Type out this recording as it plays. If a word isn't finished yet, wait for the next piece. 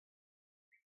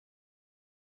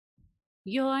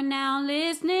You're now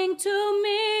listening to Meme.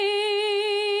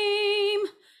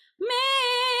 Meme.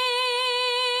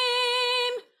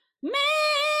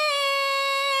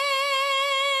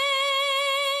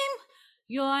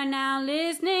 You're now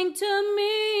listening to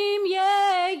Meme.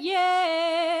 Yeah,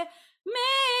 yeah. Meme.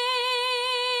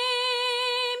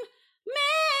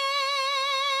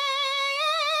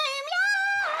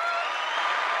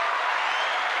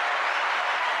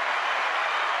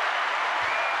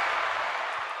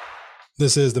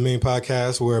 This is the Meme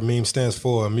Podcast, where meme stands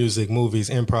for music,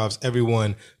 movies, improvs,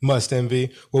 everyone must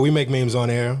envy. Where we make memes on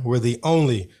air. We're the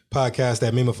only podcast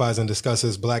that memifies and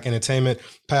discusses Black entertainment,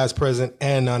 past, present,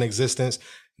 and non-existent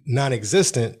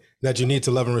that you need to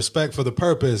love and respect for the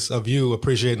purpose of you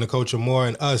appreciating the culture more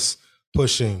and us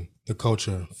pushing the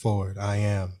culture forward. I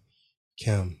am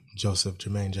Kim Joseph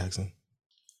Jermaine Jackson.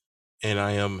 And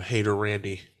I am Hater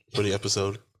Randy for the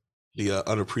episode. The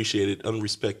unappreciated,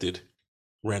 unrespected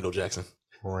Randall Jackson.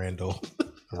 Randolph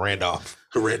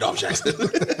Jackson.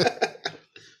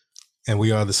 And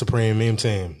we are the Supreme Meme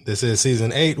Team. This is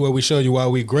season 8, where we show you why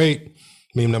we great.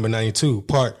 Meme number 92,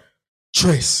 part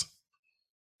TRES,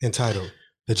 entitled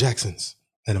The Jacksons,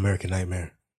 an American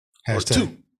Nightmare.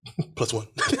 Hashtag 2+1.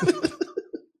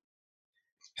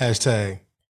 Hashtag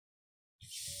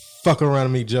fuck around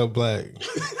and meet Joe Black.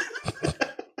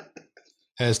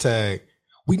 Hashtag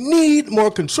we need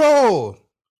more control.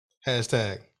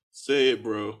 Hashtag say it,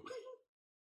 bro.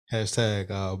 Hashtag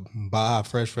Baja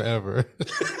Fresh Forever.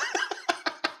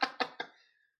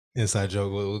 Inside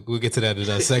joke. We'll get to that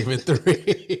in segment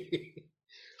 3.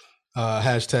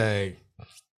 Hashtag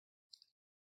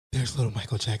there's little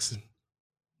Michael Jackson.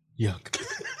 Yuck.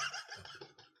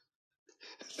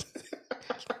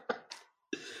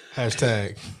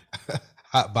 Hashtag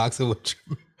hot boxing with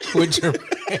your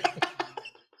man.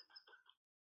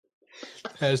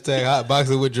 Hashtag hot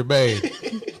boxing with Jermaine.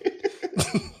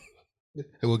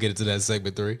 And we'll get into that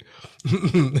segment 3.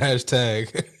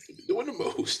 Hashtag doing the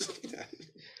most.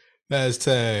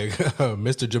 Hashtag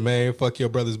Mr. Jermaine, fuck your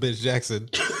brother's bitch Jackson.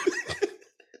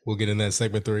 We'll get in that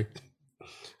segment 3.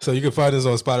 So you can find us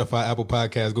on Spotify, Apple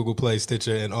Podcasts, Google Play,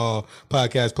 Stitcher, and all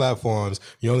podcast platforms.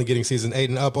 You're only getting season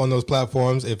 8 and up on those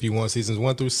platforms. If you want seasons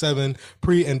 1 through 7,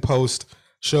 pre and post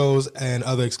shows and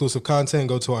other exclusive content,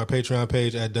 go to our Patreon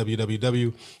page at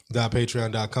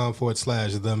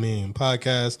www.patreon.com/The Meme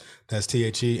Podcast. That's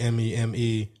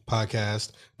THEMEME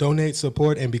podcast. Donate,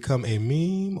 support, and become a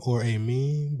meme or a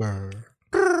memer.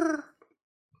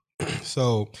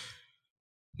 So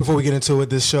before we get into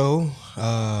it, this show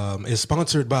is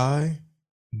sponsored by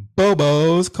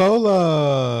Bobo's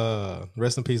Cola.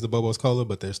 Rest in peace to Bobo's Cola,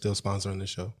 but they're still sponsoring the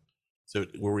show. So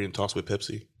were we in talks with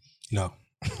Pepsi? No.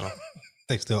 Oh.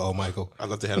 They still owe Michael. I'd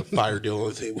love to have a fire deal on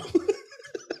the table.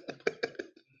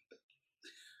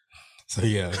 So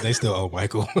yeah, they still owe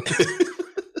Michael.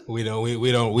 we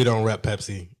don't rep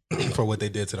Pepsi for what they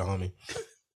did to the homie.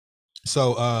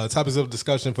 So topics of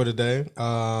discussion for today.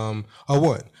 A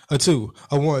 1, a 2,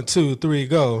 a 1, 2, 3,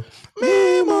 go.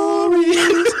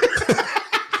 Memories.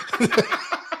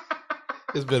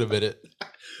 It's been a minute.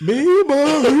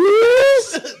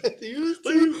 Memories.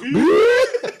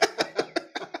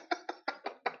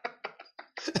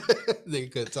 They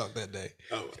couldn't talk that day.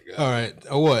 Oh my god. All right.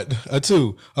 A 1, a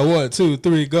 2, a 1, 2,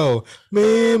 3, go.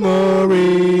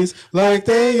 Memories like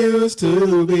they used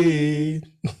to be.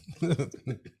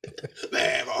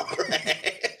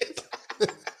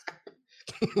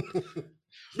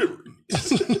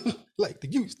 Like they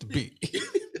used to be.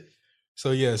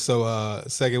 So yeah,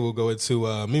 second we'll go into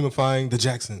memifying the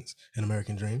Jacksons, an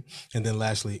American Dream. And then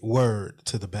lastly, word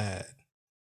to the bad,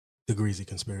 the Greasy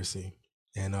Conspiracy.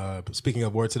 And speaking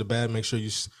of word to the bad, make sure you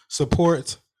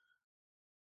support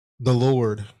the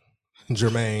Lord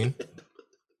Jermaine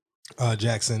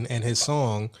Jackson and his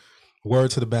song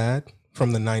Word to the Bad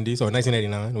from the 90s or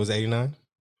 1989. Was it 89?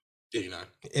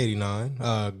 89.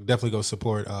 Definitely go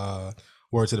support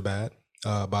Word to the Bad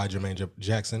by Jermaine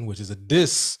Jackson, which is a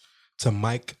diss to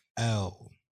Mike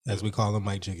L, as we call him,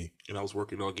 Mike Jiggy. And I was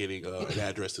working on getting an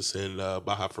address to send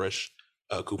Baja Fresh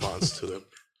coupons to them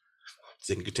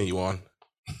so they can continue on.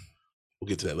 We'll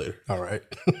get to that later. All right.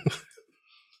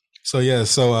 So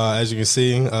as you can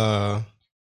see,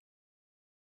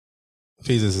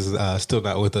 Pheezus is still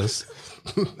not with us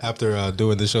after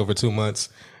doing this show for 2 months.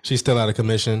 She's still out of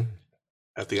commission.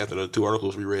 I think after the 2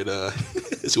 articles we read,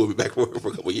 she will be back for a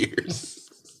couple of years.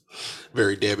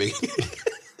 Very damning.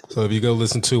 So if you go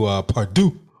listen to part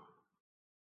 2,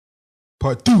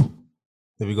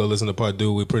 if you go listen to part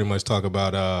 2, we pretty much talk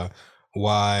about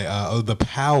why the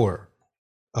power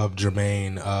of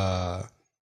Jermaine,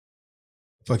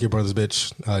 fuck your brother's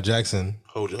bitch, Jackson.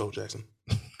 Ho Jackson.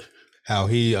 how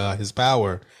he his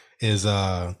power is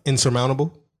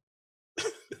insurmountable.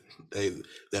 Hey,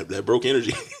 that broke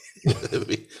energy.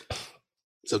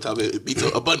 Sometimes it beats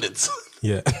abundance.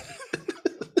 Yeah.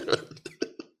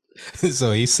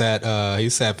 So he sat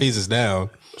Phases down.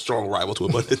 Strong rival to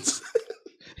abundance.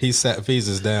 He sat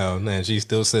Phases down, and she's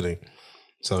still sitting.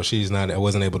 So I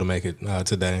wasn't able to make it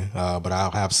today, but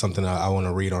I'll have something I want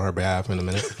to read on her behalf in a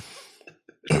minute.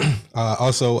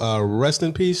 Also, rest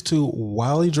in peace to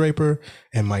Wally Draper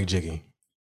and Mike Jiggy.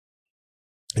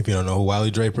 If you don't know who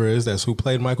Wally Draper is, that's who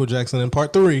played Michael Jackson in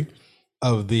part 3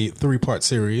 of the 3-part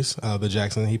series, The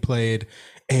Jackson. He played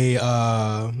like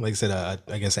I said,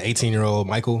 I guess an 18-year-old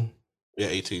Michael. Yeah,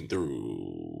 18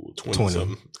 through 20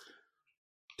 something.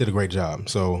 Did a great job.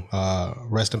 So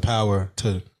rest in power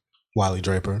to Wally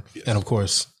Draper. Yes. And of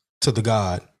course, to the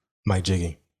God, Mike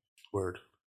Jiggy. Word.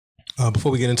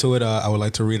 Before we get into it, I would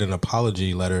like to read an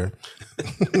apology letter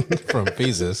from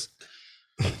Phases.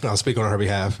 I'll speak on her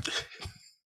behalf.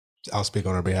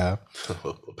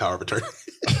 Power of attorney.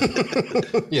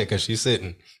 Yeah, because she's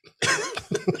sitting.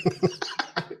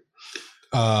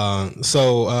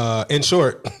 So in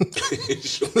short,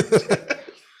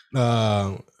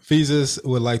 Phases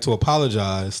would like to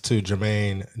apologize to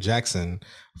Jermaine Jackson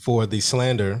for the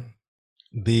slander,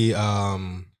 the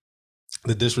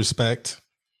disrespect,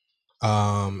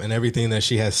 and everything that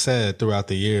she has said throughout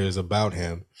the years about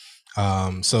him.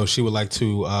 So she would like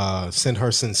to send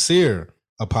her sincere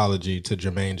apology to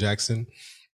Jermaine Jackson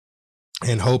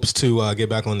and hopes to get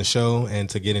back on the show and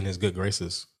to get in his good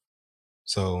graces.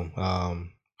 So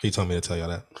he told me to tell y'all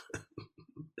that.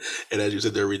 And as you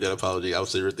sit there reading that apology, I was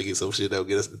sitting there thinking some shit that would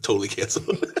get us totally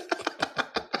canceled.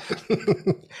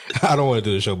 I don't want to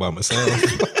do the show by myself.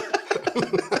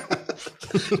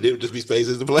 It would just be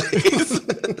spaces to play.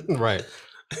 Right.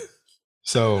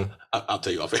 So I'll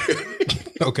tell you off air.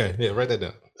 Okay. Yeah, write that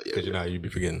down. Because you'd be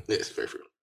forgetting. Yeah, it's very true.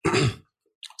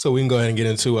 So we can go ahead and get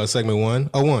into segment 1.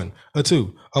 A 1, a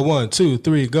 2, a 1, 2,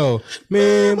 3, go.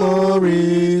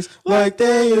 Memories like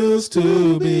they used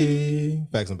to be.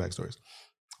 Facts and backstories.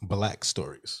 Black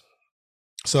stories.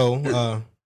 So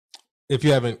if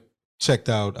you haven't checked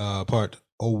out part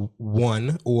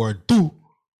 1 or 2, let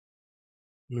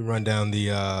me run down the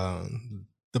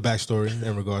backstory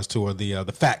in regards to, or the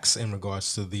facts in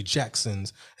regards to the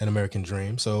Jacksons and American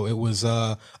Dream. So it was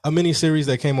a mini series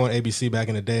that came on ABC back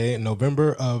in the day in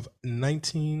November of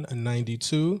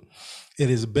 1992.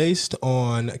 It is based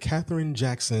on Katherine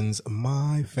Jackson's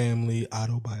My Family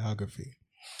autobiography.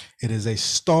 It is a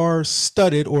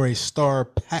star-studded or a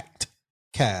star-packed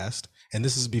cast, and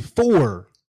this is before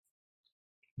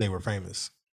they were famous.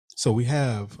 So we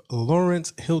have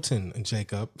Lawrence Hilton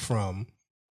Jacob from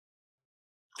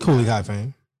Cooley High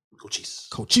fame.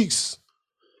 Cochise.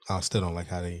 I still don't like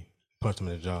how they punched him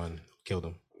in the jaw and killed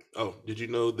him. Oh, did you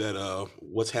know that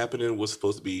What's Happening was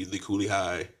supposed to be the Cooley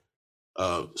High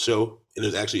show? And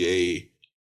there's actually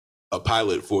a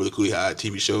pilot for the Cooley High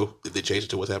TV show that they changed it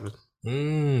to What's Happening.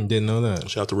 Didn't know that.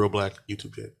 Shout out to Real Black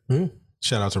YouTube channel.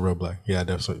 Shout out to Real Black. Yeah,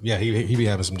 definitely. Yeah, he be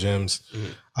having some gems.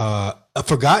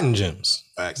 Forgotten gems.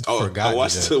 Facts. I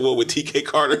watched the one with TK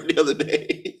Carter the other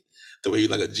day. The way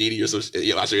he's like a genie or some shit.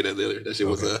 Yeah, I'll show you that later. That shit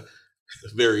was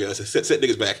very set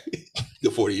niggas back.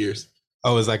 Good 40 years.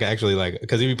 Oh, it's like actually like,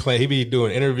 because he be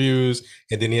doing interviews,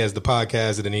 and then he has the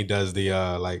podcast, and then he does the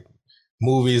like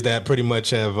movies that pretty much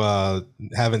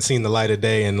haven't seen the light of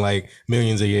day in like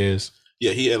millions of years.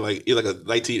 Yeah, he had like a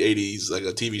 1980s like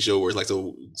a TV show where it's like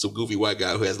some goofy white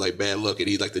guy who has like bad luck, and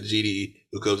he's like the genie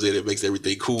who comes in and makes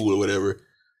everything cool or whatever.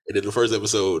 And then the first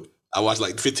episode, I watched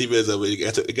like 15 minutes of it.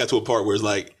 It got to a part where it's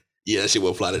like, yeah, that shit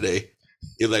won't fly today.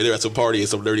 It was like they're at some party and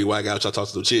some nerdy white guy was trying to talk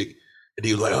to some chick, and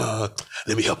he was like,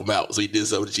 let me help him out. So he did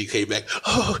something, and she came back,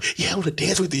 oh yeah, I want to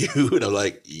dance with you. And I'm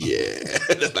like, yeah,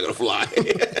 that's not gonna fly.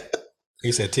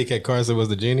 He said TK Carson was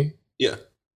the genie? Yeah.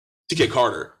 TK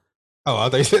Carter. Oh, I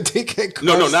thought you said TK Carson.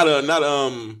 No, not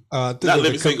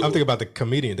Living Single. I'm thinking about the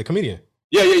comedian.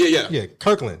 Yeah. Yeah,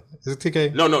 Kirkland. Is it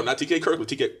TK? No, not TK Kirkland.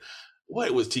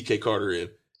 What was TK Carter in?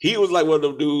 He was like one of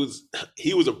them dudes.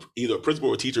 He was either a principal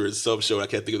or a teacher in some show. I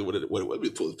can't think of what it was. Let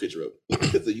me pull the picture up.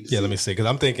 Yeah, let me see. Because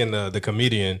I'm thinking the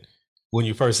comedian. When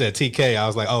you first said TK, I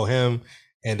was like, oh, him.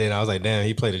 And then I was like, damn,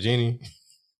 he played a genie.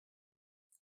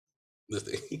 This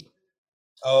thing.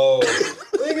 Oh,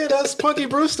 nigga, that's Punky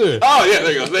Brewster. Oh yeah,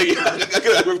 there you go. Thank you.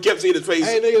 I kept seeing his face.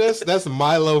 Hey, nigga, that's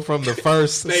Milo from the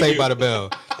first Saved by the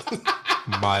Bell.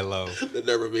 Milo. The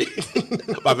nerve of me.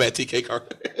 My bad, TK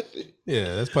Carter.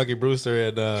 Yeah, that's Punky Brewster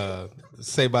and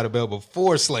Saved by the Bell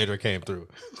before Slater came through.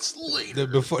 Slater.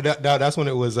 Before that's when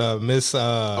it was Miss.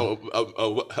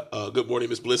 Good Morning,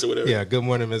 Miss Bliss or whatever. Yeah, Good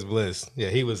Morning, Miss Bliss. Yeah,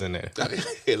 he was in there.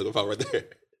 Hey, look, I'm right there.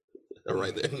 I'm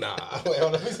right there. Nah, wait,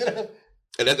 hold on. Let me see that.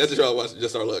 And that's the show I watched.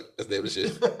 Just Our Luck. That's the name of the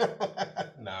shit.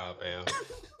 Nah, fam.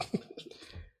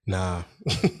 Nah.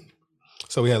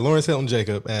 So we had Lawrence Hilton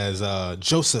Jacob as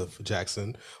Joseph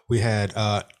Jackson. We had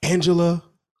Angela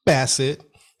Bassett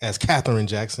as Katherine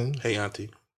Jackson. Hey, Auntie.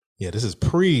 Yeah, this is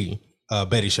pre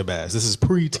Betty Shabazz. This is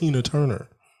pre Tina Turner.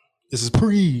 This is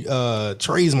pre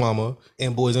TRES Mama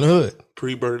and Boys in the Hood.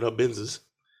 Pre burning up Benzes.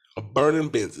 Burning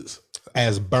Benzes.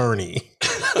 As Bernie.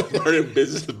 Burning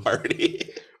Benzes, Bernie.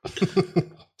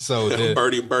 So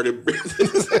burning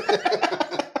Benzes.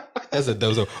 That's a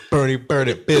dozo. Bernie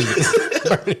business.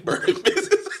 Bernie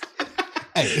business.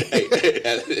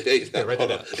 Hey, write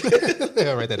that up.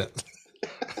 Yeah, write that up.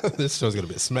 This show's gonna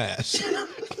be a smash.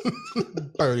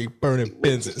 Burning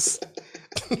business.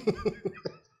 You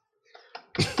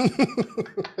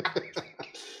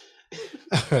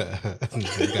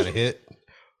got a hit.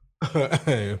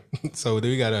 So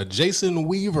then we got Jason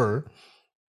Weaver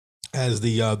as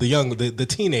the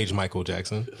teenage Michael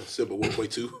Jackson. Simple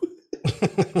 1.2.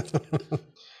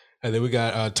 And then we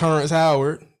got Terrence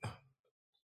Howard.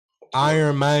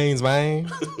 Iron Man's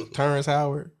man. Terrence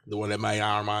Howard. The one that made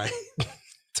Iron Man.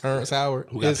 Terrence Howard.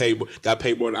 Who got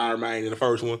paid more than Iron Man in the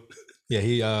first one. Yeah,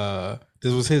 he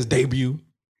this was his debut.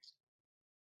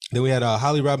 Then we had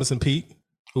Holly Robinson Pete,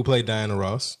 who played Diana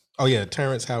Ross. Oh yeah,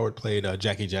 Terrence Howard played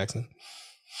Jackie Jackson.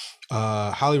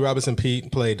 Holly Robinson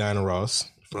Pete played Diana Ross.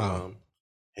 From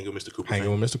Hanging with Mr. Cooper.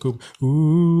 Hanging with Mr. Cooper.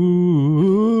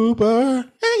 Cooper.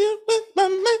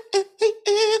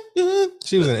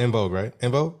 She was in En Vogue, right?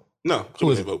 En Vogue? No, who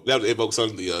was En Vogue? That was En Vogue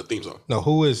sung the theme song. No,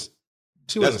 who is?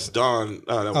 She was. That's Dawn.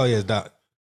 Oh yeah, it's Dawn.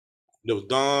 There was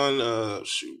Dawn.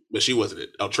 But she wasn't it.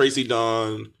 Oh, Tracy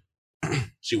Dawn.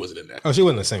 She wasn't in that. Oh, she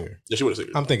wasn't a singer. Yeah, she wasn't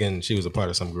a singer. I'm thinking she was a part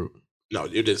of some group. No,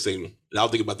 you didn't sing. And I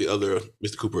was thinking about the other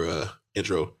Mr. Cooper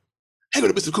intro. Hey, go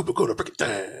to Mr. Cooper, go to break it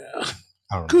down.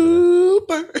 I don't remember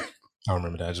Cooper. That. I don't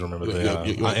remember that. I just remember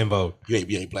the En Vogue. You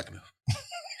ain't black enough.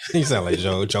 You sound like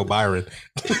Joe Byron.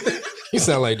 You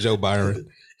sound like Joe Byron.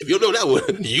 If you don't know that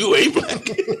one, you ain't black.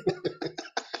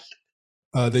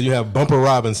 Then you have Bumper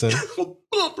Robinson.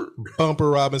 Bumper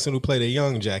Robinson, who played a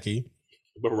young Jackie.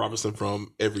 Bumper Robinson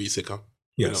from every sitcom.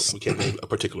 Yes. We can't name a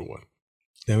particular one.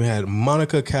 Then we had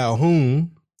Monica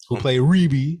Calhoun, who played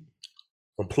Reby.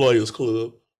 From Players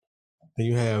Club. Then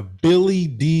you have Billy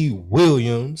D.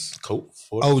 Williams. Colt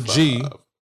 45. OG.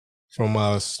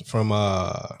 From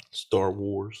Star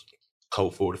Wars.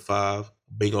 Colt 45.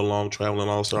 Bingo Long Traveling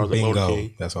All Stars. Bingo.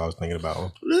 That's what I was thinking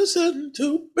about. Listen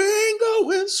to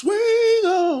Bingo and swing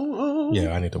on.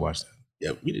 Yeah, I need to watch that.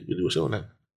 Yeah, we did a show on that.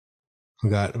 We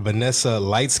got Vanessa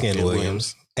Lightskin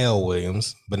Williams. L.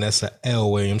 Williams. Vanessa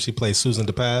L. Williams. She plays Susan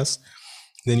DePass.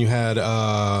 Then you had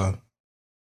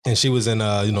and she was in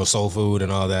Soul Food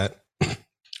and all that.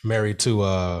 Married to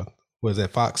what is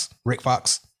that, Fox? Rick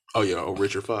Fox. Oh yeah,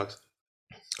 Richard Fox.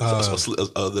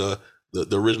 The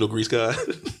original Grease guy.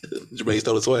 Jermaine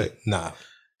stole the swag. Nah,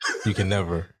 you can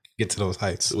never get to those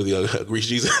heights with the Grease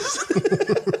Jesus.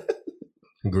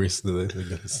 Grease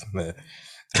man.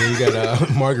 Then you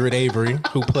got Margaret Avery,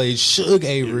 who played Suge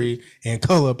Avery in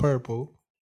Color Purple.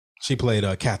 She played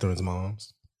Catherine's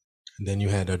moms. And then you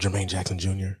had Jermaine Jackson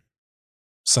Jr.,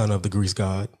 son of the Grease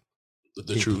God.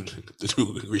 The true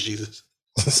Grease Jesus.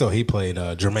 So he played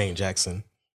Jermaine Jackson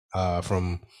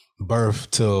from birth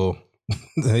till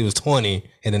he was 20,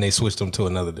 and then they switched him to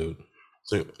another dude.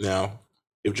 So now,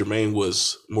 if Jermaine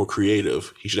was more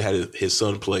creative, he should have had his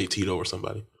son play Tito or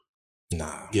somebody.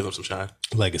 Nah. Give him some shine.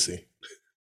 Legacy.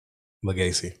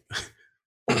 Legoosey.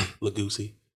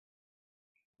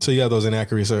 So you have those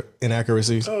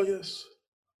inaccuracies? Oh, yes.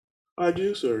 I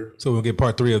do, sir. So we'll get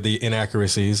part 3 of the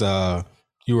inaccuracies.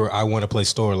 You were I Want to Play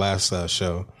Store last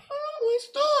show.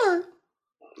 Store.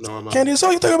 No, I'm not. Candy, that's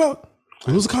all you think about.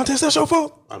 Who's the contest that's your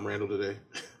fault? I'm Randall today.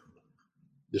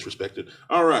 Disrespected.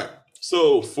 All right.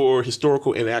 So for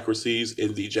historical inaccuracies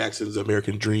in the Jackson's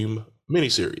American Dream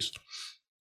miniseries,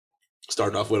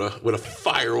 starting off with a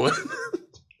fire one.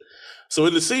 So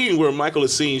in the scene where Michael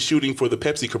is seen shooting for the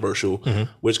Pepsi commercial,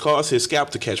 which caused his scalp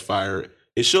to catch fire,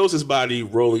 it shows his body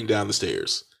rolling down the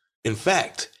stairs. In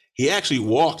fact, he actually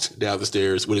walked down the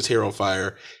stairs with his hair on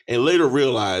fire and later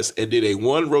realized and did a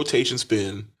 1 rotation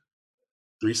spin,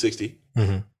 360,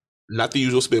 not the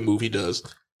usual spin move he does,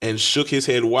 and shook his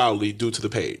head wildly due to the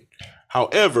pain.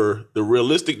 However, the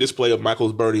realistic display of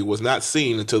Michael's burning was not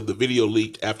seen until the video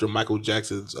leaked after Michael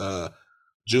Jackson's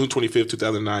June 25th,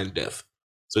 2009 death.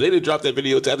 So they didn't drop that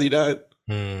video until after he died?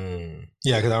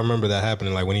 Yeah, because I remember that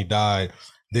happening. Like when he died,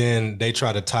 then they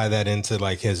tried to tie that into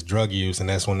like his drug use, and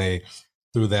that's when they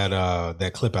threw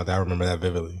that clip out there. I remember that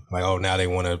vividly. Like, oh, now they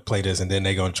want to play this, and then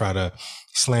they're gonna try to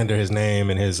slander his name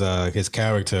and his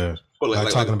character. Well,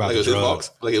 talking about the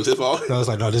drugs. Like it was his fault. I was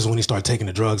like, no, this is when he started taking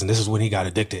the drugs, and this is when he got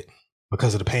addicted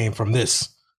because of the pain from this.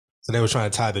 So they were trying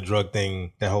to tie the drug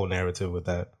thing, that whole narrative with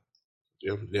that.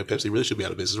 Yeah, Pepsi really should be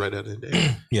out of business right now.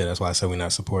 Yeah, that's why I said we're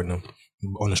not supporting them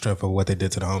on the strength of what they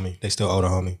did to the homie. They still owe the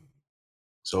homie.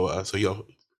 So yo,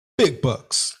 big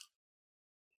bucks,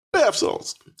 bath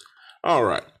salts. All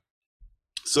right.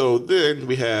 So then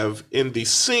we have in the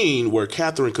scene where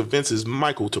Catherine convinces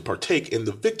Michael to partake in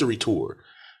the victory tour.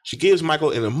 She gives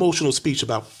Michael an emotional speech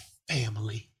about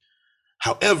family.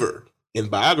 However, in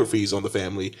biographies on the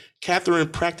family, Catherine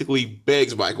practically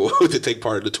begs Michael to take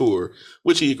part in the tour,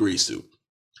 which he agrees to.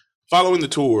 Following the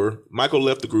tour, Michael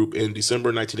left the group in December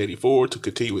 1984 to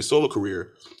continue his solo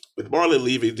career, with Marlon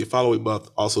leaving the following month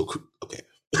also. Okay.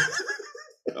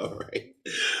 All right.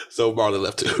 So Marlon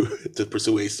left to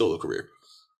pursue a solo career.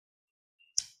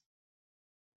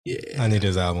 Yeah. I need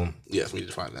his album. Yes, we need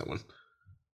to find that one.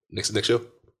 Next show?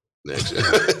 Next.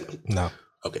 No.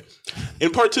 Okay.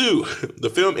 In part 2,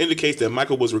 the film indicates that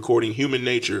Michael was recording Human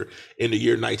Nature in the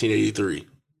year 1983.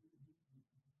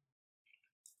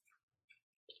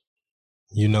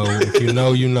 You know, if you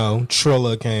know,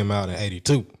 Triller came out in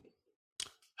 82.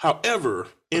 However,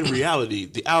 in reality,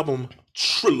 the album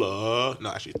Thriller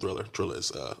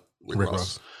is Rick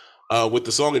Ross. With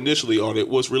the song initially on it,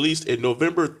 was released in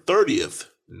November 30th,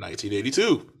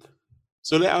 1982.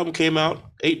 So the album came out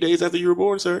 8 days after you were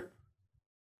born, sir.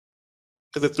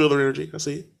 Because of Thriller energy. I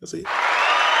see it. Thriller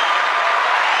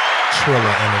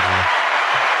energy.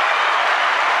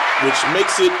 Which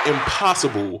makes it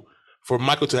impossible for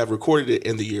Michael to have recorded it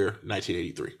in the year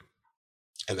 1983.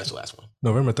 And that's the last one.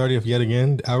 November 30th yet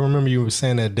again. I remember you were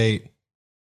saying that date.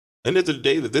 And it's the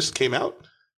day that this came out?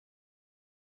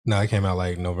 No, it came out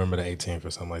like November the 18th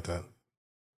or something like that.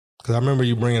 Because I remember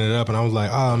you bringing it up and I was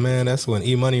like, oh man, that's when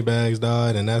E Moneybags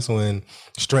died and that's when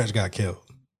Stretch got killed.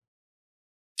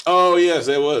 Oh, yes,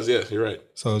 that was. Yes, you're right.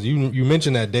 So you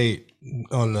mentioned that date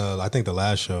on I think the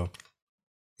last show.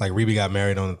 Like Reby got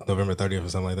married on November 30th or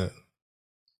something like that.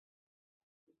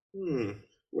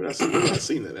 Where did I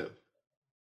seen that at?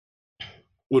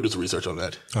 We'll do some research on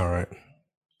that. All right.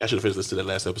 I should have finished listening to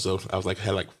that last episode. I was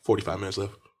had 45 minutes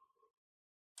left.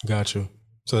 Got you.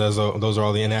 So those are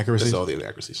all the inaccuracies? That's all the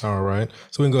inaccuracies. All right.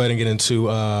 So we can go ahead and get into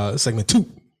segment 2.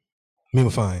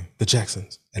 Memifying the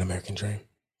Jacksons, An American Dream.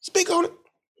 Speak on it.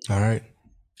 All right.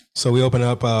 So we open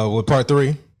up with part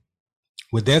 3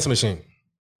 with Dancing Machine.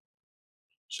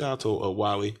 Shout out to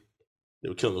Wiley. They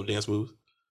were killing those dance moves.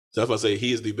 So I was about to say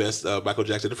he is the best Michael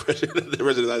Jackson impression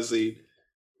I've seen.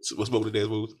 Was smoking the dance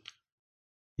moves.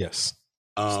 Yes.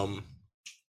 Continue.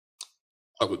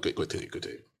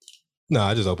 No,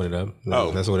 I just opened it up.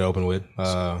 That's what it opened with.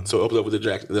 So it opens up with the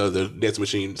dance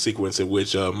machine sequence in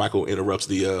which Michael interrupts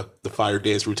the fire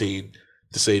dance routine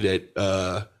to say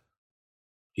that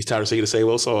he's tired of singing the same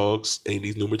old songs and he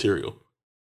needs new material.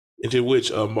 Into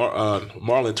which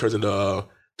Marlon turns into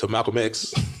to Malcolm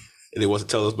X and they want to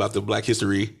tell us about the Black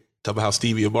history, talk about how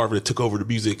Stevie and Marvin took over the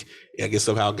music and I guess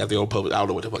somehow got their own public. I don't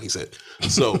know what the fuck he said.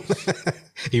 So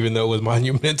even though it was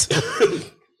monumental,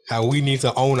 how we need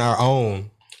to own our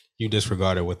own. You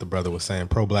disregarded what the brother was saying.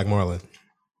 Pro Black Marlon.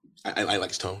 I like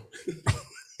his tone.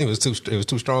 It was too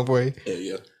strong for you.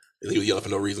 Yeah. He was yelling for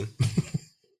no reason.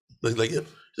 like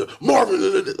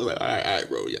Marvin. Like, all right,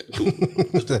 bro. Yeah, cool.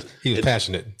 He was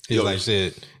passionate. He was like,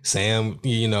 shit. Sam,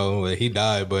 he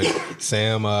died, but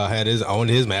Sam had owned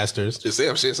his masters.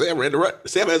 Sam ran the right.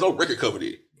 Sam had his own record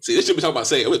company. See, this shit we talking about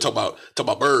Sam. We're talking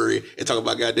about Burry and talking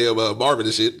about goddamn Marvin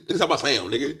and shit. Let's talk about Sam,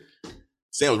 nigga.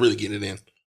 Sam was really getting it in.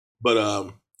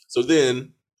 But so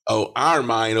then, Iron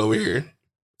Mind over here,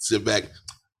 sit back.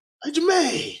 Hey,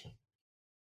 Jermaine,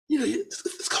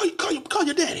 let's call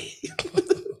your daddy.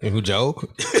 And who, Joe?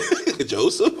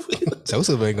 Joseph.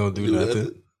 Joseph ain't gonna do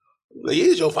nothing. Like, he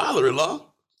is your father-in-law.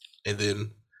 And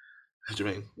then,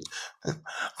 Jermaine,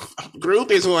 group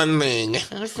is one thing,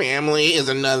 family is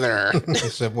another.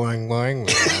 Except boing.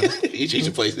 He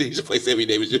should play Sammy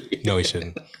Davis. No, he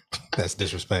shouldn't. That's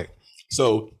disrespect.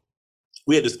 So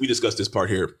we discussed this part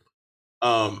here.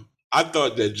 I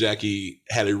thought that Jackie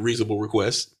had a reasonable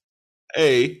request.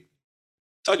 Hey,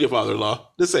 talk to your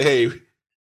father-in-law. Just say, hey,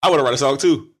 I want to write a song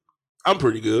too. I'm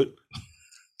pretty good.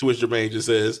 To which Jermaine just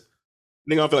says,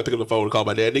 nigga, I don't feel like picking up the phone and call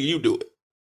my dad. Nigga, you do it.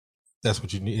 That's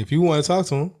what you need. If you want to talk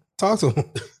to him, talk to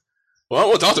him. Well, I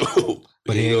want to talk to him.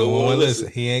 But he ain't gonna want to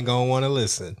listen. He ain't gonna want to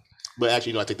listen. But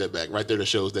actually, I take that back. Right there, that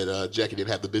shows that Jackie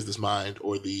didn't have the business mind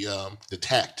or the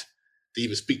tact to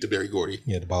even speak to Barry Gordy.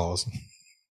 Yeah, the balls.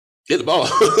 Get the ball.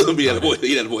 He had a voice.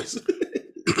 He had a voice.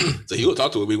 So he will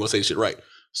talk to him. He won't say shit right.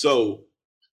 So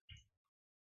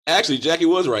actually, Jackie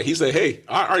was right. He said, "Hey,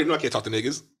 I already know I can't talk to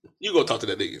niggas. You go talk to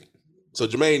that nigga." So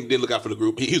Jermaine didn't look out for the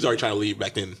group. He was already trying to leave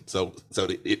back then. So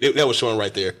that was showing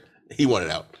right there. He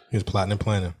wanted out. He was plotting and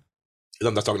planning.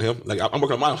 I'm not talking to him. Like I'm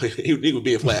working on my. He was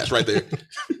being flashed right there.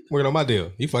 Working on my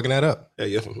deal. You fucking that up.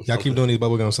 Yeah. Y'all keep doing these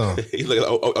bubblegum songs. He's like,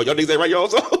 oh, y'all niggas ain't write your own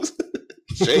songs.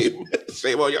 Shame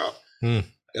on y'all.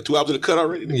 Got 2 albums in the cut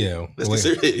already. Yeah. Let's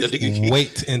get serious.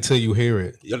 Wait until you hear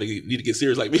it. Y'all niggas need to get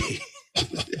serious like me.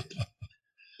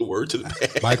 Word to the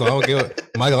bag. Michael, I don't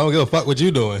give a fuck what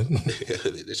you doing.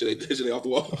 That shit ain't off the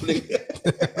wall.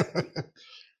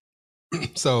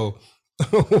 So,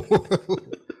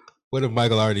 what if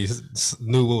Michael already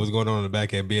knew what was going on in the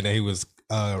back end, being that he was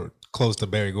close to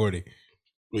Barry Gordy?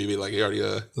 What do you mean, like he already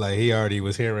he already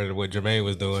was hearing what Jermaine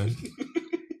was doing.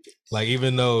 Like,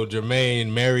 even though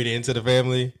Jermaine married into the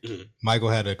family, Michael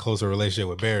had a closer relationship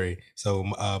with Barry. So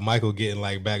Michael getting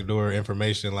like backdoor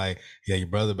information, like, yeah, your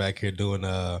brother back here doing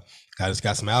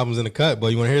got some albums in the cut, but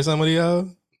you want to hear some of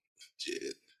the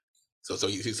shit. So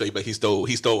he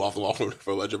stole off the wall from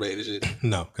Jermaine and shit.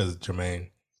 No, because Jermaine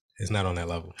is not on that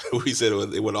level. He said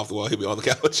it went off the wall. He'll be on the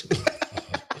couch.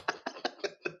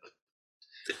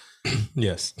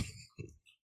 Yes.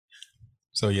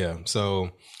 So yeah.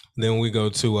 So then we go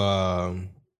to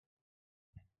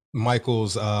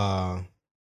Michael's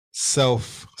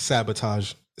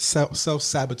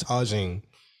self-sabotaging.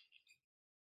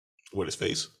 With his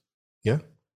face? Yeah.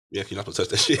 Yeah, you're not gonna touch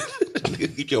that shit.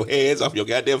 Keep your hands off your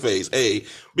goddamn face. A.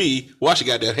 B. Wash your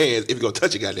goddamn hands if you're gonna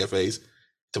touch your goddamn face.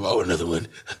 Tomorrow, another one.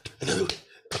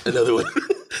 Another one.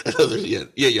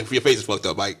 Yeah, your face is fucked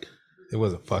up, Mike. It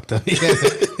wasn't fucked up.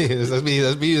 Let's be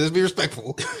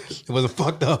respectful. It wasn't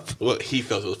fucked up. Well, he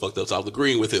felt it was fucked up, so I was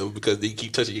agreeing with him because he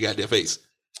keep touching your goddamn face.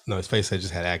 No, his face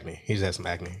just had acne. He just had some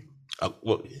acne.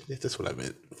 Well, that's what I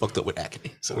meant. Fucked up with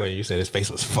acne. So wait, you said his face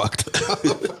was fucked up.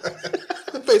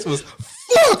 His face was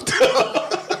fucked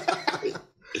up.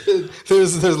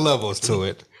 There's levels to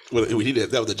it. Well,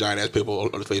 that was a giant ass pimple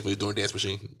on his face when he was doing Dance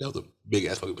Machine. That was a big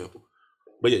ass fucking pimple.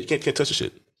 But yeah, you can't touch the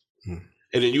shit.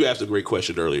 And then you asked a great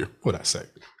question earlier. What'd I say?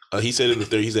 He said in the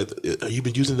third, he said, "Have you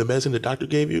been using the medicine the doctor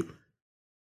gave you?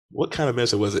 What kind of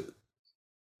medicine was it?"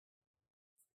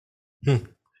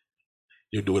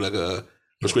 You're doing like a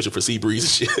prescription for sea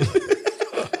breeze and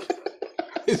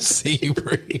shit. Sea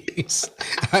breeze.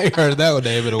 I ain't heard that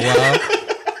name in a while.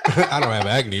 I don't have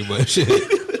acne, but shit.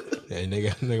 Yeah,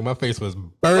 nigga, my face was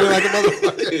burning like a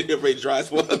motherfucker. Your face dry as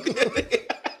fuck.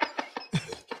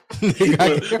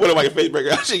 What about your face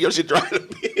breaker? Your shit dry to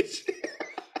bitch.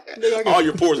 Nigga, all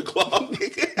your pores are clogged.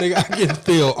 Nigga, I can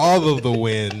feel all of the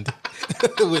wind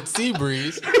with sea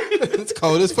breeze. It's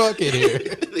cold as fuck in here.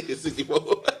 Nigga, 64.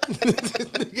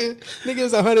 nigga,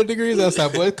 it's 100 degrees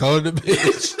outside, boy. It's cold as a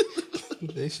bitch.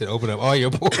 They should open up all your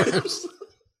pores.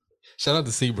 Shout out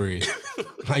to Sea Breeze.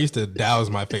 I used to douse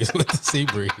my face with the Sea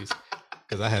Breeze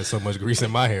because I had so much grease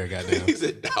in my hair, goddamn. He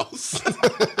said douse.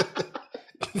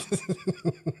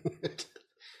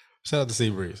 Shout out to Sea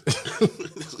Breeze.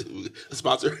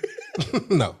 Sponsor?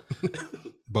 No.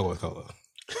 Boba Cola.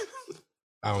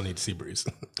 I don't need Sea Breeze.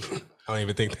 I don't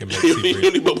even think they make Sea Breeze.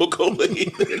 You need Boba Cola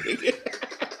either.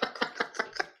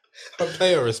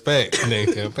 Pay her respect,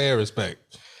 nigga. Pay her respect.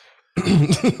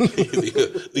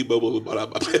 The Boba bought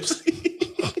out my Pepsi.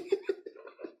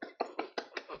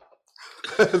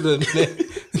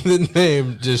 the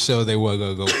name just shows they weren't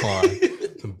gonna go far.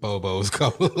 Some Bobo's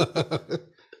Cola.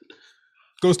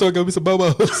 Go start getting me some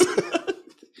Bobos.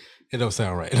 It don't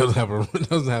sound right. It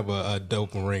doesn't have a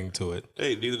dope ring to it.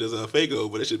 Hey, neither does a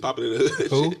Fago, but that shit popping in the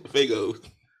who? Fago.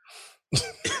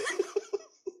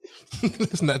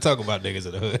 Let's not talk about niggas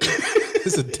in the hood.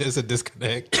 It's a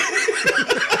disconnect.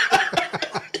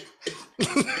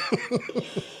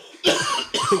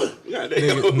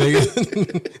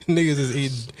 Niggas is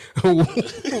eating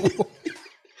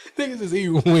niggas is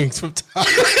eating wings from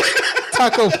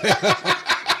Taco Bell.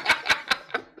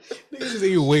 Niggas is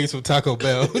eating wings from Taco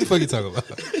Bell. What the fuck you talking about?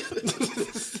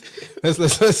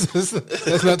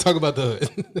 Let's not talk about the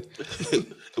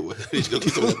hood. You go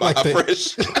keep some of the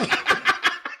fresh.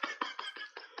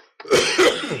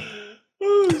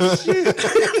 Oh shit!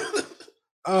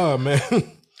 Oh man.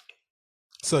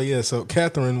 So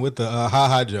Catherine with the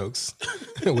ha-ha jokes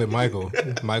with Michael.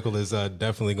 Michael is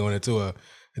definitely going into a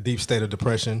deep state of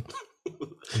depression.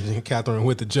 And Catherine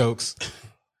with the jokes.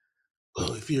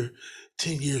 Well, if you're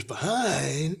 10 years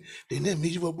behind, then that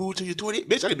means you won't move till you're 20.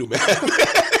 Bitch, I can do math.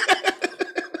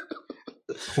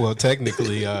 Well,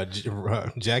 technically,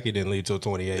 Jackie didn't leave till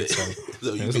 28, so,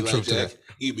 So you there's be some like truth to Jack.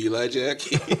 You be like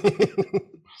Jackie. that.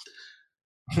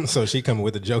 So she coming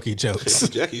with the jokey jokes.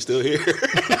 Jackie's still here.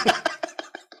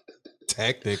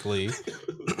 Technically.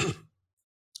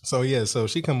 So yeah, so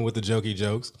she coming with the jokey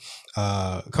jokes,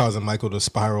 causing Michael to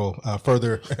spiral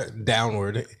further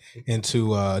downward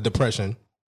into depression,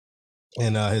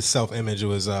 and his self-image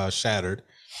was shattered.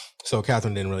 So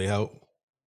Catherine didn't really help.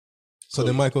 So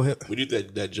then Michael hit. We knew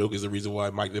that joke is the reason why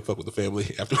Mike didn't fuck with the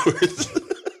family afterwards.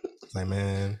 Like,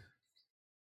 man,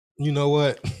 you know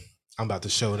what? I'm about to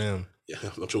show them. Yeah,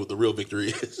 I'm sure what the real victory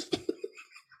is.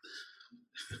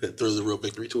 Throw the real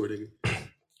victory tour, nigga.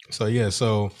 So yeah,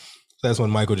 so that's when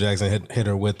Michael Jackson hit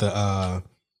her with the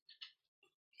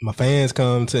my fans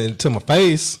come to my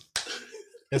face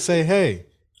and say, "Hey,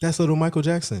 that's little Michael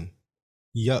Jackson."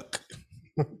 Yuck.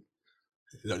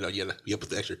 No, yeah, with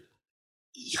the extra.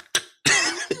 Yuck.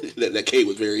 that K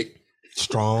was very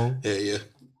strong. Yeah.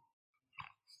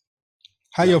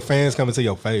 How your fans coming to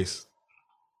your face?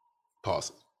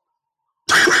 Pause.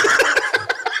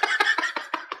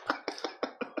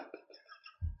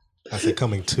 I said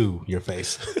coming to your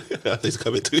face. I think it's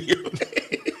coming to your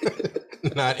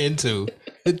face. Not into.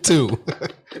 To.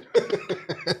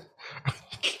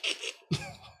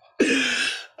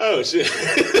 Oh, shit.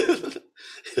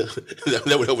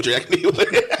 that would help with your acne.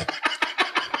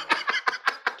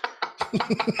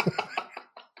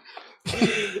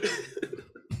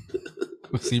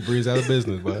 See Breeze out of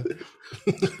business, bud.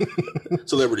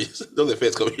 Celebrities, don't let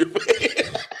fans come in your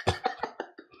face.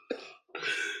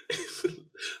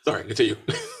 Sorry, continue.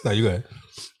 No, you go ahead.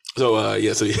 So,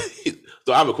 so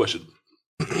I have a question.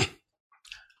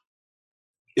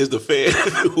 Is the fan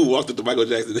who walked up to Michael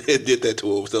Jackson and did that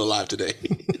to him still alive today?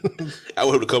 I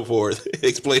want him to come forward and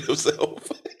explain himself.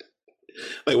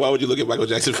 Like, why would you look at Michael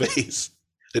Jackson's face?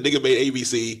 The nigga made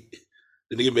ABC.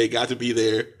 The nigga made Got to Be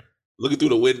There. Looking through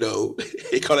the window,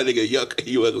 he called that nigga yuck.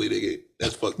 You ugly nigga.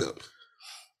 That's fucked up.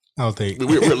 I don't think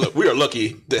we are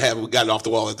lucky to have gotten off the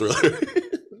wall in Thriller.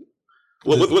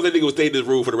 What that nigga would stay in this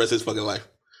room for the rest of his fucking life?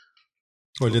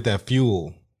 Or did that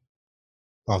fuel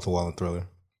off the wall in Thriller?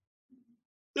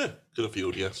 Yeah, could have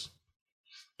fueled, yes.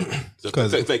 So,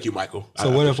 thank you, Michael.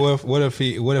 So what if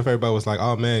everybody was like,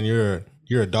 "Oh man, you're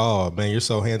a doll, man. You're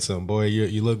so handsome, boy.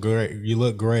 You look great. You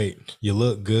look great. You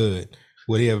look good."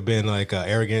 Would he have been like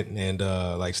arrogant and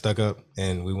like stuck up,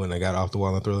 and we wouldn't have got off the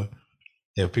wall in Thriller?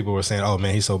 If people were saying, "Oh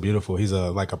man, he's so beautiful. He's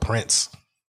like a prince,"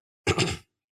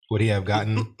 would he have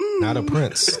gotten not a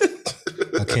prince,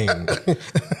 a king,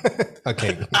 a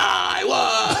king? I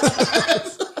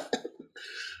was.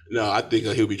 No, I think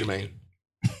he'll be Jermaine.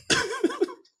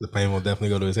 The pain will definitely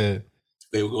go to his head.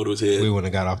 They will go to his head. We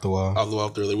wouldn't have got off the wall. Off the wall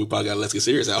Thriller. We probably got a Let's Get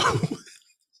Serious out.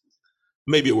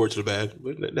 Maybe a Word to the Bad,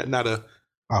 but not a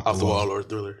off the wall or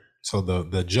Thriller. So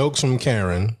the jokes from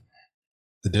Karen,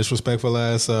 the disrespectful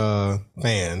ass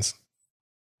fans,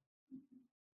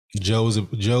 Joe's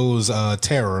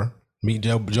terror, meet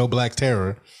Joe Black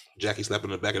terror. Jackie slapping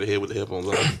the back of the head with the headphones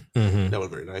on. Mm-hmm. That was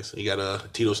very nice. You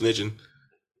got Tito snitching,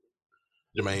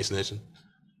 Jermaine snitching.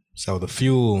 So the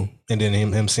fuel, and then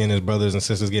him seeing his brothers and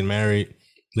sisters getting married,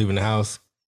 leaving the house.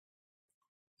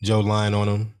 Joe lying on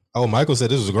him. Oh, Michael said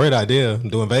this was a great idea. I'm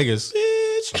doing Vegas.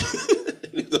 Bitch.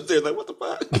 He's upstairs like, what the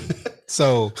fuck?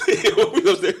 So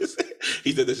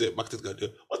he said this shit. Michael's gonna do.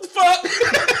 What the fuck?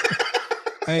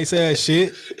 I ain't say that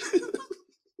shit.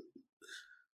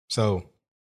 So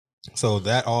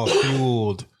that all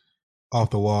fueled off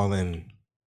the wall and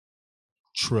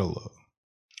Triller.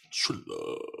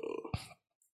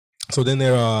 So then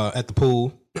they're at the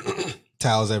pool,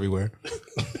 towels everywhere.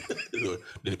 Did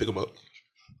he pick them up?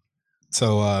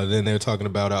 So then they're talking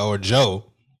about or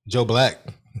Joe Black.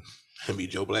 I mean,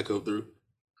 Joe Black come through.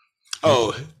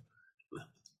 Oh,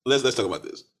 let's talk about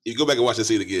this. You go back and watch the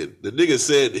scene again. The nigga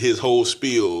said his whole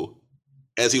spiel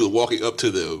as he was walking up to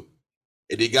them,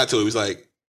 and he got to him. He's like,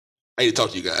 "I need to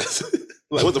talk to you guys."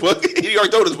 Like, what the fuck? He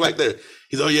already told us back there.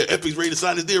 He's like, "Oh yeah, Epic's ready to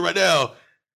sign this deal right now.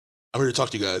 I'm ready to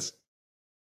talk to you guys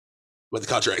about the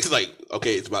contract." He's like,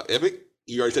 "Okay, it's about Epic.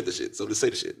 You already said the shit, so just say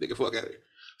the shit, nigga. Fuck out of here."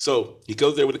 So he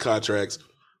goes there with the contracts.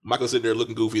 Michael's sitting there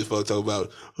looking goofy as fuck, talking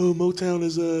about, "Oh, Motown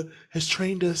has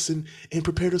trained us and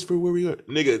prepared us for where we are."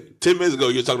 Nigga, 10 minutes ago,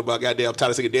 you were talking about goddamn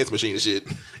Tyler Singing Dance Machine and shit.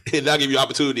 And now give you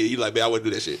opportunity. You like, man, I wouldn't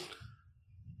do that shit.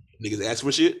 Niggas ask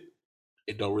for shit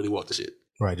and don't really want the shit.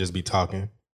 Right, just be talking.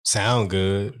 Sound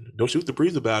good. Don't shoot the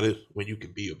breeze about it when you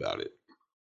can be about it.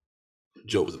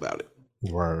 Joe was about it.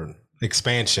 Word.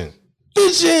 Expansion.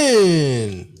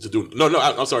 Vision. No,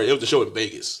 I'm sorry. It was the show in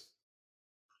Vegas.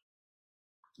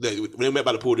 When they met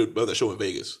by the pool, that show in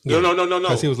Vegas. Yeah. No.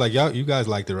 Because he was like, y'all, you guys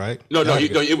liked it, right? No,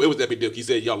 it was Epic Dick. He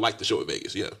said y'all liked the show in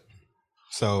Vegas. Yeah.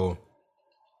 So,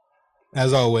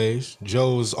 as always,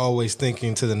 Joe's always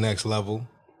thinking to the next level.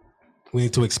 We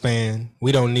need to expand.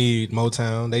 We don't need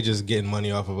Motown. They just getting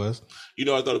money off of us. You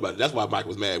know, I thought about it. That's why Mike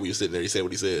was mad when he was sitting there. He said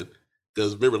what he said.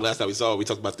 Because remember last time we saw him, we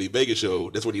talked about the Vegas show.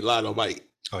 That's when he lied on Mike.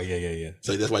 Oh, yeah.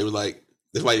 So that's why he was like,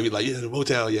 yeah, the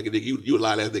Motown, yeah, nigga, you a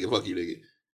lying ass nigga, fuck you, nigga.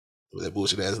 With that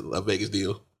bullshit ass Vegas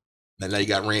deal. And now you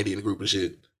got Randy in the group and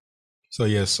shit.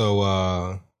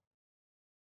 So,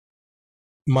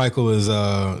 Michael is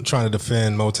trying to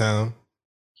defend Motown.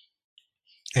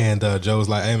 And Joe's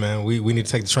like, hey, man, we need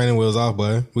to take the training wheels off,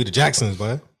 bud. We the Jacksons,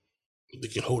 bud. They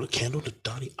can hold a candle to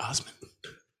Donny Osmond.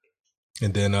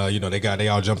 And then, they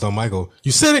all jumped on Michael.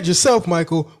 You said it yourself,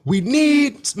 Michael. We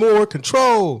need more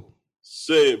control.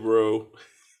 Say it, bro.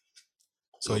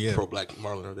 So, yeah. Pro-black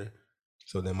Marlon over there.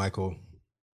 So then Michael.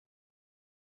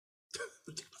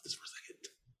 Think about this for a second.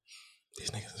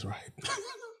 These niggas is right.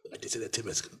 I did say that 10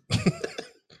 minutes ago.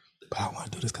 But I want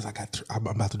to do this because I'm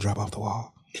about to drop off the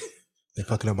wall. They're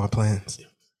fucking up my plans. Yeah.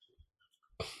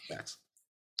 Facts.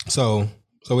 So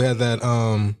we had that.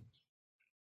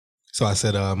 So I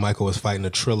said Michael was fighting the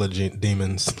trilogy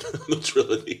demons. The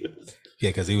trilogy demons. Yeah,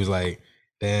 because he was like,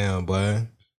 "Damn, bud,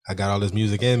 I got all this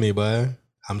music in me, bud.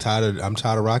 I'm tired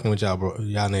of rocking with y'all, bro,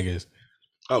 y'all niggas."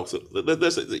 Oh, so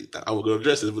let's. I was going to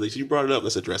address it, but you brought it up.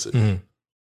 Let's address it. Mm-hmm.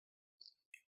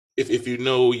 If you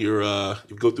know your,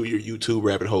 if you go through your YouTube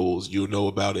rabbit holes, you'll know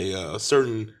about a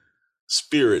certain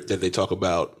spirit that they talk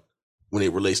about when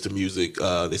it relates to music.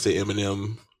 They say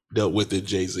Eminem dealt with it.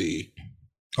 Jay-Z.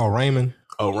 Oh, Raymond.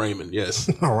 Oh, Raymond. Yes.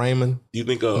 Oh, Raymond. Do you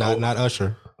think? Not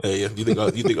Usher. Yeah. You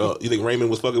think Raymond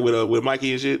was fucking with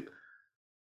Mikey and shit?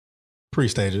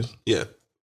 Pre-stages. Yeah.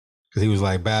 Because he was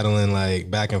like battling like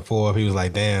back and forth. He was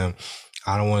like, "Damn,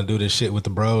 I don't want to do this shit with the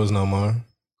bros no more.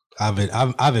 I've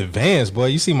advanced, boy.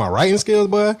 You see my writing skills,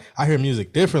 boy. I hear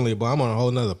music differently, boy. I'm on a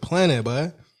whole nother planet,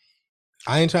 boy.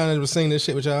 I ain't trying to sing this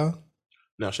shit with y'all."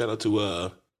 Now, shout out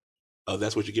to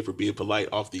That's What You Get for Being Polite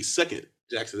off the second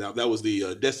Jackson album. That was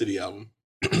the Destiny album.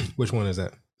 Which one is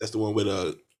that? That's the one with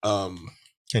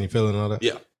Can You Feel It and all that?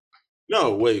 Yeah.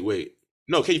 No, wait.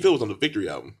 No, Can You Feel It was on the Victory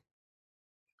album.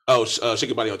 Oh, Shake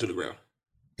Your Body Onto the Ground.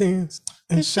 Dance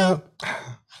and shout.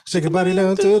 Shake your body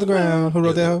down to the ground. Who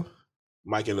wrote that?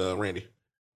 Mike and Randy.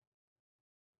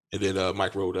 And then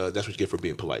Mike wrote That's What You Get for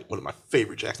Being Polite. One of my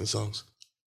favorite Jackson songs.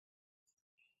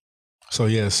 So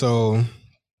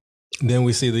then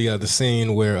we see the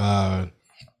scene where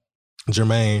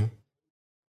Jermaine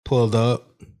pulled up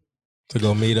to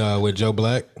go meet with Joe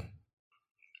Black.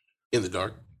 In the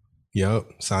dark. Yup.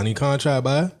 Signing contract,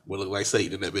 bud. What look like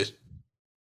Satan in that bitch.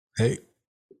 Hey,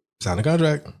 sign the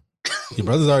contract. Your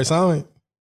brother's already signed.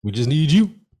 We just need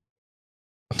you.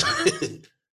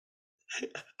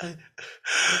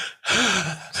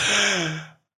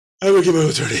 I will give my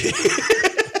attorney.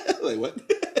 Like what?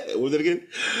 What was it again?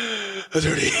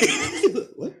 Attorney.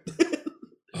 What?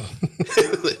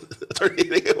 Attorney.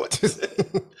 Nigga, what?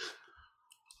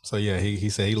 So yeah, he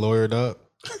said he lawyered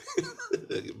up.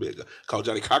 Call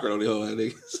Johnny Cochran on the whole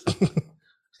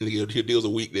niggas. He deals a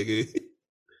week, nigga.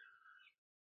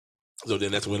 So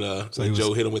then that's when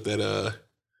Joe hit him with that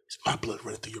it's my blood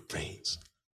running through your veins,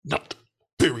 not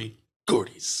Barry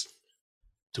Gordy's.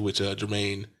 To which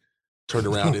Jermaine turned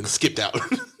around and skipped out.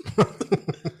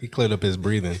 He cleared up his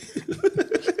breathing.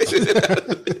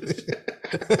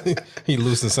 He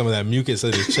loosened some of that mucus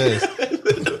in his chest.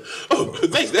 Oh,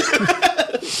 thanks.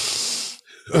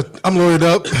 I'm lawyered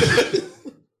up.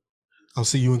 I'll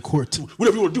see you in court.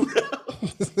 Whatever you want to do now.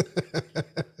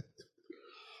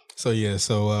 So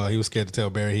he was scared to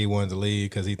tell Barry he wanted to leave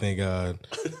because he think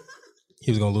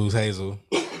he was gonna lose Hazel.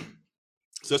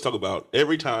 So let's talk about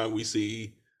every time we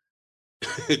see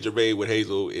Jermaine with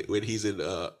Hazel when he's in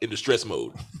distress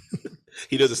mode.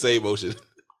 He does the same motion.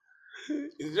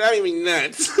 He's driving me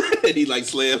nuts. And he like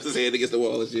slams his hand against the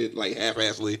wall and shit, like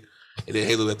half-assly. And then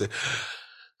Hazel at the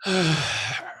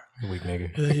weak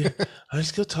nigga. I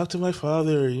just go talk to my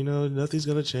father. You know, nothing's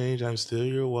gonna change. I'm still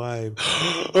your wife.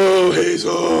 Oh,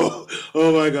 Hazel!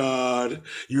 Oh my God,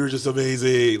 you're just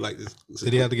amazing. Like this.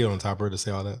 Did he have to get on top of her to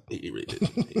say all that? He really did.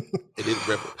 It didn't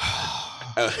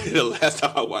the last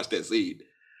time I watched that scene,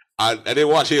 I didn't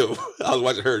watch him. I was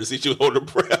watching her to see if she was holding her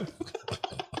breath.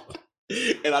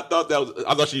 And I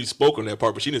thought she spoke on that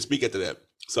part, but she didn't speak after that.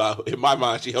 So in my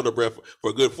mind, she held her breath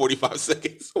for a good 45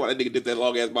 seconds while that nigga did that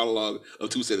long ass monologue of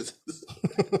 2 sentences.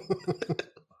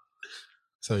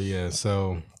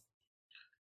 So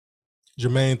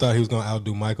Jermaine thought he was gonna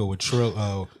outdo Michael with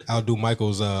outdo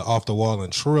Michael's Off the Wall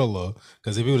and Triller,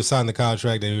 because if he would have signed the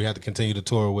contract, then he would have to continue to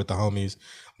tour with the homies.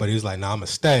 But he was like, "Nah, I'm gonna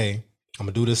stay. I'm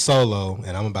gonna do this solo,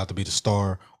 and I'm about to be the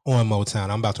star on Motown.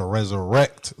 I'm about to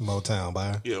resurrect Motown,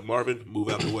 boy." Yeah, Marvin, move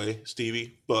out the way.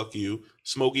 Stevie, fuck you.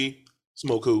 Smokey,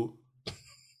 smoke who?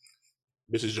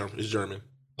 Bitch is German. It's German.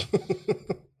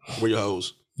 Where your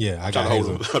hoes? Yeah, I got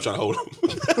Hazel. I'm trying to hold him.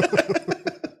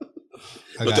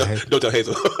 Don't tell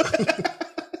Hazel.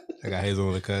 I got Hazel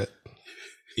in the cut.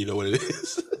 You know what it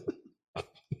is.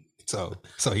 So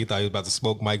he thought he was about to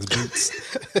smoke Mike's boots.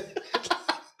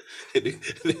 And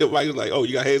then Mike was like, "Oh,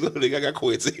 you got Hazel? Nigga, I got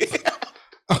Quincy."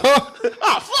 Oh,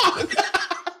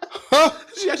 fuck!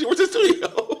 She actually works in the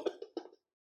studio.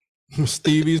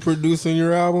 Stevie's producing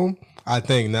your album? I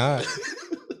think not.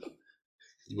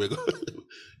 You better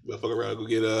fuck around and go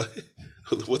get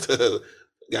what's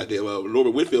goddamn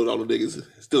Norman Whitfield, all the niggas.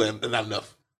 Still ain't not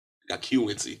enough. Got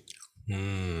QNC.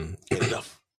 Ain't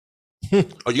enough.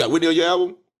 Oh, you got Whitney on your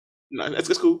album? No,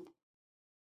 that's cool.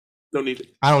 Don't need it.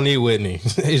 I don't need Whitney.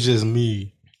 It's just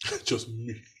me. Just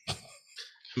me.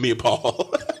 Me and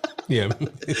Paul. Yeah. Me and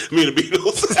the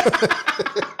Beatles.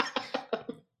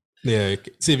 Yeah.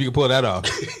 See if you can pull that off.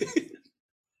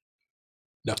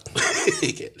 No.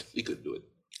 He can't. He couldn't do it.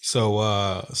 So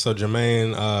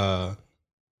Jermaine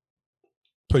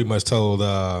pretty much told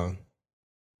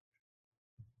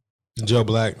Joe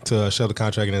Black to shove the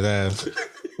contract in his ass.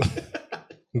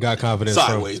 Got confidence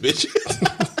sideways, bitch.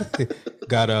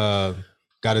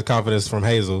 got his confidence from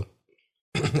Hazel.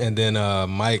 And then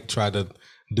Mike tried to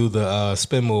do the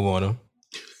spin move on him.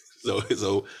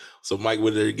 So Mike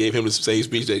went there and gave him the same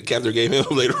speech that Catherine gave him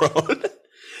later on.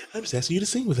 I'm just asking you to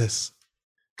sing with us.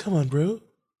 Come on, bro.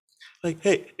 Like,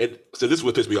 hey, and so this is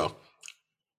what pissed me off.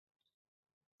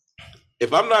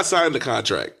 If I'm not signing the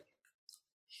contract,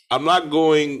 I'm not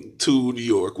going to New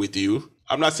York with you.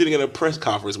 I'm not sitting in a press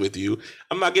conference with you.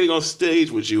 I'm not getting on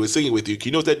stage with you and singing with you.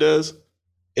 You know what that does?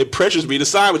 It pressures me to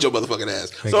sign with your motherfucking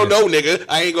ass. So no, nigga,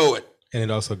 I ain't going. And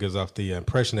it also gives off the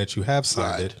impression that you have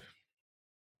signed it.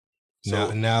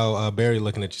 So, now Barry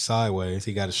looking at you sideways.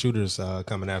 He got his shooters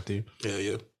coming after you.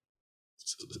 Yeah.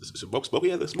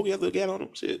 Smokey had the gat on him.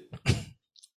 Shit.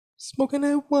 Smoking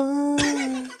that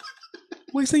wine,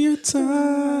 wasting your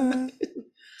time.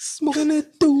 Smoking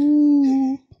that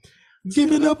dope,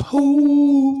 giving up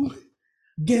hope.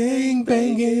 Gang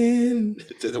banging,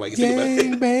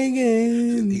 gang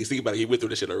banging. He can think about it. He went through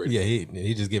this shit already. Yeah,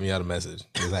 he just gave me out a message.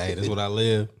 He's like, "Hey, this is what I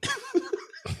live.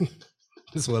 This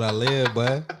is what I live,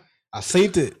 boy. I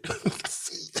seen it."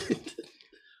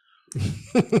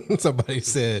 Somebody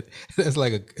said that's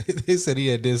like they said he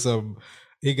had did some.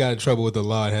 He got in trouble with the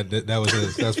law and had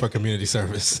that's for community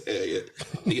service. Yeah.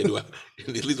 He can do it. At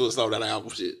least we'll solve that album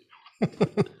shit.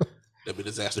 That'd be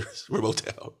disastrous. Remote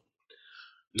town.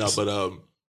 No, but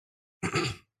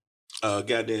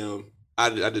goddamn, I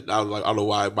don't know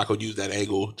why Michael used that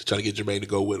angle to try to get Jermaine to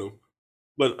go with him.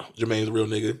 But Jermaine's a real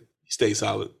nigga. He stayed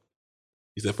solid.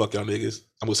 He said, "Fuck y'all niggas.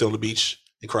 I'm gonna sit on the beach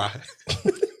and cry."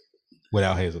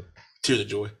 Without Hazel. Tears of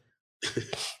joy.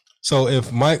 So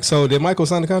did Michael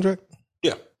sign the contract?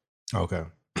 Yeah. Okay.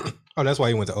 Oh, that's why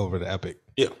he went over to Epic.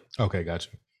 Yeah. Okay, gotcha.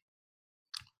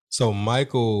 So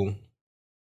Michael,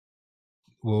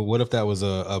 what if that was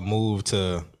a move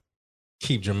to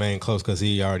keep Jermaine close because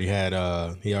he already had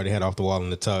Off the Wall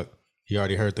in the Tuck. He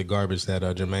already heard the garbage that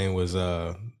Jermaine was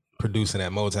producing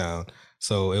at Motown.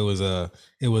 So it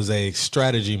was a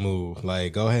strategy move.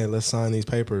 Like, go ahead, let's sign these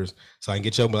papers so I can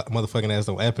get your motherfucking ass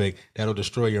on Epic. That'll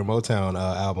destroy your Motown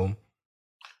album.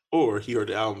 Or he heard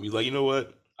the album, he's like, you know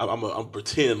what? I'm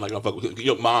pretend like I'm fucking.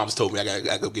 Your mom's told me I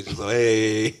gotta go get you. So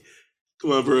hey,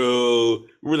 come on, bro.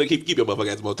 Really keep your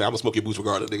motherfucking ass Motown. I'm gonna smoke your boots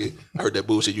regardless, nigga. I heard that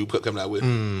bullshit you coming out with.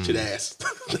 Shit ass.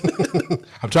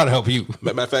 I'm trying to help you.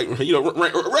 Matter of fact, you know,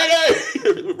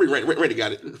 Randy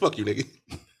got it. Fuck you, nigga.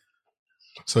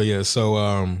 So yeah, is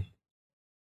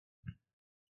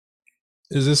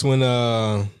this when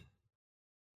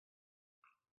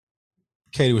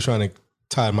Katie was trying to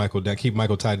keep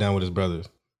Michael tied down with his brothers?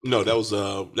 No, that was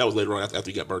later on after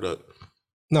he got burned up.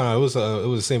 No, it was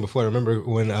the same before. Remember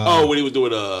when? When he was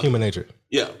doing Human Nature.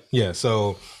 Yeah.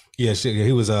 So yeah,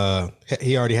 he was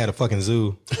he already had a fucking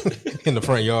zoo in the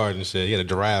front yard and shit. He had a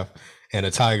giraffe and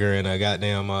a tiger and a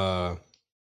goddamn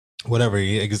whatever.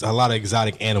 A lot of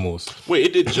exotic animals.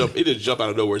 Wait, it did jump out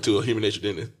of nowhere to a Human Nature,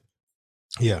 didn't it?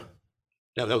 Yeah.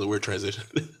 That was a weird transition.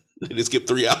 They just skipped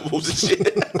 3 albums and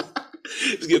shit.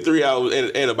 Just get 3 albums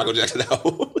and a Michael Jackson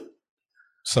album.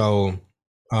 So,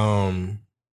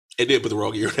 it did put the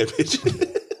wrong ear in that bitch.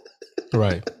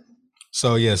 Right.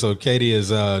 So yeah, so Katie is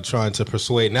trying to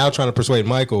persuade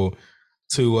Michael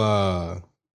to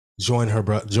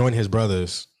join his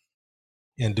brothers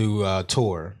and do a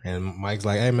tour. And Mike's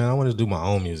like, "Hey man, I want to do my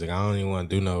own music. I don't even want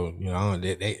to do no, you know,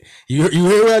 you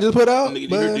hear what I just put out?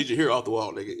 Nigga, did you hear Off the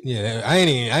Wall, nigga? Yeah, I ain't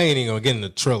even gonna get in the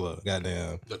Triller.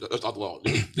 Goddamn, that's Off the Wall.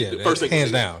 Yeah, first single,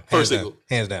 hands down, first single,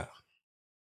 hands down.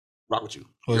 Rock with you.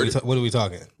 What are we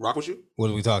talking? Rock with you.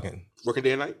 What are we talking? Working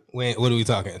day and night. What are we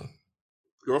talking?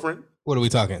 Girlfriend. What are we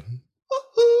talking?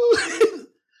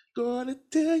 Gonna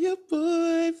tell your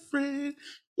boyfriend,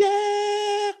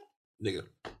 yeah, nigga.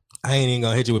 I ain't even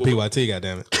gonna hit you with PYT,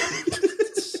 goddammit.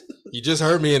 You just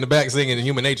heard me in the back singing in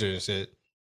Human Nature and shit.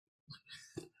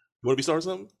 Want to be starting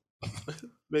something?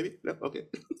 Maybe? No? Okay.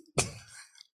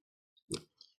 I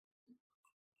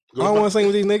don't want to sing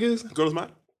with these niggas. Girls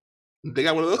Mind? They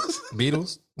got one of those?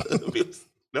 Beatles? Beatles?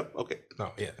 No? Okay.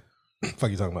 No, yeah.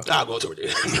 Fuck you talking about? I'll go tour it.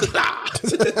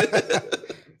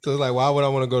 So it's like, why would I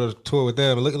want to go to tour with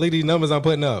them? Look at these numbers I'm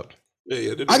putting up.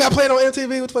 Yeah, I got played on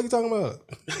MTV. What the fuck you talking about?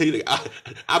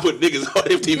 I put niggas on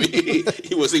MTV.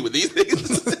 You want to see with these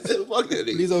niggas? Fuck that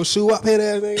nigga. These old shoe up head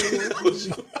ass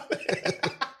niggas.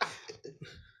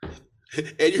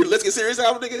 And you're Let's Get Serious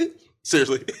album, nigga?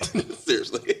 Seriously.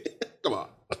 Seriously. Come on.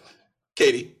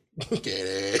 Katie.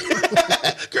 Katie.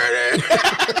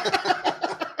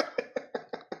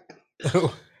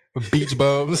 Beach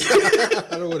bums.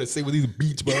 I don't want to say with these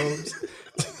beach bums.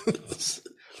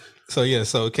 So yeah,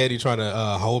 so Katie trying to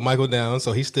hold Michael down.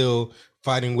 So he's still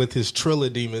fighting with his Triller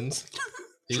demons.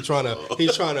 He's trying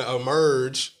to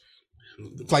emerge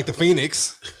like the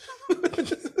Phoenix.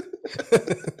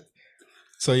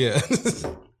 So yeah.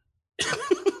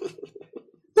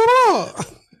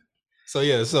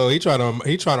 So he trying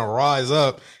to rise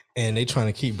up, and they trying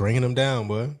to keep bringing him down,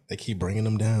 boy. They keep bringing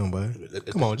him down, boy.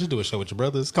 Come on, just do a show with your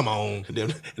brothers. Come on.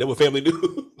 That what family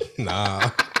do? Nah.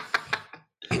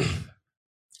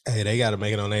 Hey, they got to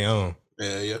make it on their own.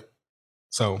 Yeah.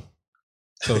 So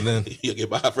then you get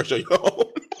by fresh on your own.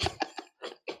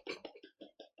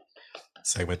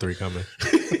 Segment 3 coming.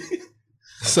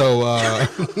 So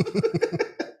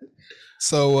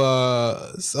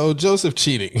Joseph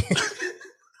cheating.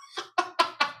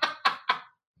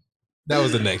 That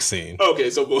was the next scene. Okay,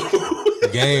 so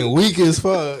game weak as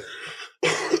fuck.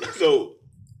 So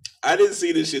I didn't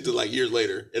see this shit till like years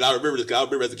later, and I remember this. I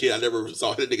remember as a kid, I never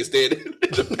saw that nigga standing in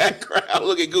the background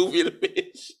looking goofy in the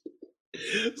bitch.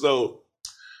 So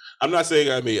I'm not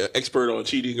saying I'm an expert on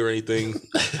cheating or anything.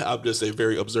 I'm just a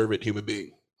very observant human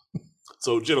being.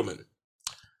 So, gentlemen,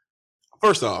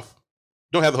 first off,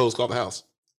 don't have the hose call the house.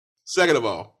 Second of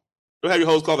all, don't have your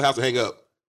hose call the house and hang up.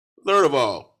 Third of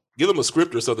all, give them a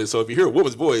script or something. So if you hear a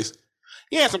woman's voice,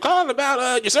 yes, I'm calling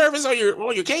about your service on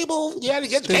your cable. You had to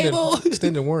get your cable.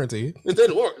 Extended warranty.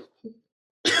 Extended warranty.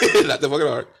 Not that fucking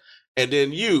hard. And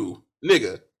then you,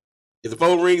 nigga, if the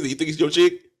phone rings and you think it's your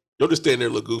chick, don't just stand there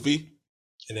and look goofy.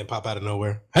 And then pop out of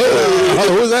nowhere. Hey,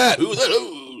 who's that? Who's that?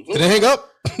 Oh. Did it hang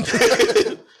up?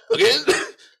 Again?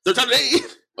 Third time today?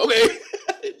 Okay.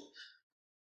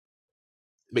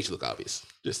 Makes you look obvious.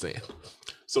 Just saying.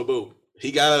 So boom.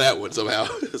 He got out of that one somehow.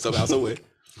 Some way.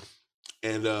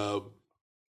 And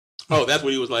that's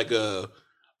when he was like,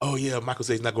 oh yeah, Michael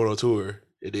says he's not going on tour.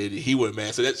 And then he went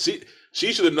mad. So that she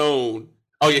should have known.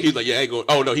 Oh yeah, he's like, yeah, I ain't going.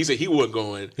 Oh no, he said he wasn't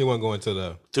going. He wasn't going to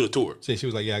the tour. She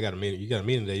was like, yeah, I got a meeting. You got a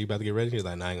meeting today. You about to get ready? He was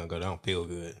like, nah, I ain't gonna go. I don't feel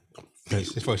good.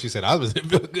 Before she said I was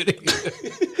feel good.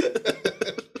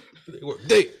 They work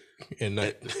day and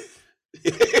night.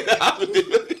 You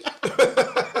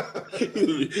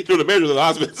know the manager of the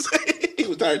hospital. He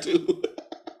was tired too.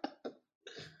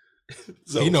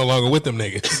 So he no longer with them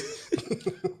niggas.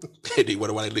 Hey, D,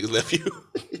 wonder why they niggas left you.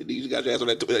 You got your ass on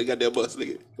that goddamn bus,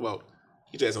 nigga. Come on,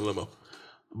 get your ass on limo.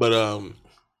 But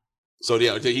so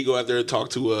yeah, he go out there and talk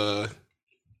to the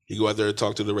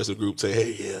rest of the group. Say,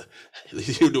 hey, yeah,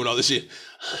 you're doing all this shit.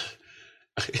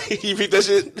 You read that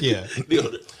shit? Yeah.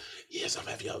 Yes, I'm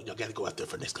happy y'all got to go out there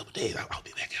for the next couple of days. I'll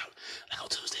be back out like on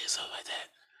Tuesday or something like that.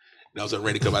 And I was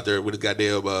ready to come out there with his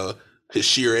goddamn his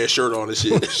sheer ass shirt on and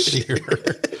shit. Sheer.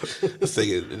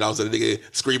 Singing, and all of a sudden, nigga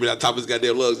screaming out top of his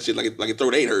goddamn lungs and shit like his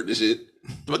throat ain't hurt and shit.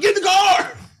 But get in the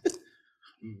car,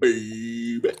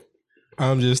 baby.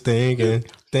 I'm just thinking.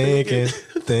 Just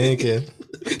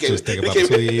think about a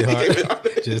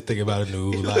sweetheart. Just think about a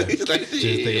new life. Just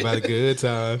think about a good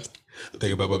time.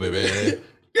 Think about my baby.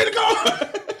 Get in the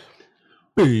car,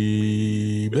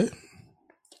 baby.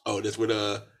 Oh, that's when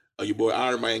your boy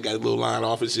Iron Man got a little line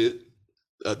off and shit.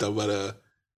 Talking about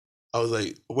I was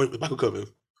like, wait, Michael coming?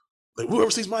 Like,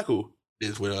 whoever sees Michael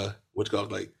is when what you call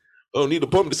it, like, oh, need a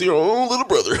pump to see her own little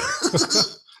brother.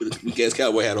 With a gas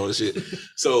cowboy hat on and shit.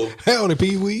 So howdy,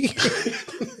 Pee Wee.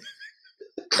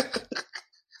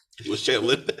 was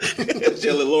channeling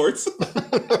Lawrence.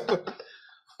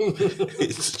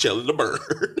 It's channeling the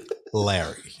bird.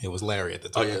 Larry. It was Larry at the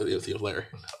time. Oh, yeah, it was Larry.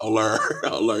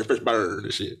 Larry first bird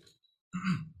and shit.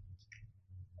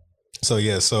 So,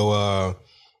 yeah, so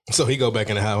he go back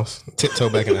in the house, tiptoe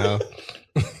back in the house.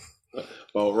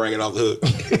 Oh, ring it off the hook.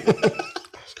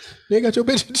 You ain't got your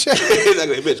bitch in check.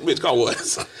 Exactly, bitch, call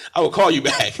us. I will call you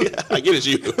back. I get it's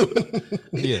you.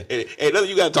 Yeah. And nothing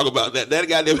you got to talk about that. That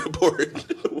goddamn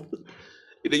important.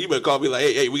 And then you better call me like,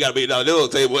 hey, we got $1 million deal on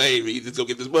the table. Hey, we just go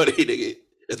get this money, nigga.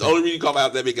 That's the only reason you call my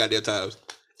house that many goddamn times.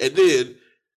 And then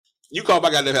you call my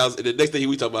goddamn house, and the next thing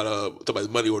we talk about his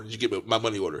money order. Did you get my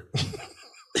money order?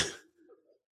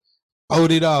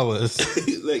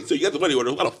 $40. Like, so you got the money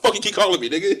order. Why the fuck you keep calling me,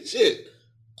 nigga? Shit.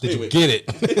 Did you get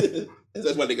it?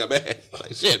 That's why they got mad.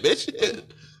 Like, shit, bitch.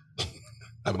 Shit.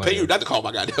 I'm gonna pay you not to call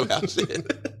my goddamn house.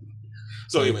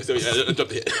 So anyway,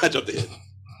 I jumped in.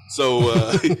 So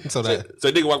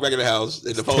nigga walk back in the house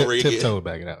and the phone ring again. Tiptoed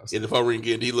back in the house. And the phone ring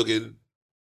again. He looking.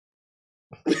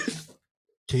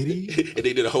 Katie? And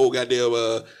they did a whole goddamn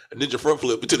ninja front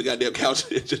flip into the goddamn couch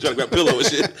and just trying to grab a pillow and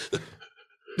shit.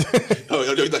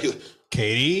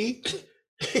 Katie?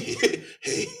 Hey,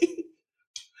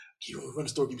 can you run the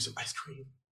store, give me some ice cream?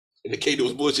 And the Katie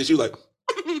was bullshit. She was like,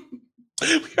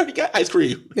 we already got ice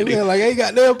cream. And we like, hey,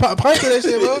 goddamn pint of that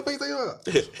shit, bro.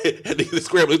 And then the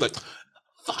scramble, he's like,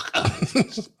 fuck.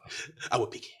 I would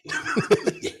pick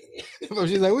it. Yeah.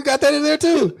 She's like, we got that in there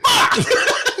too.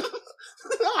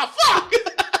 Oh, fuck.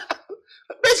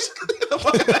 Bitch, get the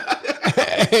fuck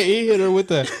out. Hey, he hit her with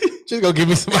the, just go give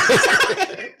me some ice cream.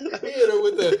 He hit her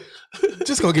with the,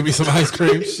 just go give me some ice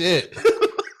cream. Shit.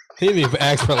 He didn't even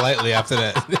ask politely after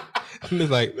that. He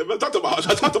was like, I talked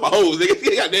to my hoes,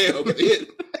 nigga. Goddamn, leave.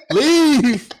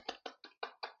 Leave.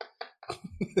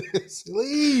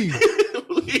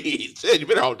 Please. Shit, you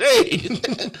been here all day.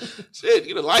 Shit,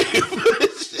 get a life.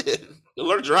 Shit. You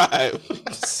learn to drive.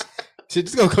 Shit,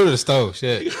 just go to the stove.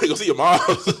 Shit. You go see your mom.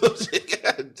 Shit,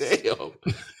 God damn.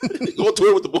 Go on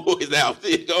tour with the boys now.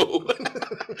 Shit, go.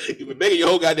 You've been begging your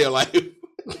whole goddamn life.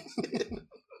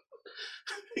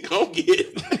 Go get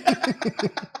it.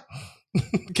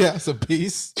 Got some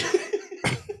peace.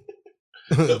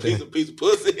 A piece of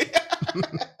pussy.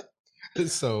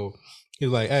 So he's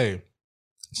like, hey,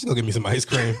 just go get me some ice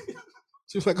cream.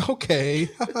 She was like, okay.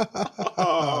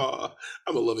 Oh,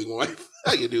 I'm a loving wife.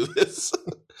 How you do this?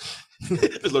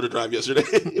 Just learned to drive yesterday.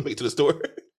 You make it to the store.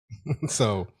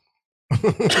 So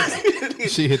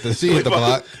she hit the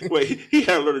block. Wait, he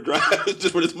had to learn to drive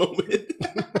just for this moment.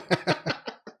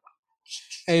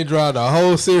 Ain't drive the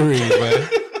whole series, man.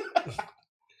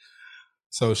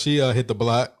 So she hit the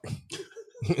block,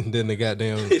 and then the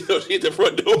goddamn. She hit the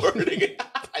front door. Nigga.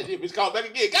 She was called back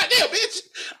again. Goddamn, bitch!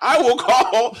 I will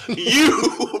call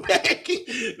you back.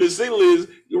 The signal is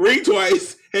ring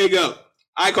twice, hang up.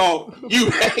 I call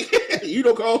you back. You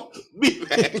don't call me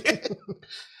back.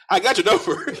 I got your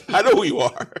number. I know who you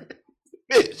are,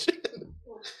 bitch.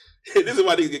 This is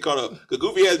why niggas get caught up. Cause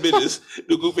goofy ass bitches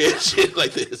do goofy ass shit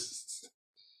like this.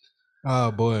 Oh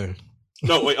boy.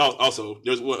 No, wait. Also,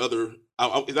 there's one other.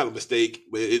 It's not a mistake,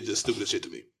 but it's just stupid as shit to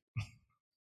me.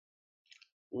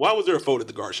 Why was there a phone at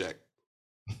the guard shack?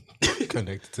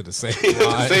 Connected to the same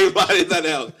line. Same line inside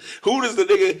the house. Who does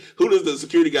the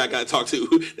security guy got to talk to?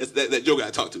 That Joe got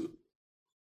to talk to.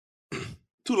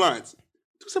 2 lines.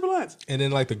 2 separate lines. And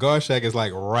then like the guard shack is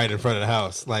like right in front of the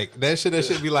house. Like that should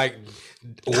be like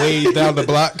way down the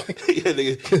block. Yeah,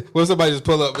 nigga. Well, somebody just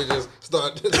pull up and just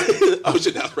start. Oh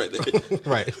shit, that's right there.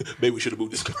 Right. Maybe we should have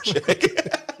moved this guard shack.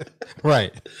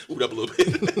 Right. Moved up a little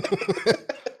bit.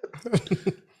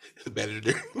 Bad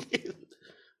engineering.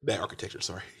 Bad architecture,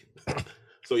 sorry.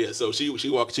 So yeah, so she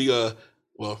walked,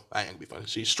 well, I ain't gonna be funny.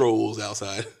 She strolls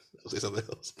outside. I'll say something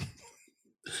else.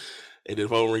 And then the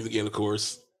phone rings again, of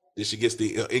course. Then she gets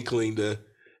the inkling to,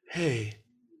 hey,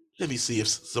 let me see if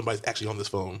somebody's actually on this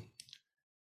phone.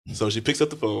 So she picks up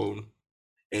the phone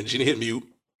and she didn't hit mute.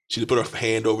 She just put her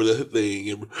hand over the thing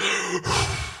and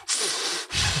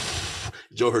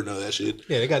Joe heard none of that shit.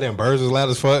 Yeah, they goddamn birds was loud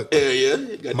as fuck.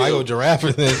 Yeah. Michael Giraffe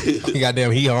and then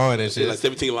goddamn he on and shit. Like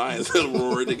 17 lions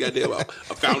roaring and goddamn a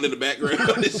fountain in the background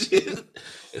and shit.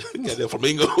 And goddamn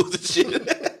flamingos and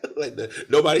shit. Like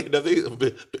nobody, nothing,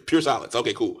 pure silence.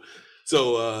 Okay, cool.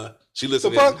 So she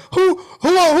listened. The fuck?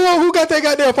 Who got that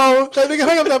goddamn phone? That nigga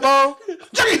hang up that phone.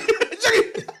 Chucky.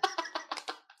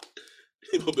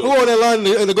 Who on that line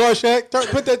in the guard shack?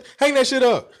 Hang that shit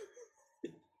up.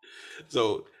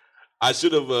 So I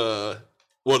should have.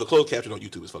 Well, the closed caption on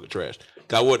YouTube is fucking trash.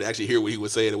 Cause I wanted to actually hear what he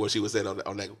was saying and what she was saying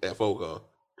on that phone call.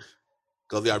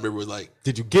 Cause I remember it was like,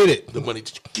 "Did you get it? The money?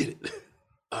 Did you get it?"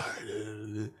 All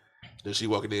right. Then she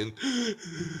walking in.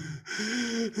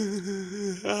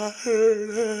 I heard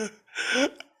her.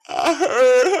 I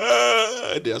heard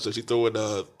her. And then so she throwing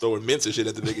mints and shit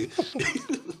at the nigga.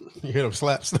 You hear them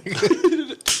slaps, nigga.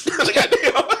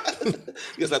 Goddamn.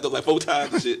 He slapped up like 4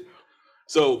 times and shit.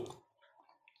 So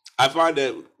I find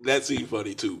that scene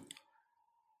funny too.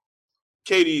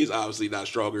 Katie is obviously not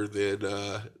stronger than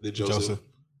Joseph.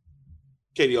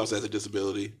 Katie also has a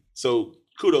disability. So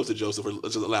kudos to Joseph for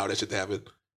just allowing that shit to happen.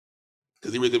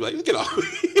 Because he really be like, get off.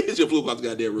 It's your flew out the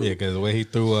goddamn room. Yeah, because the way he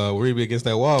threw Reeby against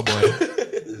that wall, boy.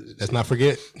 Let's not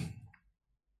forget.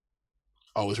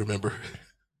 Always remember.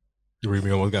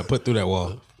 Reeby almost got put through that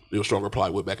wall. It was stronger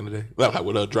plywood back in the day. Not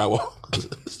plywood, drywall.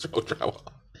 Strong drywall.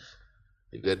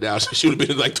 That now she would have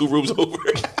been like 2 rooms over.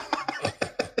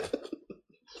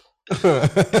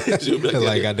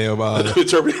 Like goddamn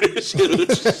Terminator shit.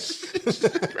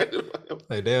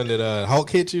 Like damn, did Hulk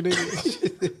hit you,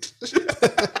 nigga?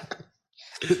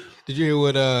 Did you hear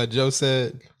what Joe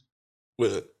said?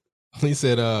 What? He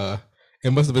said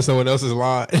it must have been someone else's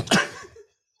line. You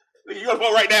got the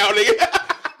phone right now, nigga.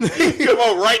 You got the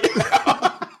phone right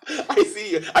now. I can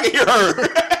see you. I can hear her.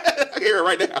 I can hear her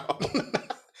right now.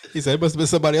 He said it must have been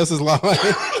somebody else's line.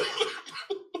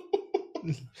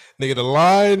 Nigga, the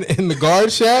line in the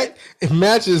guard shack, it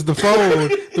matches the phone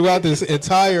throughout this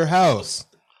entire house.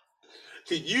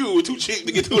 You were too cheap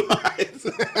to get 2 lines.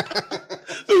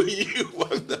 So you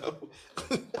fucked up.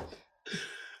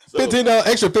 $15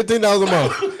 extra $15 a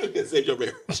month. Save your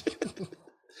marriage.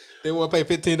 They want to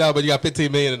pay $15, but you got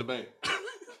 $15 million in the bank.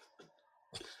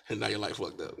 And now your life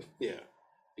fucked up. Yeah.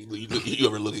 You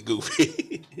ever look at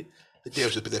Goofy? The damn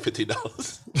should put that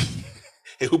 $15.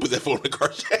 And who put that phone in the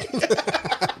car shack?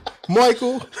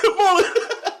 Michael.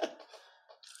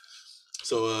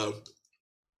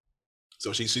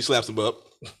 So she slaps him up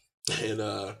and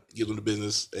gives him the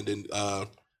business, and then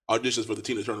auditions for the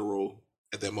Tina Turner role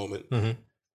at that moment. Mm-hmm.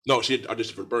 No, she had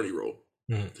auditioned for the Bernie role.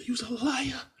 Mm-hmm. You was a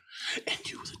liar,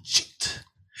 and you was a cheat,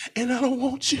 and I don't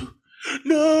want you.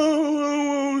 No, I don't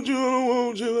want you. I don't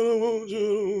want you. I don't want you. I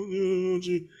don't want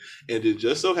you. And it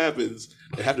just so happens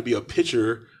there have to be a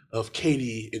picture of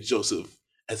Katie and Joseph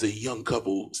as a young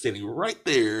couple standing right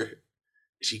there.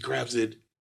 She grabs it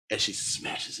and she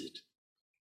smashes it.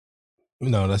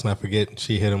 No, let's not forget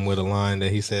she hit him with a line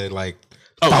that he said like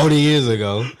 40 years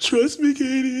ago. Trust me,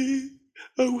 Katie.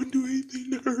 I wouldn't do anything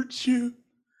to hurt you.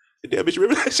 Damn, bitch,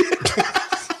 remember that shit?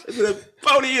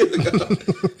 40 years ago.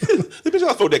 The bitch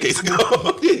was 4 decades ago.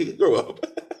 Grow up.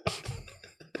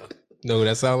 Know who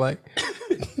that sound like?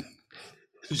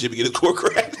 Jimmy get his core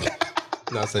cracked.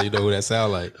 No, so you know who that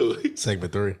sound like?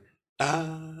 Segment 3.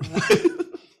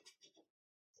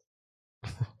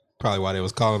 Probably why they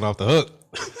was calling off the hook.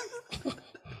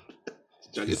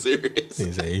 Trying to get serious.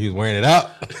 He said he was wearing it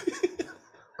out.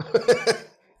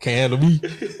 Can't handle me.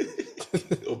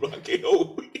 No block can't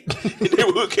hold me. The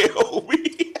neighborhood can't hold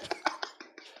me.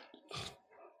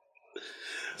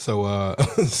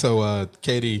 So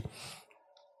Katie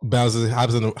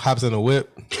hops in a whip.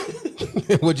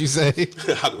 What'd you say?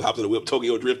 Hops in the whip,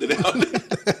 Tokyo drifted out.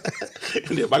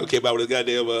 And then Michael came out with his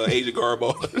goddamn Asian garb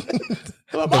on.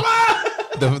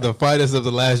 The finest of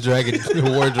the Last Dragon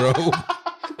wardrobe.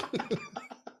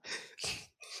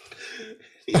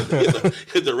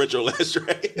 Hit the retro Last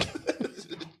Dragon.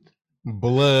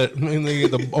 Blood.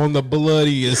 On the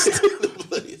bloodiest. The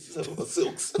bloodiest of the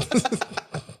silks.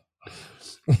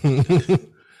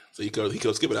 So he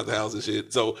goes skipping out the house and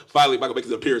shit. So finally, Michael makes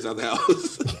his appearance out the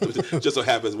house. Just so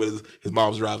happens when his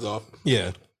mom drives off.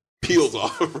 Yeah, peels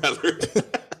off rather.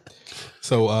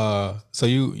 So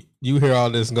you hear all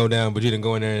this go down, but you didn't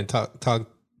go in there and talk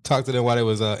to them while they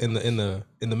was in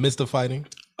the midst of fighting.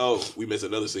 Oh, we missed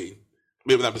another scene.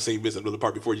 Maybe not the scene, missed another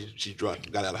part before she got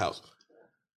out of the house.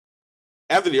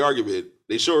 After the argument,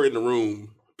 they show her in the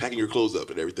room packing her clothes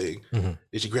up and everything. Mm-hmm.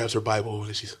 Then she grabs her Bible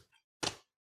and she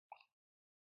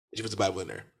puts the Bible in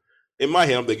there. In my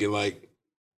head, I'm thinking like,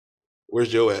 "Where's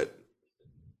Joe at?"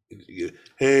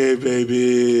 "Hey,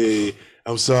 baby,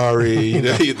 I'm sorry." You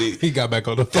know, he got back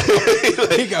on the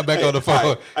phone. He got back on the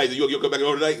phone. You'll come back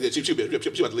over tonight? Yeah, she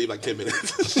about to leave like 10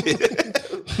 minutes.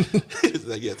 It's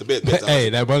like, yeah, it's a bed. Hey,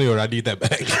 that money order, I need that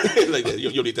back. Like that.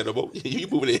 You don't need that no more. You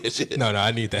moving in and shit. No,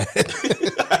 I need that.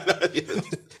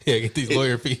 Yeah, get these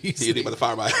lawyer fees. You need about to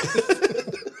fire my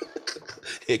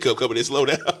head come in and slow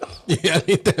down. Yeah, I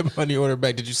need that money order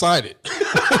back. Did you sign it?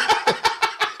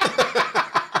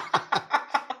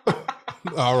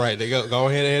 All right, they go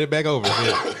ahead and hand it back over,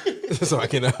 so I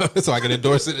can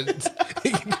endorse it.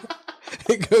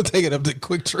 And go take it up to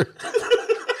Quick Trip.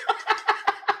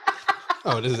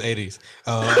 Oh, this is 80s.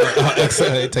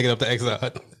 Take it up to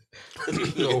Exxon.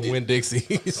 No Win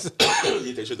Dixies.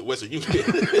 You take shit to Western Union.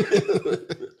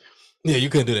 Yeah, you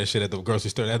couldn't do that shit at the grocery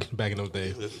store back in those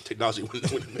days. Technology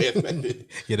went bad back then.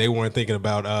 Yeah, they weren't thinking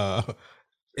about.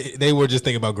 They were just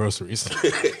thinking about groceries.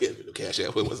 Cash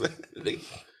App. What was that?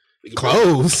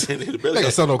 Clothes. They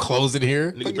Nigga sell no clothes in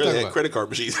here. Nigga barely had credit card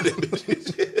machines.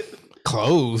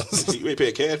 Clothes. You ain't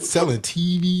paying cash. Selling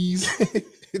TVs.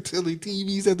 Selling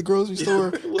TVs at the grocery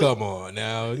store. Come on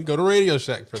now. You go to Radio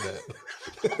Shack for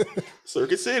that.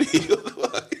 Circuit City.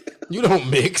 You don't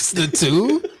mix the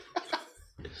two.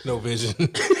 No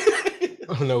vision.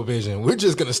 No vision. We're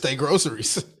just gonna stay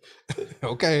groceries.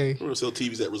 Okay. We're gonna sell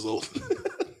TVs that result.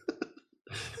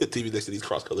 TV next to these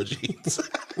cross-color jeans.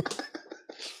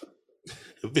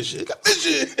 Vision. Got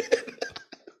vision.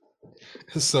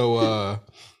 So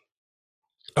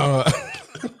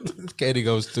Katie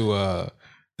goes to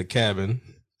the cabin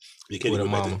with her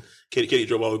mama. Katie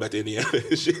drove all the way back to Indiana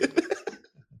and shit.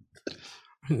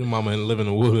 Mama live in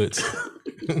the woods.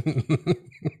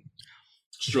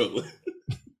 Struggling.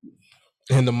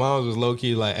 And the mom was low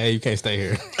key like, "Hey, you can't stay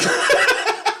here."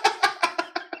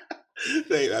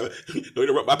 Don't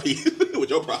interrupt my peace with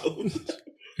your problem.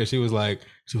 Cause she was like,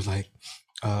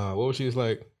 what was she was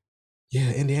like?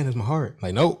 Yeah, Indiana's my heart.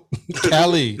 Like, nope,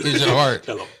 Cali is your heart.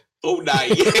 Tell him, oh,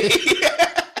 night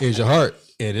is your heart,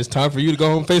 and it's time for you to go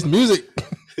home and face the music.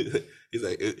 He's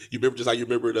like, you remember just how you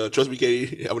remembered? Trust me,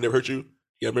 Katie, I would never hurt you.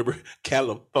 Yeah, remember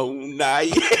California.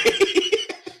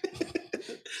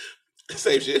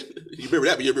 Same shit. You remember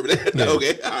that, but you remember that? Yeah.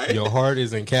 Okay, all right. Your heart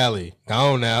is in Cali. Go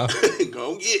on now.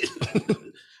 Go on get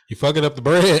it. You fucking up the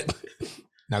bread.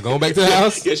 Now going back to the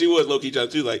house? Yeah, she was low-key trying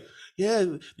to like, yeah,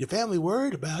 your family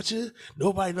worried about you.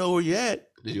 Nobody know where you at.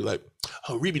 Then you like,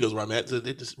 oh, Reby knows where I'm at. So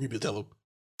they just Reby will tell him.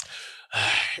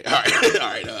 All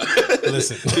right.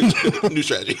 Listen. New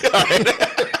strategy. All right.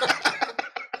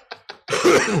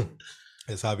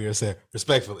 As Javier said,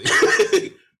 respectfully.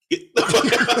 Get the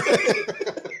fuck out.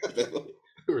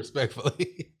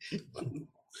 Respectfully.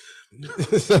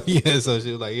 So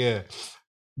she was like, yeah,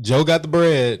 Joe got the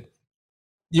bread.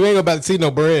 You ain't about to see no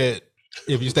bread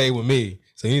if you stay with me.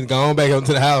 So you need to go on back up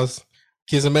to the house,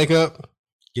 kiss and makeup,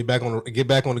 get back on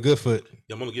the good foot.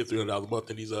 Yeah, I'm gonna give $300 a month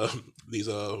in these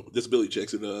disability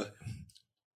checks, and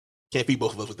can't feed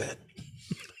both of us with that.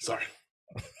 Sorry.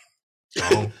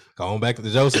 Go on back to the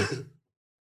Joseph.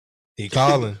 He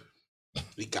calling.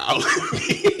 He calling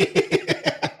me.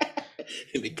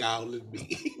 And they calling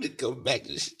me to come back to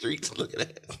the streets. Look at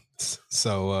that.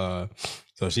 So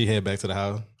she head back to the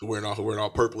house, wearing all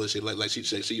purple and shit, like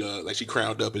she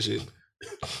crowned up and shit.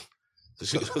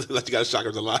 She, like she got a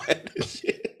shockers a lot.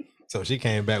 So she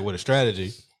came back with a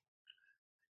strategy.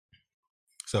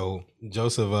 So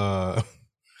Joseph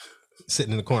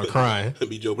sitting in the corner crying.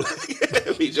 Be Joe Black.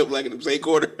 Be Joe Black in the same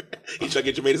corner. He trying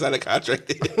to get Jermaine to sign a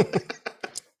contract.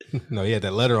 No, he had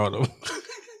that letter on him.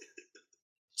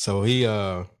 So he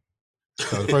so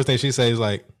the first thing she says is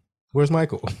like, "Where's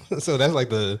Michael?" So that's like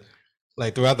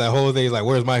throughout that whole thing, he's like,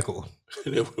 "Where's Michael?"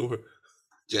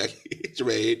 Jackie,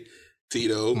 Jermaine,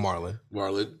 Tito,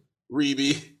 Marlon,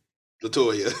 Reby,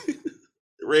 Latoya,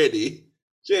 Randy,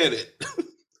 Janet,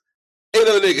 8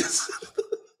 other niggas.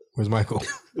 Where's Michael?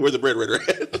 Where's the breadwinner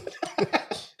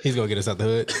at? He's gonna get us out the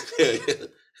hood. Yeah.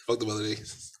 Fuck them other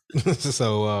niggas.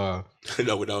 So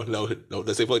no.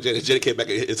 Let's say fuck Janet. Janet came back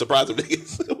and surprised them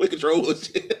niggas with control and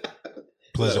shit.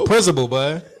 Pleasure principal,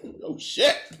 bud. Oh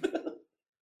shit.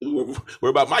 We're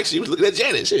about Mike. She was looking at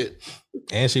Janet shit.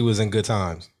 And she was in Good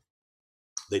Times.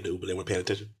 They knew, but they weren't paying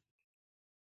attention.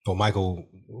 Well, Michael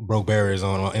broke barriers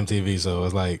on MTV, so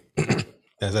it's like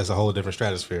that's a whole different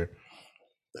stratosphere.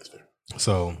 That's fair.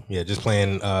 So yeah, just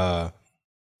playing a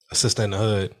sister in the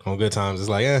hood on Good Times. It's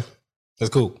like, that's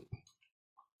cool.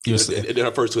 And then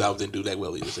her first 2 albums didn't do that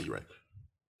well either, so you're right.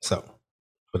 So,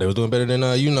 but they was doing better than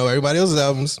everybody else's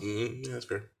albums. Mm-hmm. Yeah, that's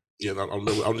fair. Yeah, I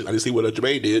didn't see what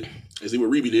Jermaine did. I didn't see what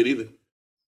Reby did either.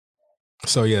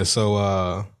 So yeah,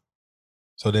 so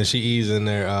then she eased in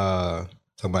there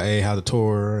talking about, hey, how the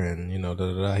tour, and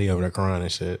he over there crying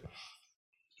and shit.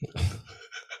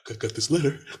 I got this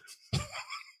letter.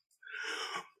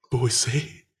 Boys say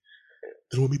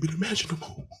they don't want me to be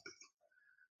imaginable.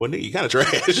 Well, nigga, you kind of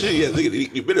trash. Yeah,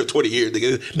 nigga, you've been there 20 years.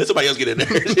 Nigga. Let somebody else get in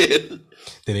there.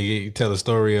 Then he tell the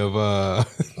story of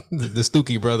the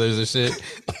Stookie brothers and shit.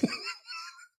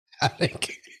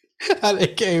 How they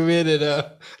came in and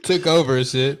took over and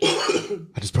shit.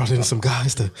 I just brought in some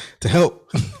guys to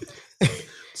help.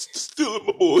 Stealing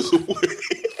my boys away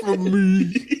from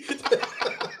me.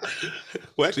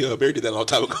 Well, actually, Barry did that a long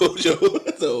time ago, Joe.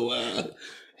 So,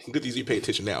 good things you pay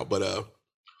attention now. But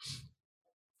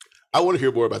I want to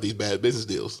hear more about these bad business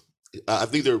deals. I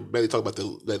think they're mainly talking about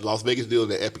the Las Vegas deal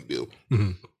and the Epic deal.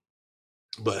 Mm-hmm.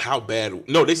 But how bad?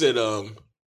 No, they said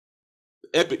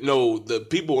Epic. No, the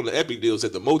people on the Epic deal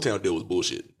said the Motown deal was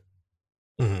bullshit.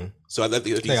 Mm-hmm. So I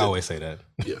think they always say that.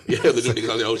 Yeah, the new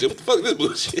niggas on there. Oh shit! What the fuck is this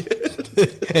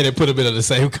bullshit? And they put them in the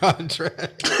same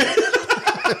contract.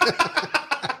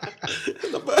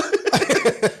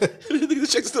 The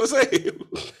checks are still the same.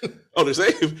 Oh, the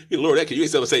same. Lord, that kid, you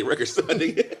ain't selling the same records,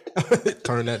 nigga.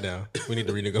 Turn that down. We need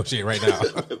to renegotiate right now.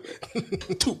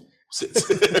 2 cents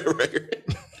a record.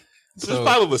 So there's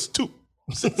 5 of us. 2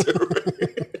 cents a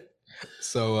record.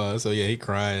 So yeah, he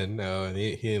crying. And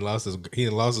he lost his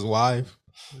wife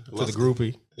to the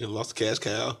groupie. He lost the cash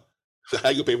cow. How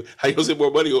you gonna pay? How you gonna send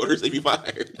more money orders if you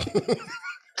fired?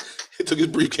 He took his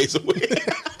briefcase away.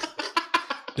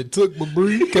 They took my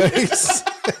briefcase.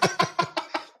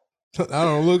 I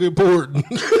don't look important.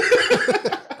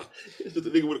 It's just a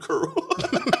nigga with a curl.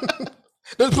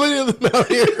 There's plenty of them out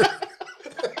here.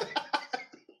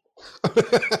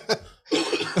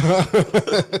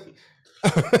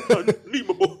 I need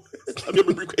my boy. I need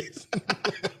my briefcase.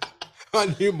 I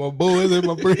need my boys in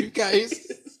my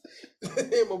briefcase.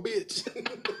 And my bitch.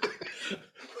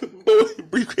 Boy,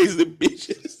 briefcases and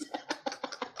bitches.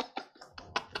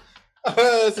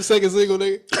 That's the second single,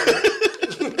 nigga.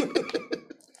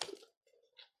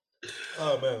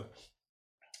 Oh man.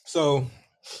 So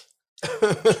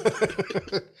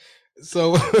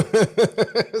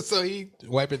he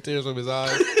wiping tears from his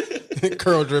eyes,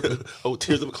 curl dripping. Oh,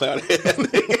 tears of a cloud. He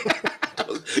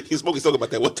was smoking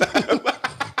about that one time.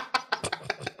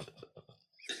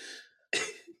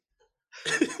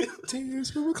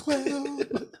 Tears from a cloud.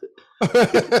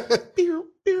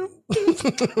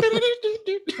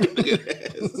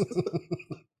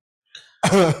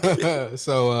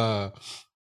 So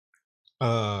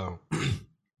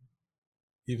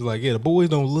he was like, yeah, the boys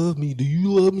don't love me. Do you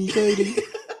love me, Katie?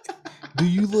 Do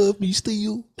you love me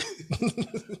still?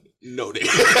 No, nigga.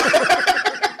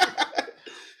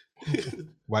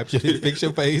 Wipe your fix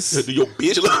your face. Do your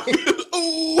bitch love me?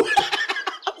 Ooh.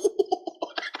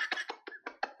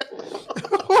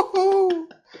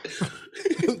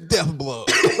 Death blow.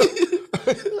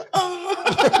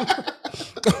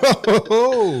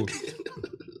 Oh.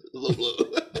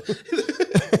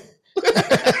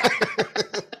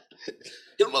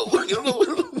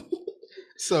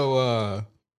 So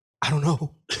I don't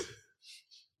know.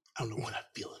 I don't know what I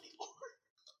feel anymore.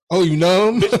 Oh, you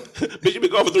numb? Bitch, you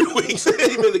been gone for 3 weeks. You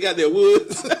been in the goddamn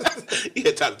woods. You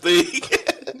had time to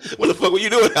think. What the fuck were you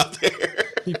doing out there?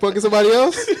 You fucking somebody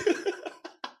else?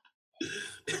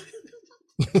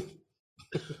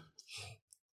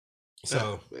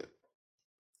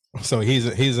 So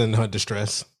he's in her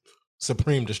distress,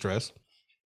 supreme distress.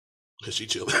 She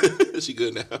chilling. She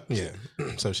good now. Yeah.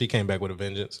 So she came back with a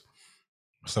vengeance.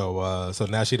 So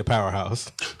now she the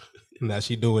powerhouse. Now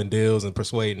she doing deals and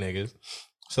persuading niggas.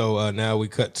 So now we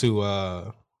cut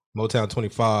to Motown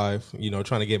 25.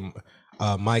 Trying to get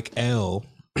Mike L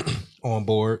on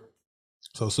board.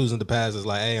 So Susan DePaz is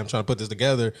like, hey, I'm trying to put this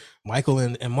together. Michael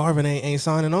and Marvin ain't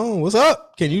signing on. What's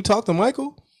up? Can you talk to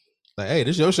Michael? Like, hey,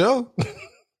 this your show.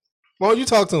 Why don't you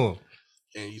talk to him?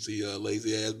 And you see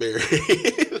lazy ass Barry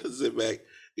sit back,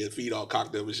 get feet all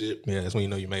cocked up and shit. Yeah, that's when you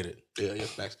know you made it. Yeah,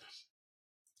 facts.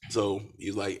 So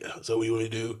he's like, so what you want to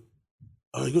do?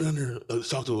 You go down there,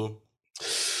 talk to him.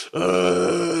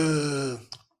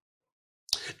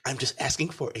 I'm just asking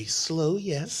for a slow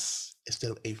yes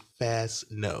instead of a fast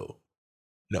no.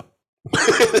 No.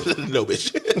 No,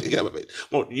 bitch.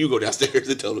 Well, you go downstairs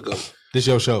and tell him to come. This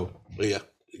your show. Yeah.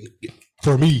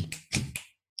 For me.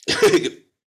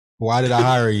 Why did I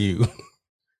hire you?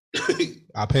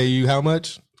 I pay you how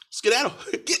much? Skedaddle.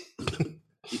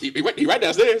 He right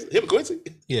downstairs. Him and Quincy.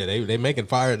 Yeah, they making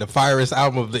the firest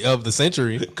album of the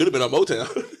century. Could have been on Motown.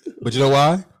 But you know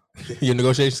why? Your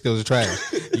negotiation skills are trash.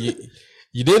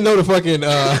 You didn't know the fucking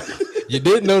you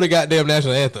didn't know the goddamn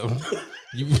national anthem.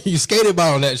 You skated by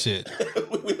on that shit.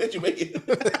 We let you make it.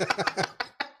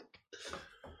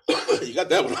 You got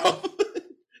that one off.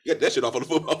 You got that shit off on the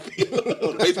football field,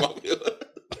 on the baseball field.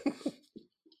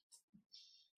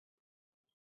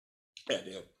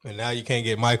 Goddamn. And now you can't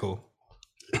get Michael.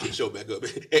 Get the show back up.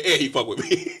 And he fuck with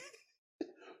me.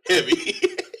 Heavy.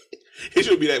 He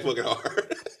shouldn't be that fucking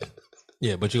hard.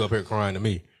 Yeah, but you up here crying to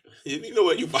me. You know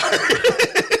what? You fired.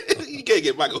 You can't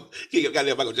get Michael. You can't get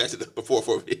goddamn Michael Jackson before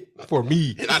for me. For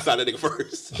me. And I saw that nigga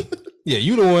first. Yeah,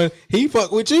 you the one. He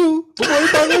fuck with you before he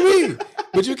fuck with me.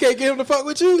 But you can't get him to fuck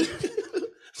with you.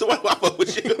 So why do I fuck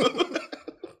with you?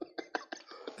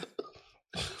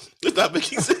 It's not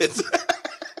making sense.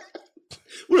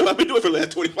 What have I been doing for the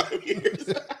last 25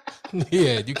 years?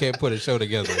 Yeah, you can't put a show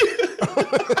together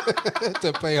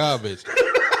to pay homage.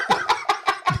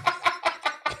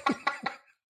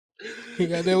 You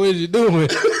got that what you doing?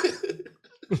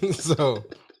 So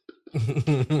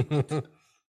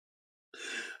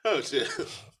oh shit.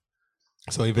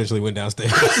 So he eventually went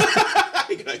downstairs.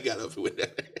 He got up and went down.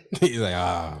 He's like,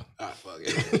 fuck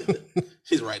it.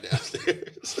 She's right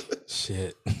downstairs.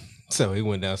 Shit. So he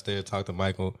went downstairs, talked to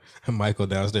Michael, and Michael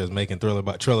downstairs making Trailer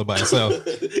by himself.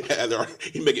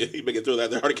 he making Thriller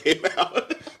after it already came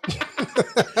out.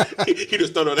 he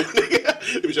just thrown on that nigga.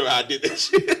 Let me show you how I did that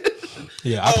shit.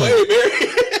 Yeah. Hey Barry,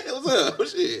 what's up? What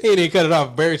shit? He didn't cut it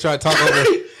off. Barry tried to talk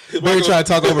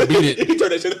over, beat it. He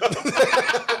turned that shit off.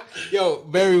 Yo,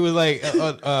 Barry was like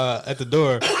at the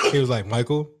door. He was like,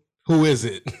 Michael, who is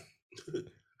it?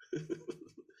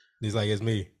 He's like, it's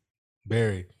me,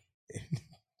 Barry.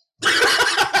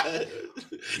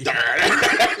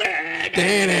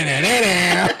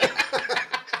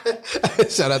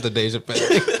 Shout out to Deja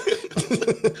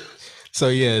Chappelle. So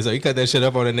he cut that shit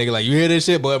up on that nigga. Like, you hear this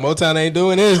shit, boy? Motown ain't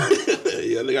doing this.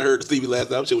 Yeah, I think I heard Stevie last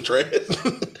time. Shit was trash.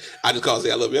 I just called and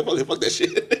say I love you. Fuck that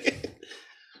shit.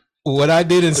 What I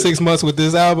did in 6 months with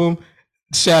this album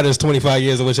shatters 25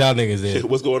 years of what y'all niggas did.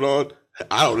 What's going on?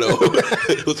 I don't know.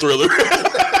 Thriller.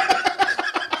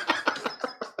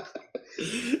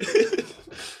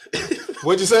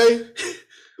 What'd you say?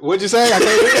 I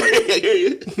can't hear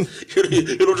you.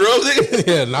 You know drums, nigga?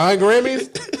 Yeah, 9 Grammys.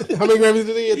 How many Grammys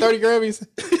did he get? 30 Grammys?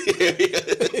 Yeah.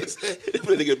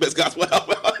 Nigga, best gospel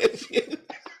album.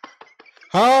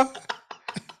 Huh?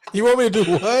 You want me to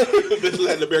do what? Best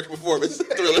Latin American performance.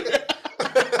 Thriller.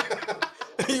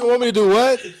 You want me to do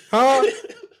what? Huh?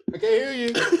 I can't hear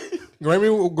you. Grammy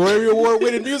Award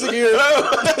winning music here.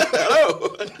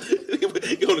 Hello. You on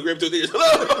the Grammy 2 years.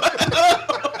 Hello.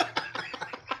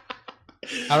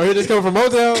 I heard this coming from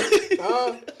Motown.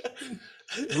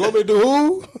 You want me to do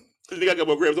who? Nigga, I got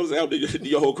more Grams on this album than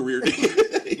your whole career,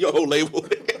 nigga. Your whole label.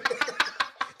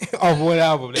 Off one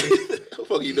album, nigga. What the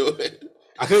fuck you doing?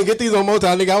 I couldn't get these on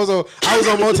Motown, nigga. I was on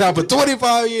Motown for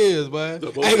 25 years, boy. I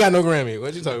ain't got no Grammy.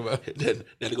 What you talking about?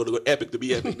 Now they go epic to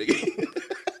be epic, nigga.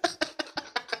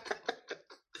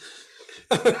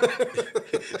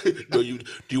 Do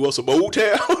you want some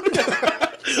Motown? Or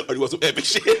do you want some epic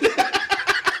shit?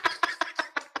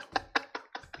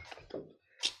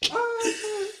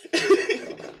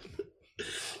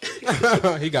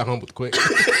 He got humbled quick.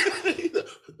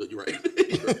 You're right.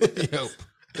 Yo.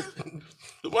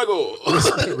 Michael.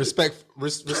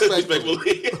 Respectfully.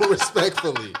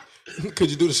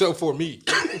 Could you do the show for me?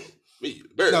 Me,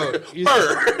 Bird. No, Bird.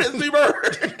 It's me,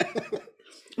 Bird.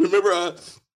 Remember,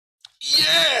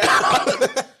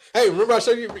 yeah. Hey, remember I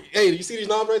showed you? Hey, do you see these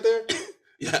knobs right there?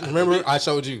 Yeah. Remember I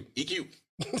showed you. EQ.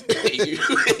 EQ.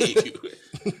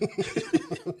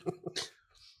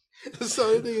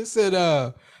 So the nigga said,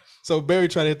 so Barry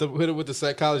tried to hit him with the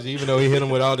psychology, even though he hit him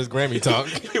with all this Grammy talk.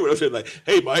 He would have said like,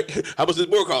 "Hey, Mike, how much does this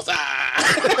board cost?"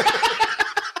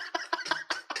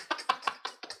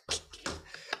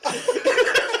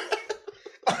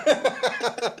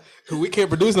 We can't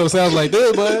produce no sounds like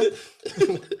this, bud.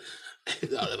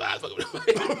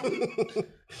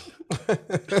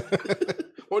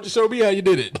 Why don't you show me how you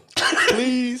did it?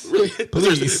 Please. Really?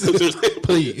 Please.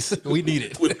 We need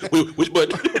it. Which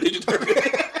button did you turn?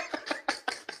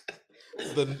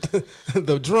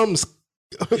 The drums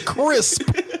crisp.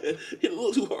 Hit a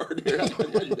little too hard there.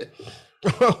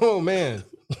 Oh man.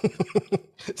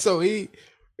 So he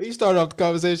started off the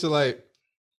conversation like,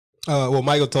 well,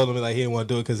 Michael told him like he didn't want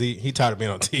to do it because he tired of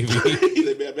being on TV. He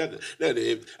said, man,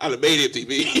 I done made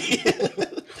MTV.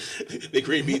 They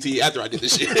created BT after I did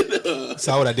this shit.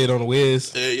 Saw what I did on the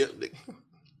Wiz. Yeah.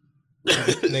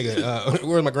 Nigga,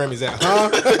 where's my Grammys at? Huh?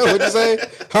 What'd you say?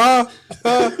 Huh?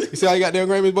 You see how you got damn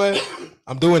Grammys, boy?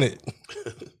 I'm doing it.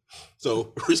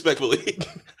 So, respectfully,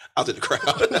 I was in the crowd.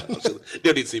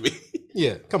 They need to see me.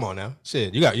 Yeah, come on now.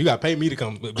 Shit, you got to pay me to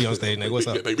come be on stage, nigga. What's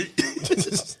up? Pay me.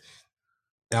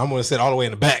 Now I'm gonna sit all the way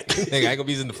in the back. Nigga, I ain't gonna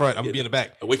be in the front. I'm gonna be in the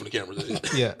back. Away from the cameras.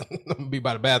 Yeah, I'm gonna be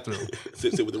by the bathroom.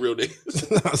 Sit with the real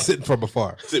niggas. I'm sitting from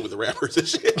afar. Sit with the rappers and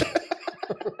shit.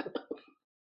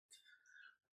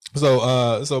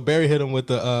 So Barry hit him with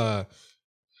the,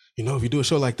 if you do a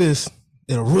show like this,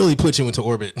 it'll really put you into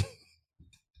orbit.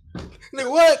 Nigga,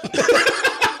 what?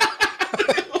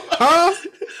 Huh?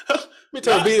 Let me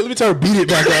turn beat it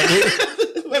back up,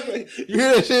 nigga. You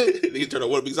hear that shit? Nigga turn on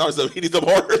one big song, so he needs some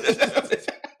harder.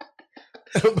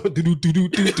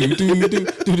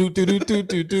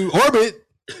 Orbit.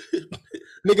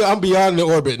 Nigga, I'm beyond the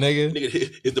orbit, nigga.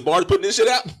 Nigga, is the bar putting this shit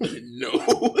out? No.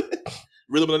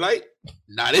 Rhythm of the Night?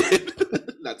 Not it.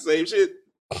 Not the same shit.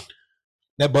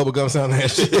 That bubblegum sound like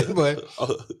that shit, but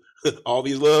All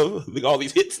these love, nigga, all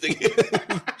these hits,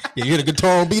 nigga. Yeah, you hit a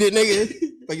guitar and beat it,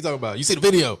 nigga. What you talking about? You see the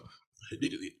video?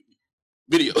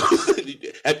 Video.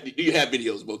 Do you have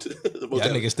videos, both? Yeah,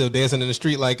 that nigga still dancing in the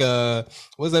street like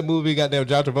what's that movie? Goddamn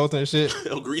John Travolta and shit.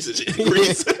 Grease and shit.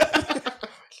 Grease.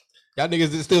 Y'all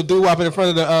niggas still do whopping in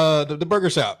front of the burger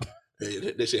shop. Hey,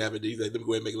 that shit happened. He's like, let me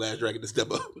go ahead and make Last Dragon to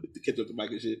step up to catch up to Mike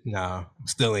and shit. Nah,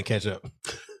 still ain't catch up.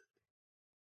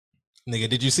 Nigga,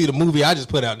 did you see the movie I just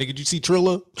put out? Nigga, did you see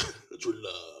Triller?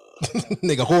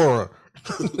 Nigga, horror.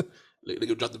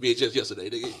 Nigga dropped the VHS yesterday,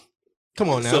 nigga. Come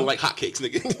on now. Sound like hotcakes,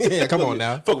 nigga. Yeah, come on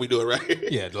now. Fuck we doing right here.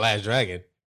 Yeah, The Last Dragon.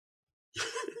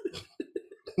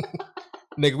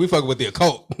 Nigga, we fucking with the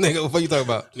occult. Nigga, what you talking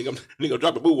about? Nigga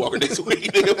drop a Moonwalker next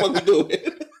week. Nigga, fuck we doing?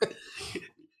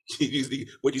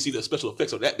 Where'd you see the special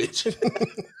effects on that bitch?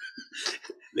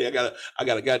 Nigga, I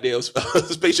got a goddamn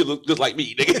spaceship look just like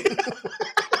me, nigga.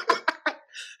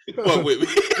 Fuck with me.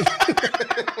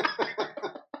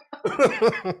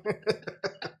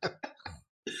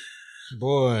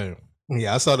 Boy.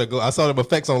 Yeah, I saw them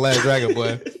effects on Last Dragon,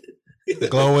 boy. The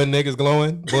glowing niggas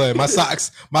glowing. Boy, my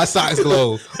socks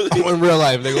glow. In real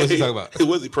life, nigga. What you talking about?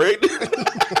 Was he pregnant?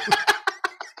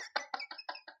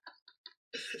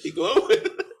 He glowing.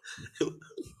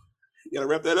 You gotta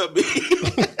wrap that up, B.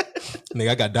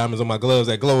 Nigga, I got diamonds on my gloves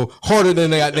that glow harder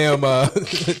than the goddamn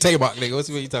Tamok, nigga. What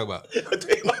you talking about? He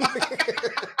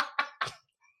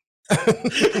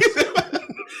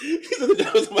said the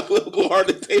diamonds on my gloves glow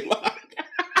harder than Tamok.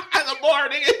 That's a bar,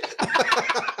 nigga.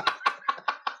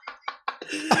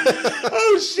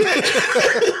 Oh shit!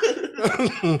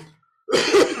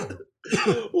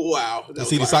 Wow. You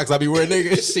see the socks I be wearing,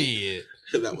 nigga? Shit.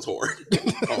 That was hard.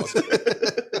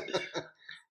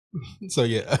 So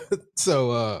yeah.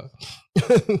 So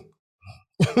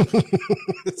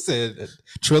said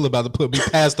Trill about to put me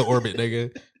past the orbit,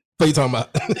 nigga. What you talking about?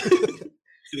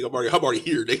 I'm already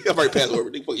here, nigga. I'm already past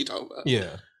orbit, nigga. What you talking about?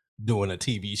 Yeah. Doing a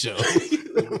TV show.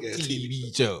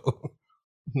 TV show.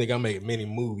 Nigga, I'm making many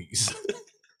movies.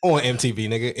 On MTV,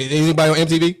 nigga. Is anybody on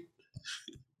MTV?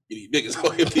 Any niggas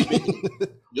on MTV?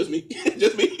 Just me.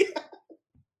 Just me.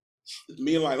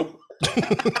 Me and Lionel.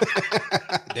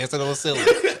 Dancing on ceiling.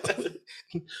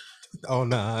 All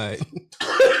night.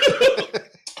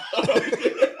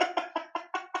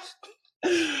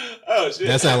 Oh shit.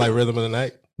 That sound like Rhythm of the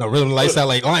Night. No, Rhythm of the Night sound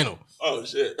like Lionel. Oh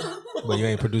shit. But you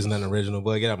ain't producing nothing original,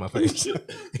 boy. Get out my face.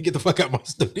 Get the fuck out my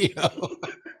studio.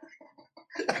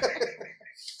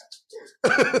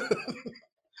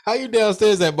 How you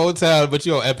downstairs at Motown, but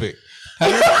you on Epic? How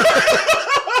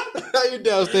you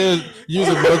downstairs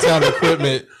using Motown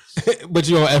equipment, but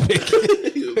you on Epic?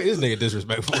 This nigga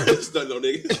disrespectful. No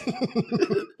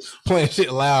nigga. Playing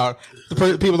shit loud. The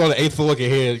people on the 8th floor can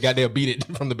hear it. Goddamn beat it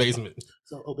from the basement.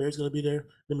 So, Barry's gonna be there.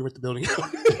 Let me rent the building.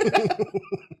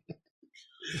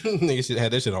 Nigga should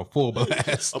have that shit on full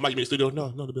blast. Oh, Mike, you mean the studio?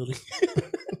 No, the building.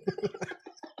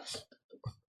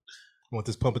 I want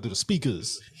this pumping through the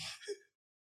speakers.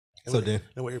 And so then,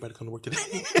 I want everybody to come to work today.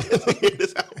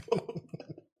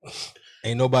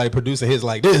 Ain't nobody producing hits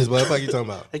like this. What the fuck you talking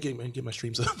about? Hey, get my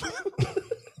streams up.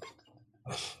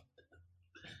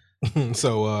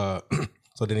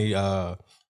 So then he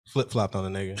flip flopped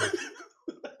on the nigga.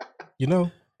 You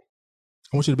know,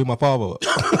 I want you to be my father.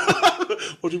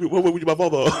 What would you my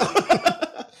father?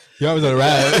 You always on the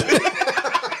ride.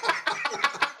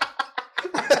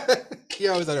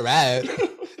 You always on the ride.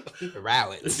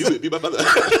 Ride. Do it, be my father.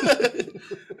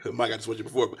 Mike, I just watched you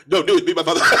before. No, do it, be my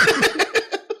father.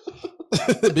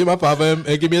 Be my father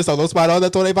and give me a solo spot on the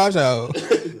 25 show.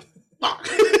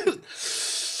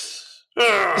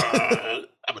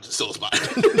 I'm a solo spot.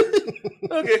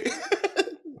 Okay.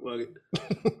 We're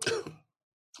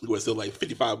going to sell like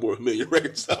 55 more million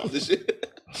records off this shit.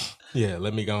 Yeah,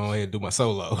 let me go ahead and do my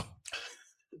solo.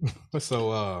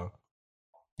 So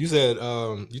you said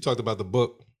you talked about the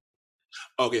book.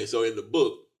 Okay, so in the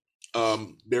book,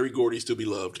 Berry Gordy's To Be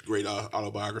Loved, great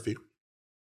autobiography.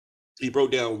 He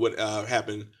broke down what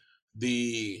happened.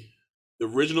 The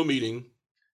original meeting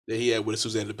that he had with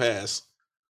Suzanne de Pass,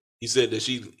 he said that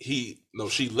she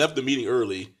left the meeting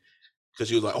early because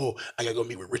she was like, oh, I gotta go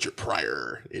meet with Richard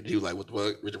Pryor. And he was like, what the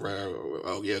fuck? Richard Pryor?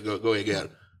 Oh yeah, go ahead, get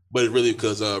it. But it's really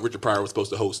because Richard Pryor was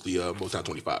supposed to host the Motown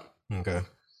 25. Okay.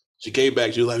 She came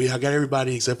back, she was like, yeah, I got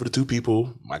everybody except for the two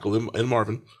people, Michael and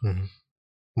Marvin. Mm-hmm.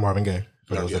 Marvin Gaye,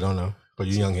 for those that don't know, for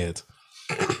you young heads.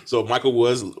 So Michael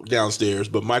was downstairs,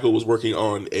 but Michael was working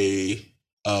on a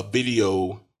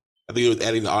video. I think he was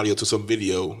adding the audio to some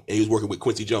video, and he was working with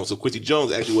Quincy Jones. So Quincy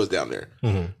Jones actually was down there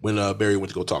when Barry went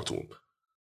to go talk to him.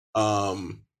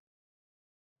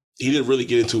 He didn't really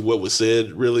get into what was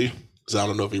said, really. So I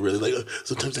don't know if he really like.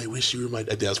 Sometimes I wish you were my.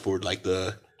 That's for like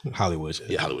the Hollywood shit.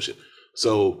 Yeah, Hollywood shit.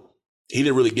 So he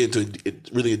didn't really get into it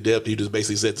really in depth. He just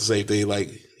basically said the same thing.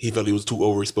 Like he felt he was too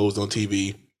overexposed on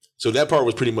TV. So that part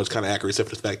was pretty much kind of accurate, except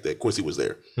for the fact that Quincy was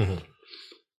there. Mm-hmm.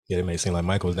 Yeah, it may seem like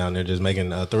Michael was down there just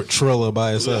making a Triller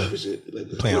by himself,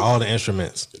 playing all the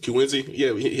instruments. Quincy,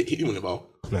 yeah, he went involved.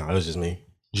 No, it was just me.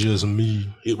 Just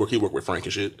me. He worked with Frank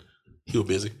and shit. He was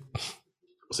busy.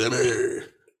 Sammy.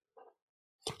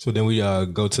 So then we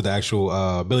go to the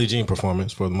actual Billie Jean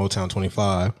performance for the Motown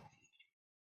 25.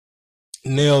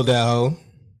 Nailed that hoe.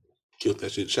 Killed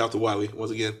that shit. Shout out to Wiley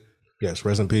once again. Yes,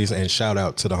 rest in peace, and shout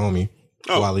out to the homie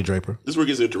Wiley Draper. This is where it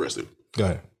gets interesting. Go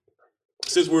ahead.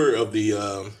 Since we're of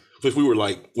the, if we were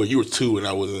like, well, you were 2 and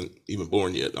I wasn't even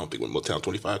born yet. I don't think when Motown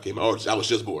 25 came out. I was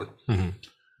just born. Mm-hmm.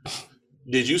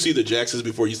 Did you see the Jacksons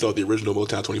before you saw the original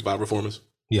Motown 25 performance?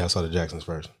 Yeah, I saw the Jacksons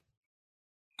first.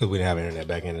 Because we didn't have internet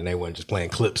back then, and they weren't just playing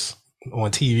clips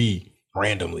on TV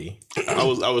randomly. I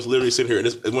was literally sitting here, and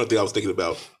this is one thing I was thinking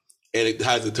about, and it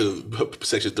ties into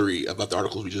section 3 about the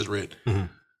articles we just read. Mm-hmm.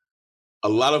 A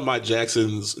lot of my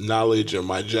Jacksons knowledge or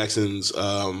my Jacksons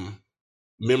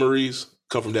memories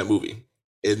come from that movie,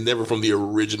 and never from the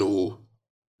original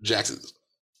Jacksons.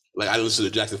 Like I didn't listen to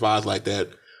the Jackson 5s like that,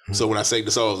 mm-hmm. So when I sang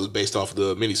the songs, it was based off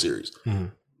the miniseries. Mm-hmm.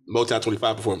 Motown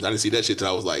 25 performance, I didn't see that shit till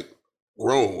I was like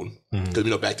grown, because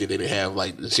back then they didn't have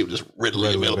like the shit was just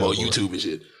readily available on YouTube and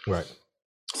shit. Right.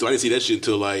 So I didn't see that shit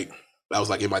until like I was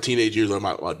like in my teenage years or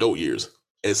my adult years.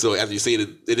 And so after you see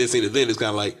it didn't see it then. It's kind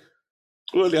of like,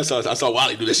 well, I saw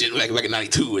Wally do that shit back in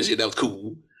 '92 and shit. That was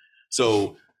cool.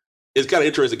 So it's kind of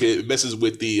interesting because it messes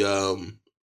with the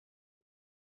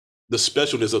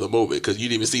specialness of the moment, because you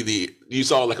didn't even see you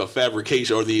saw like a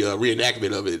fabrication or the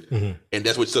reenactment of it, mm-hmm. and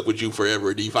that's what stuck with you forever.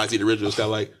 And then you finally see the original. It's kind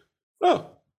of like, oh.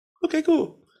 Okay,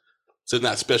 cool. So it's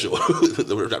not special.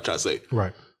 That's what I'm trying to say.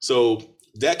 Right. So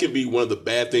that can be one of the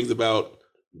bad things about,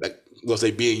 like, let's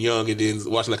say, being young and then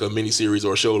watching like a mini series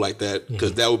or a show like that,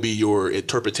 because that would be your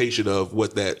interpretation of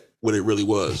what it really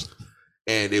was,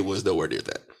 and it was nowhere near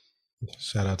that.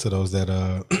 Shout out to those that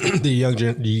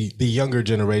the younger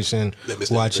generation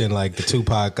watching like the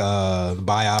Tupac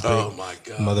biopic. Oh my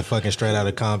god, motherfucking Straight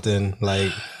Outta Compton,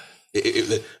 like.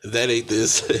 That ain't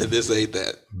this, this ain't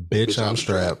that. Bitch, I'm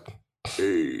strapped.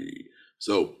 Hey.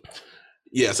 So,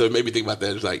 yeah, so it made me think about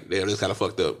that. It's like, damn, this kind of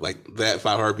fucked up. Like that,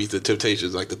 5 Heartbeats, and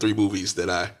Temptations, like the 3 movies that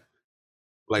I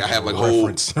have like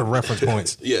reference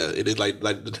points. Yeah, it is like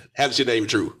half the shit ain't even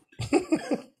true.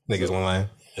 Niggas won't lie.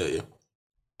 Hell yeah.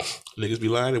 Niggas be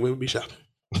lying and women be shopping.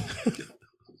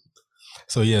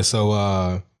 So he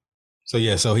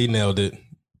nailed it.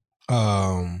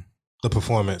 The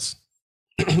performance.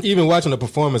 Even watching the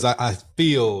performance, I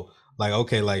feel like,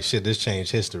 okay, like shit, this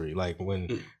changed history. Like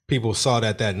when people saw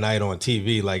that night on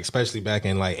TV, like especially back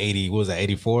in like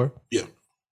 84? Yeah.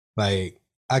 Like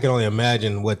I can only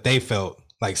imagine what they felt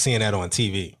like seeing that on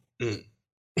TV. Mm.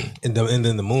 And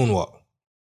then the moonwalk.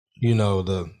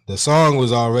 The song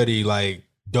was already like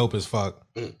dope as fuck.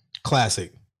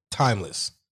 Classic, timeless.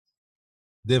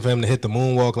 Then for him to hit the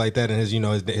moonwalk like that and his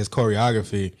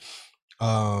choreography,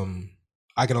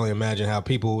 I can only imagine how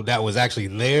people that was actually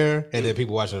there and then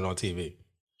people watching it on TV.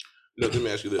 No, let me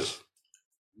ask you this.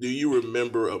 Do you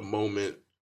remember a moment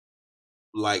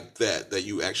like that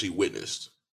you actually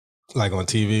witnessed? Like on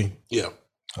TV? Yeah.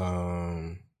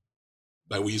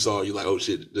 Like when you saw, you're like, oh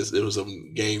shit, it was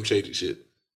some game changing shit.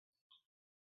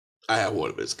 I have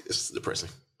one, but it's depressing.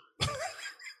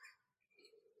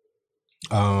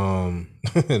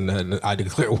 I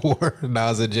declare war.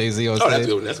 Nas and Jay-Z on stage. That's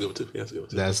good. That's good too. Yeah, that's good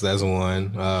too. That's one.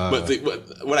 But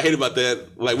what I hate about that,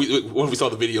 like when we saw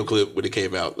the video clip when it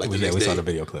came out, like we saw the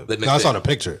video clip. I saw the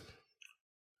picture.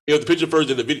 Yeah, the picture first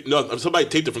in the video. No, somebody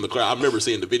taped it from the crowd. I remember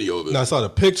seeing the video of it. No, I saw the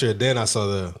picture. Then I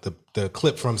saw the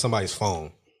clip from somebody's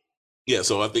phone. Yeah,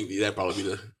 so I think that probably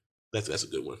be that's a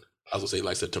good one. I was gonna say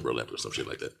like September 11th or some shit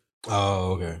like that.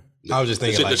 Oh, okay. I was just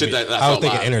thinking I was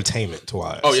thinking entertainment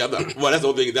wise. Oh yeah, well that's the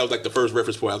only thing. That was like the first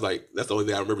reference point. I was like, that's the only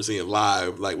thing I remember seeing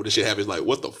live. Like when this shit happened, like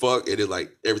what the fuck? And then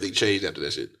like everything changed after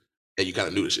that shit, and you kind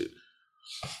of knew the shit.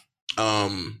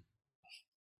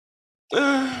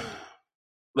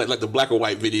 Like the black or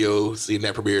white video, seeing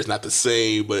that premiere is not the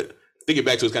same. But thinking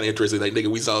back to it's kind of interesting. Like nigga,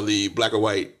 we saw the black or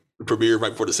white premiere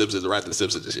right before the Simpsons, or right after the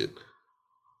Simpsons and shit.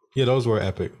 Yeah, those were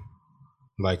epic.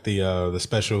 Like the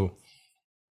special.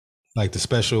 Like the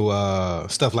special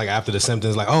stuff, like after the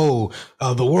Simpsons, like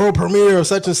the world premiere of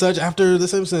such and such after the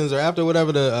Simpsons or after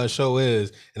whatever the show is,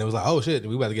 and it was like, oh shit,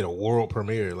 we about to get a world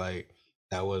premiere. Like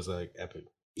that was like epic.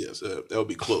 Yes, that would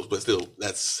be close, but still,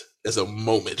 that's a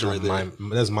moment right there.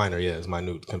 That's minor, yeah, it's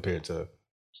minute compared to.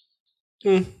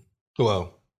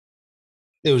 Well,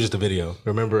 It was just a video.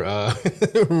 Remember,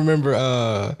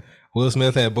 Will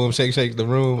Smith had Boom Shake Shake the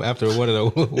room after one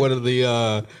of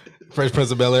the Fresh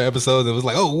Prince of Bel-Air episodes. It was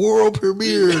like, oh, world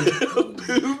premiere. Boom,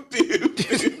 boom,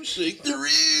 boom, shake the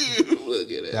room.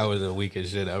 Look at that. That was the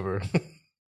weakest shit ever.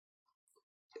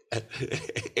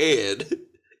 And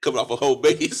coming off a Whole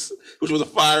Base, which was a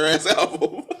fire ass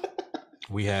album.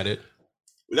 We had it.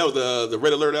 That was the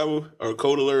Red Alert album or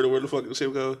Cold Alert or where the fuck the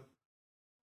shit go.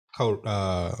 Cold.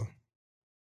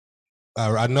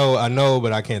 I know,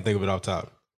 but I can't think of it off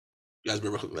top. You guys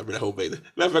remember that Whole Base?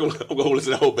 Matter of fact, I'm gonna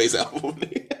listen to that Whole Base album.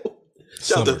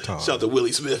 shout out to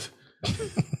Willie Smith.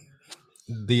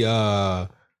 The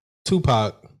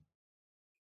Tupac,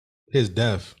 his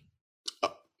death.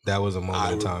 That was a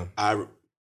moment in time.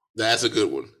 That's a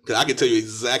good one. Cause I can tell you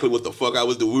exactly what the fuck I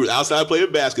was doing. We were outside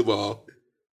playing basketball.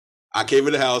 I came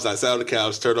in the house, I sat on the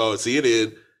couch, turned on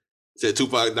CNN, said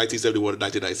Tupac 1971 to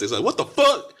 1996. Like, what the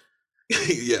fuck?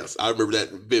 Yes, I remember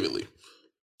that vividly.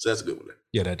 So that's a good one.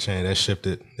 Yeah, that changed. That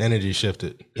shifted. Energy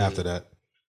shifted after that.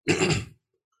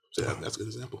 So that's a good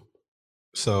example.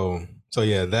 So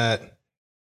yeah, that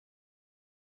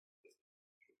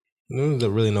there's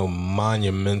really no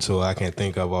monumental I can't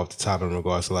think of off the top in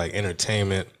regards to like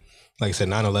entertainment. Like I said,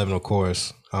 9/11, of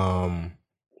course.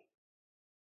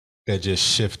 That just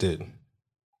shifted.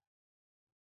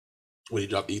 When he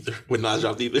dropped Ether. When Nas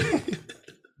dropped Ether.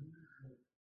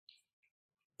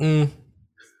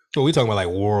 So we talking about like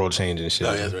world changing shit.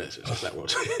 Oh, yeah, that's right. That's not world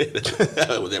changing.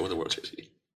 That was the world changing.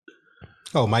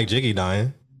 Oh, Mike Jiggy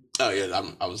dying. Oh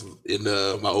yeah, I was in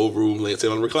my old room, laying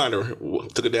on the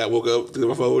recliner. Took a nap, woke up, took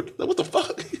my phone. Like, what the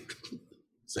fuck?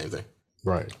 Same thing.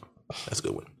 Right. That's a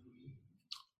good one.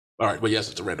 All right, but yes,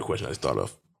 it's a random question I just thought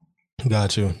of.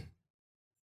 Got you.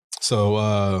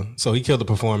 So he killed the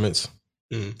performance.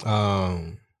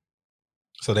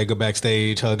 So they go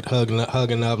backstage, hugging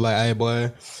up like, "Hey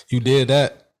boy, you did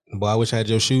that. Boy, I wish I had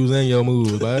your shoes and your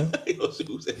moves, boy." Your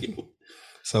shoes and your moves.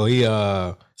 So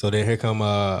so then here come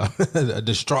a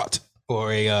distraught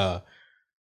or a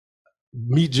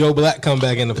Meet Joe Black come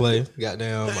back into play.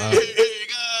 Goddamn. Hey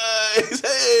guys,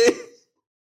 hey,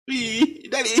 me,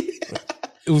 daddy.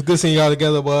 It was good seeing y'all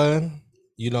together, boy.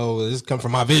 You know, this come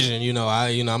from my vision. You know,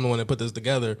 I'm the one that put this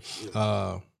together.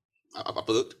 I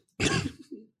put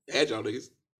had y'all niggas.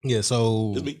 Yeah,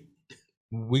 so It's me.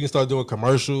 we can start doing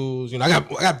commercials. You know, I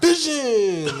got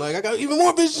vision. Like I got even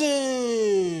more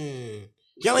vision.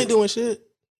 Y'all ain't doing shit.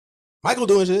 Michael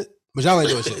doing shit, but y'all ain't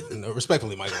doing shit. No,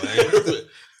 respectfully, Michael.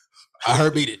 I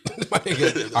heard beat it.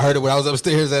 I heard it when I was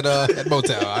upstairs at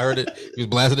Motown. I heard it. He was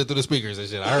blasting it through the speakers and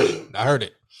shit. I heard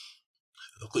it.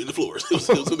 I'm cleaning the floors. It was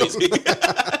amazing.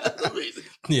 Amazing.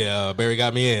 Yeah, Barry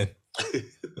got me in.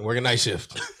 Working night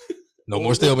shift. No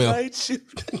more steel mill. Night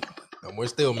shift. No more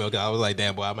steel mill. I was like,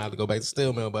 damn boy, I'm gonna have to go back to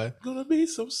steel mill, boy. Gonna be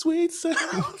some sweet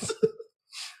sounds.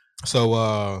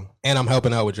 So and I'm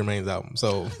helping out with Jermaine's album.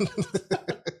 So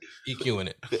EQing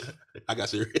it. I got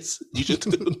serious. You should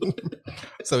too.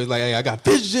 So he's like, hey, I got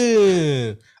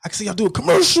vision. I can see y'all doing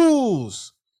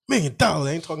commercials. $1 million.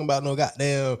 I ain't talking about no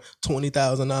goddamn $20,000,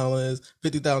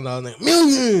 $50,000,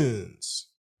 millions.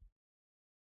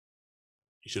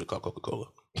 You should have called Coca-Cola.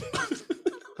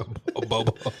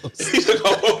 Bobos. You should have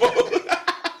called Bobo.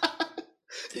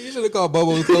 You should have called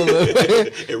Bobo's Cola.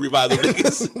 And revive them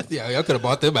niggas. Yeah, y'all could have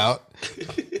bought them out.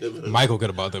 Michael could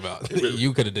have bought them out.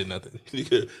 You could have did nothing. You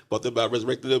could have bought them out,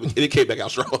 resurrected them, and it came back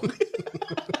out strong.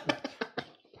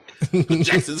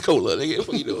 Jackson's Cola, nigga.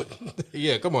 What you doing?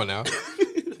 Yeah, come on now.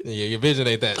 Yeah, your vision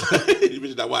ain't that. Your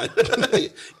vision not wide.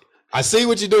 I see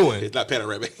what you're doing. It's not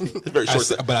panoramic. It's very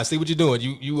short. But I see what you're doing.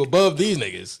 You above these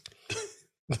niggas.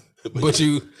 But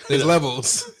there's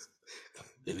levels.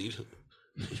 You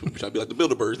were trying to be like the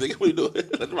Bilderbergs, nigga. What you doing?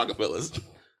 Like the Rockefellers.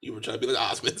 You were trying to be like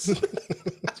Osmonds.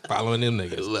 Following them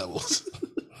niggas. There's levels.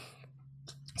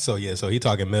 So yeah, so he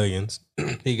talking millions.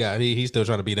 He's still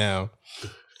trying to be down.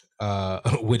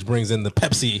 Which brings in the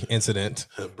Pepsi incident.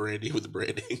 Brandy with the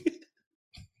branding.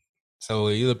 So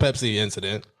he's a Pepsi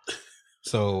incident.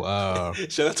 So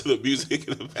shout out to the music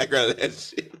in the background of that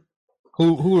shit.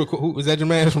 Who is that?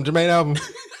 Jermaine from Jermaine album?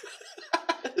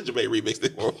 Jermaine remixed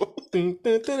it for him.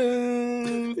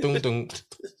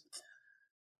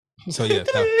 So yeah,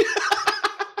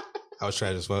 I was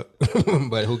trash as fuck.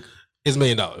 But it's $1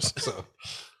 million.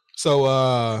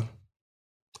 So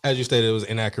as you stated, it was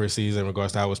inaccuracies in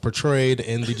regards to how it was portrayed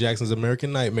in the Jackson's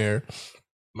American Nightmare.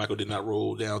 Michael did not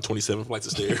roll down 27 flights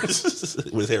of stairs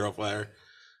with his hair on fire.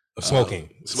 Smoking.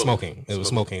 It was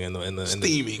smoking in the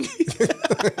steaming.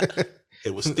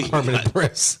 It was steaming. Permanent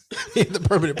press. The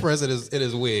permanent press in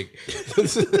his wig.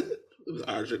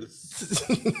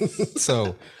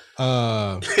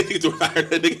 You threw iron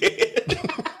that nigga head.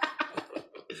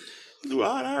 Threw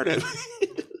iron that.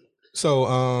 So,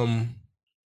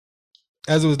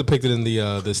 as it was depicted in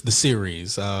the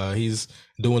series, he's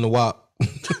doing the WAP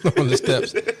on the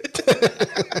steps.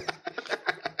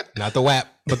 Not the WAP,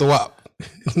 but the WAP.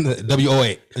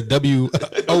 WOA.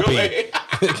 WOP.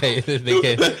 Okay, they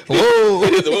can't. Whoa.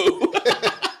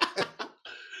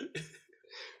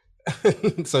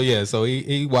 So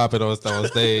he whopping on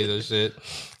stage and shit,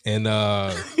 and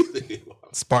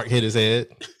spark hit his head,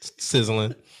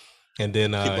 sizzling, and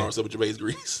then he borrowed some of Jermaine's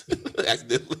grease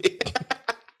accidentally.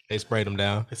 They sprayed him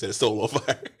down. They set his soul on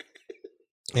fire,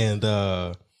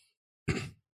 and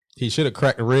he should have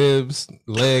cracked the ribs.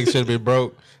 Legs should have been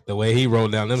broke. The way he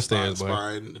rolled down them stairs, boy.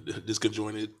 Spine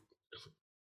disconjointed.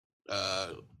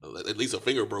 At least a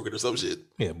finger broken or some shit.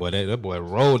 Yeah, boy, that boy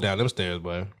rolled down them stairs,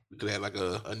 boy. You could have like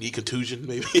a knee contusion,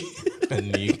 maybe. A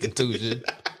knee contusion.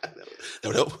 That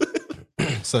would help.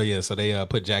 So they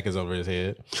put jackets over his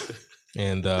head,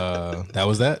 and that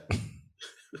was that.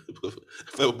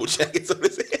 Flammable jackets on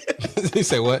his head. He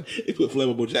said what? He put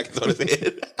flammable jackets on his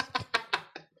head.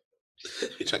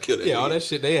 He tried to kill that. Yeah, nigga. all that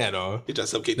shit they had on. He tried to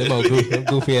suffocate them that. Them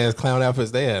goofy ass clown outfits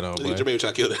they had on. Jermaine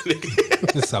tried to kill that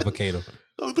nigga. Suffocate him.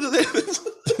 Oh, put his head.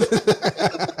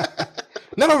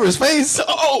 Not over his face.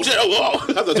 Oh shit! Oh,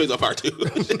 I thought he was on fire too.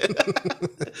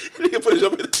 Nigga put his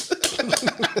up in the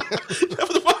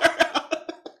fire.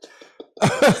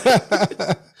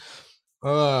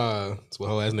 That's what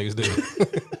whole ass niggas do.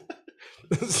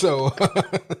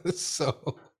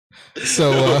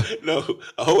 No,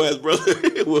 a whole ass brother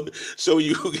will show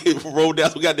you who can roll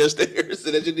down some goddamn stairs,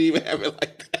 and that you didn't even have it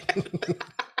like that.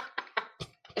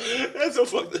 That's so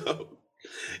fucked up.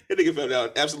 That nigga fell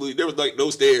down. Absolutely, there was like no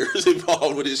stairs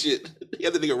involved with this shit. He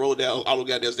had the nigga roll down all the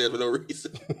goddamn stairs for no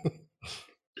reason.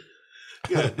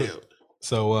 God damn.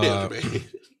 So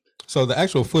the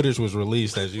actual footage was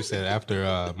released, as you said,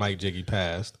 after Mike Jiggy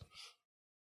passed,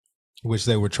 which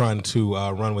they were trying to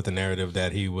run with the narrative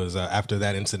that he was, after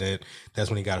that incident, that's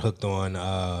when he got hooked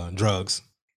on drugs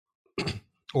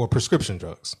or prescription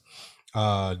drugs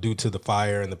due to the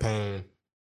fire and the pain.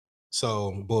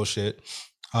 So bullshit.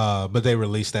 But they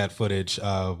released that footage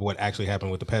of what actually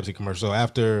happened with the Pepsi commercial. So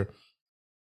after,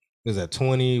 is that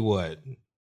 25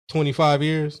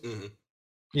 years? Mm-hmm.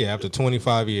 Yeah, after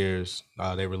 25 years,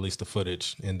 they released the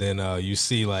footage. And then you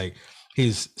see like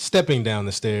he's stepping down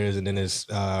the stairs, and then his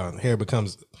hair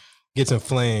gets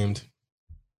inflamed.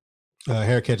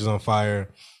 Hair catches on fire,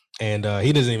 and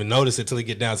he doesn't even notice it till he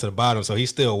get down to the bottom. So he's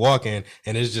still walking,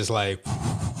 and it's just like,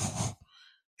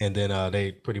 and then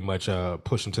they pretty much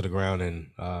push him to the ground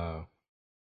and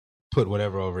put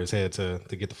whatever over his head to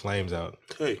get the flames out.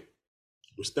 Hey,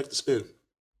 respect the spin.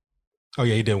 Oh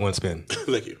yeah, he did one spin.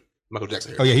 Thank you. Michael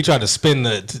Jackson. Oh yeah, he tried to spin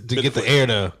to get the air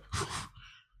to,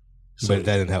 but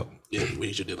that didn't help. Yeah,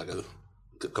 he should did like a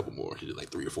couple more. He did like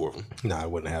 3 or 4 of them. No,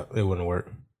 it wouldn't work.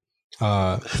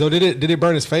 So did it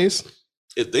burn his face?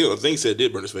 The thing said it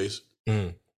did burn his face.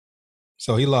 Mm.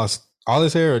 So he lost all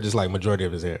his hair, or just like majority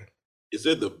of his hair? It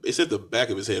said the back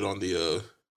of his head on the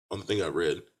thing I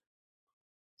read.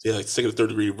 So yeah, like 2nd or 3rd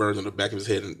degree burns on the back of his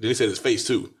head, and then he said his face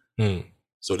too. Mm.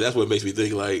 So that's what makes me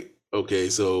think like, okay,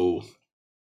 so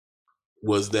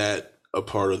was that a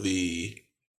part of the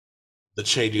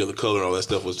changing of the color and all that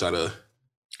stuff was trying to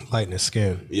lighten his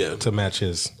skin, to match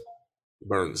his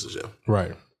burns and stuff,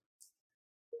 right?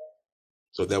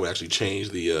 So that would actually change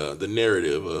the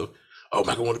narrative of, oh,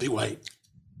 Michael want to be white.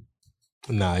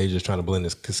 Nah, he's just trying to blend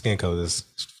his skin color, this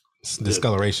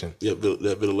discoloration. Yeah,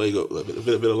 vitiligo and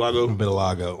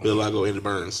the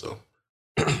burns. So,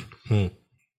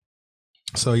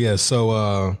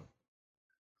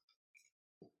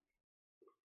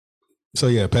 So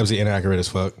Pepsi inaccurate as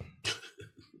fuck.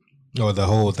 Or the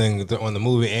whole thing on the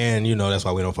movie, and that's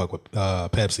why we don't fuck with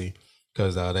Pepsi,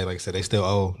 because they, like I said, they still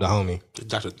owe the homie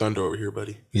Dr. Thunder over here,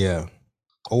 buddy. Yeah,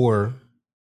 or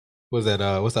what's that?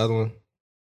 What's the other one?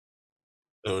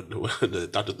 The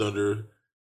Dr. Thunder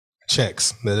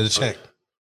checks. The check.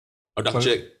 Oh, Dr.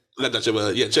 Check. Not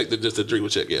Dr. Check. Just the drink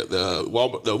with check. Yeah, the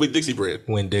Walmart, the Win Dixie brand.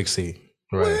 Win Dixie.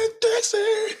 Right. Win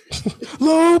Dixie.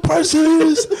 Low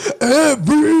prices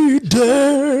every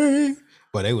day.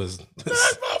 But it was.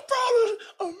 That's my problem.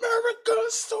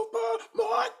 America's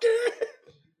supermarket.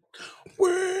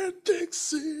 Win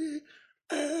Dixie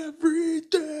every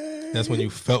day. That's when you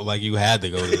felt like you had to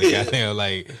go to the goddamn.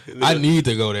 Like, I need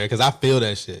to go there because I feel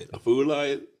that shit. A Food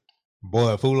Lion.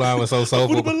 Boy, Food Lion was so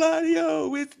soulful. Food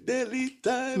Lion with deadly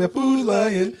time. The Food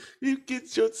Lion. You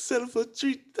get yourself a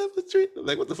treat. I'm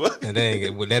like, what the fuck? And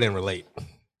that didn't relate.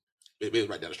 It was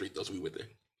right down the street though, so we went there.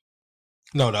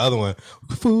 No, the other one.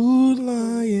 Food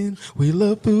Lion, we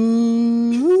love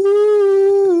food.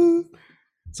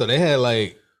 So they had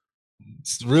like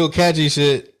real catchy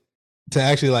shit to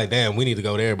actually like, damn, we need to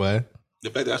go there, bud. The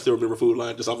fact that I still remember Food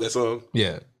Line just off that song.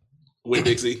 Yeah. Win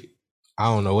Dixie. I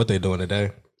don't know what they're doing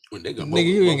today. When they got Nigga,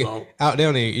 you ain't out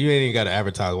there. You ain't even got to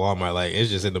advertise Walmart. Like it's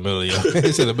just in the middle of your,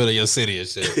 it's in the middle of your city and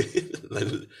shit. Like,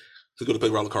 let's go to play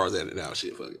where all the cars at now.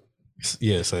 Shit, fuck it.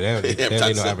 Yeah, so they don't need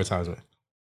no advertisement.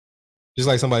 Just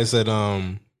like somebody said,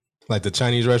 like the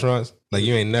Chinese restaurants, like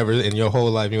you ain't never in your whole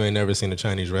life you ain't never seen a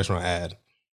Chinese restaurant ad.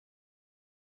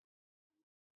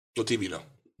 On TV, no.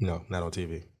 No, not on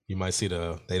TV. You might see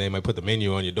they might put the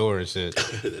menu on your door and shit.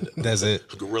 That's it.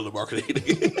 Guerrilla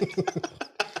marketing.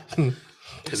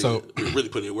 So really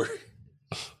putting in work.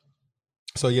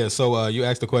 So yeah, so you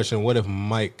asked the question, what if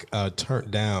Mike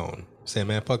turned down? Said,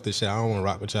 man, fuck this shit. I don't want to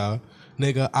rock with y'all.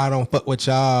 Nigga, I don't fuck with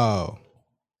y'all.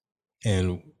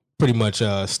 And pretty much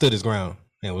stood his ground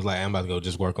and was like, I'm about to go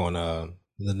just work on the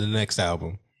next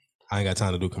album. I ain't got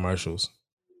time to do commercials.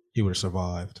 He would have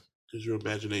survived. Could you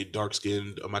imagine a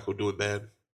dark-skinned Michael doing bad?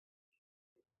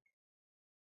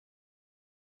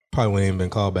 Probably wouldn't even been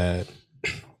called bad.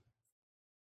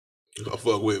 Oh,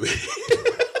 fuck with me.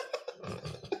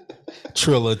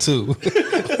 Triller too.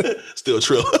 Still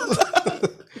Triller.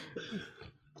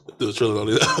 Still Triller on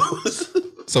these.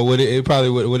 So would it probably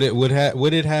would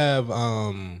it have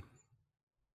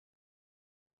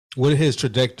would his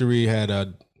trajectory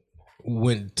had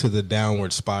went to the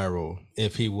downward spiral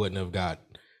if he wouldn't have got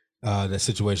that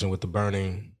situation with the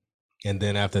burning, and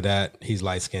then after that he's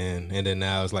light skinned, and then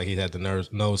now it's like he had the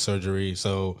nose surgery.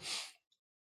 So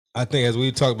I think as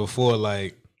we talked before,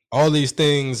 like all these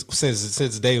things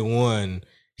since day one,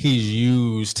 he's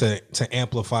used to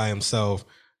amplify himself,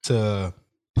 to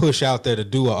push out there to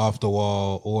do a off the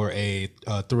wall or a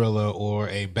thriller or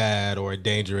a bad or a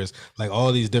dangerous, like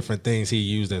all these different things he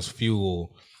used as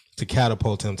fuel to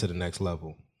catapult him to the next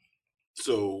level.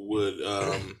 So would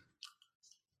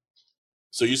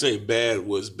so you're saying bad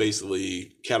was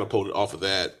basically catapulted off of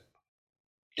that,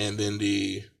 and then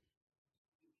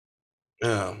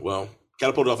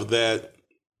catapulted off of that,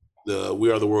 the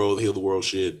We Are the World, Heal the World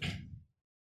shit.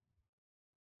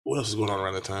 What else is going on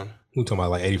around that time? We talking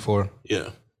about like 84? Yeah.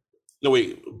 No,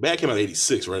 wait. Bad came out in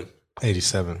 86, right?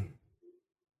 87.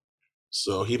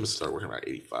 So he must start working around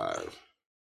 85.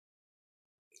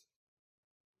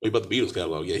 Wait, about the Beatles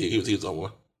catalog. Yeah, he was on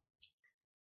one.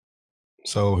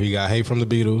 So he got hate from the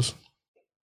Beatles.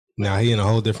 Now he in a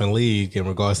whole different league in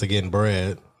regards to getting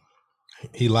bread.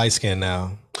 He light skinned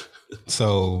now.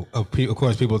 So of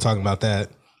course people are talking about that.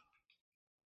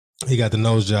 He got the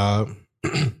nose job.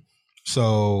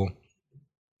 So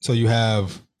you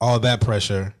have all that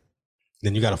pressure.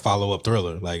 Then you got to follow up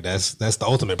Thriller. Like that's the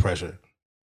ultimate pressure.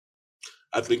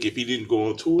 I think if he didn't go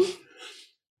on tour,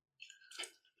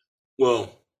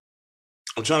 well,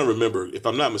 I'm trying to remember. If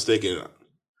I'm not mistaken,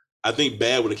 I think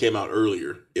Bad would have came out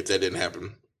earlier if that didn't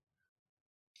happen.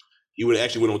 He would have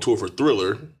actually went on tour for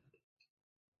Thriller,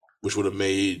 which could have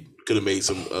made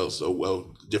some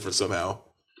difference somehow.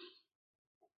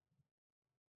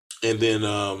 And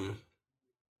then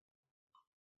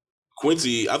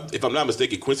Quincy, if I'm not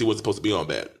mistaken, Quincy wasn't supposed to be on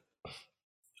Bad.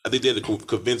 I think they had to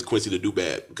convince Quincy to do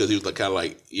Bad because he was like kind of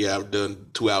like, yeah, I've done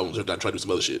 2 albums, I'm trying to do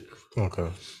some other shit. Okay.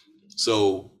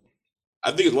 So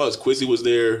I think as long as Quincy was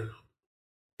there,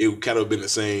 it would kind of have been the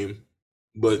same.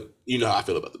 But you know how I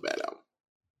feel about the Bad album.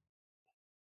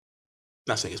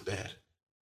 Not saying it's bad,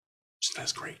 just not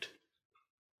as great.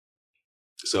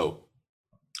 So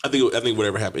I think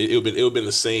whatever happened, it would have been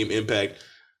the same impact.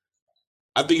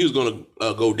 I think he was going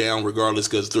to go down regardless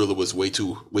because Thriller was way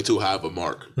too high of a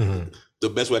mark. Mm-hmm. The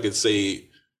best way I can say,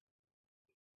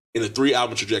 in a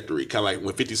 3-album trajectory, kind of like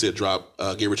when 50 Cent dropped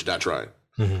Get Rich or Die Trying.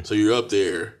 Mm-hmm. So you're up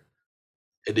there,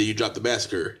 and then you drop The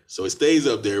Massacre. So it stays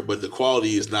up there, but the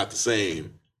quality is not the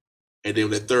same. And then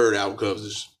when the 3rd album comes,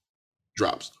 it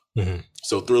drops. Mm-hmm.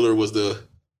 So Thriller was the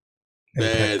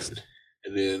bad,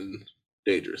 and then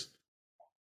Dangerous.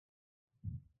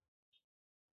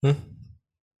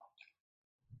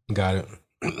 Got it.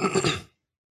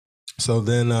 So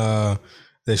then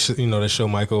they show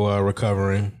Michael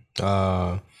recovering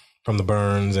from the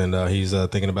burns, and he's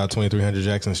thinking about 2300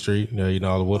 Jackson Street.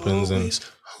 All the whoopings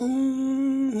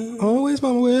always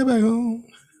on my way back home.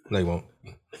 They won't.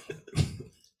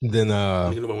 Then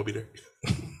nobody won't be there.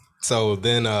 So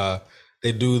then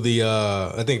they do the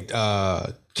I think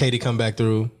Katie come back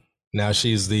through. Now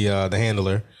she's the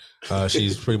handler.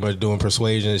 She's pretty much doing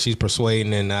persuasion. She's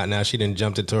persuading, and now she didn't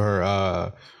jump into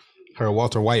her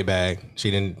Walter White bag. She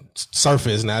didn't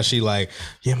surface. Now she like,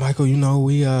 yeah, Michael,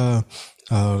 we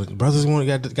brothers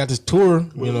got this tour,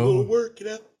 you know. Gonna work it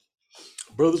out.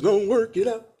 Brothers gonna work it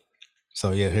out.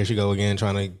 So yeah, here she go again,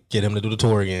 trying to get him to do the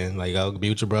tour again. Like, I'll be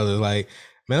with your brothers. Like,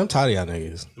 man, I'm tired of y'all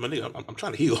niggas. My nigga, I'm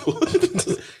trying to heal.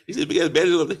 He said, big ass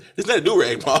bandage. It's not a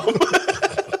do-rag, mom.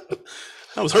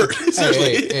 I was hurt.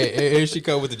 Seriously. Hey, here she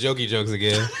come with the jokey jokes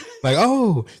again. Like,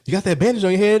 oh, you got that bandage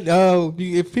on your head.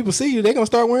 If people see you, they're gonna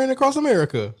start wearing it across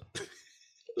America.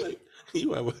 Like,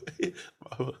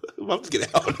 Mom, just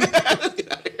get out. Get out of here.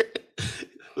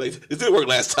 Like, it didn't work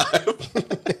last time.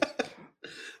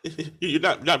 You're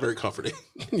not very comforting.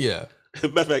 Yeah.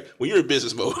 Matter of fact, when you're in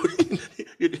business mode,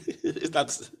 it's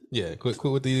not. Yeah, quit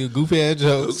with the goofy ass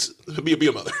jokes. Be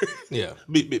a mother. Yeah.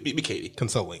 Be Katie.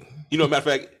 Consoling. You know,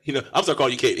 matter of fact, I'm starting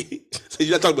calling you Katie. So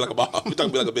you're not talking to me like a mom. You're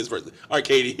talking to me like a business person. All right,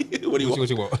 Katie, what do you want? What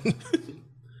you want?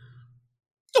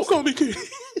 Don't call me Katie.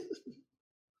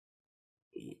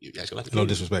 You actually like to Don't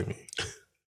disrespect me.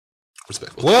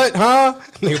 Respectful. What? Huh?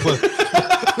 Nigga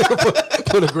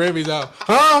put the Grammys out.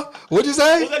 Huh? What'd you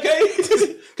say? What's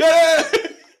that,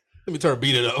 Katie? Let me turn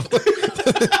beat it up.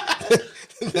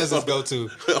 That's his go-to.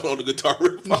 On the guitar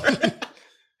riff part.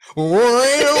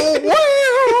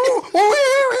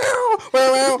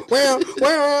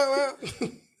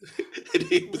 And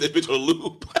he put that bitch on a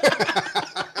loop.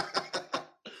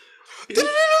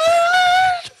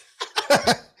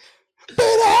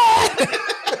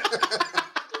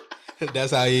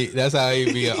 That's how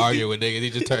he be arguing with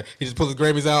niggas. He just pull his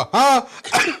Grammys out. Huh?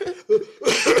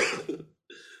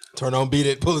 Turn on, beat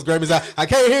it, pull his Grammys out. I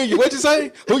can't hear you. What'd you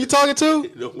say? Who you talking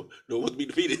to? No one to be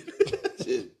defeated.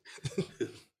 Shit.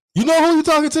 You know who you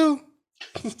talking to?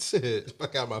 Shit.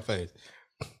 Fuck out my face.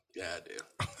 God damn.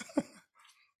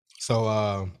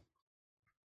 So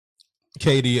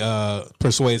Katie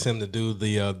persuades him to do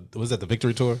the was that the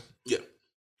victory tour? Yeah.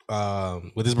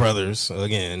 With his brothers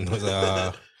again. Feed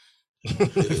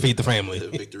the family. The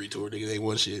victory tour, nigga, ain't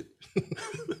one shit.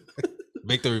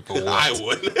 Victory for what? I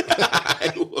won.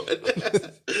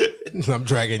 I'm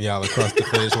dragging y'all across the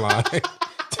finish line.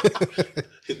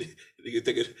 He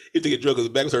think drug his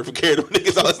back was hurt for carrying them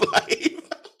niggas all his life.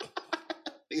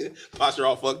 Nigga, posture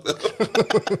all fucked up.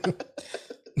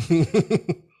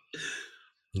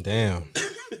 Damn.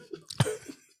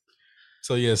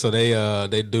 So yeah, so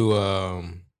they do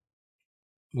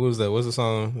what was that? What's the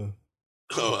song?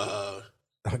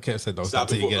 I can't say don't stop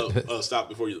till you get stop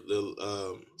before you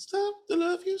stop the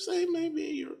love you say maybe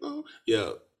you're wrong.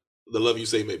 Yeah, the love you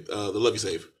say maybe the love you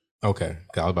save. Okay,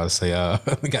 I was about to say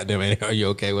goddamn man, are you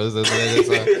okay? What is this?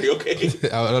 Are you okay?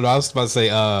 I was about to say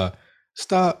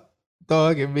stop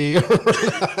dogging me.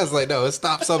 I was like, no, it's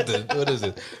stop something. What is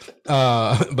it?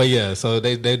 But yeah, so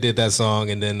they did that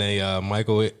song, and then they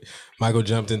Michael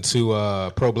jumped into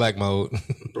pro black mode.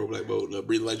 Pro black mode,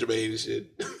 breathing like Jermaine and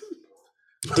shit.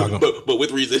 But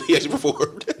with reason, he actually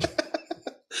performed.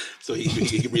 So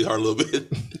he can breathe hard a little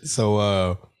bit.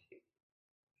 So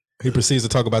he proceeds to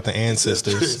talk about the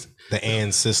ancestors. The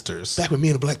ancestors. Back with me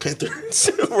and the Black Panther.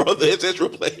 We're on the ancestral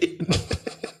plane.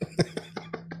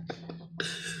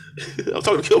 I'm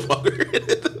talking to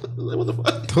Killmonger. Like, what the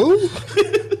fuck? Who?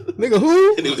 Nigga,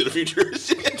 who? And he was in the future.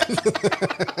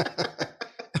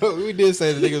 We did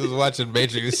say the niggas was watching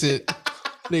Matrix shit.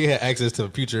 Nigga had access to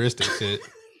futuristic shit.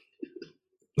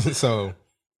 So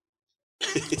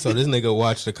this nigga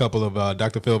watched a couple of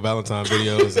Dr. Phil Valentine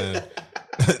videos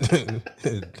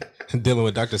and dealing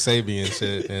with Dr. Sabi and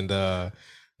shit, and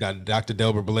got Dr.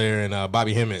 Delbert Blair and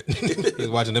Bobby Hemmett. He was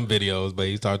watching them videos, but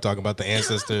he started talking about the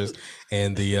ancestors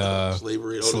and the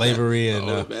slavery and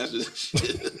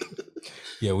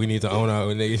yeah, we need to own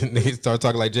our. Niggas start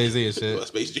talking like Jay-Z and shit.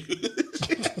 Space Jews.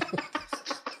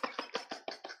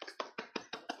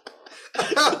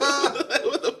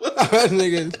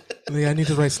 Nigga, I need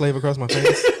to write slave across my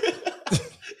face.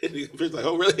 He's like,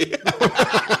 oh really?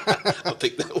 I'll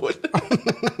take that one.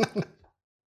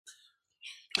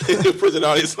 The prison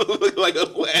audience look like a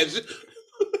flash.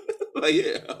 Like,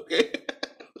 yeah, okay.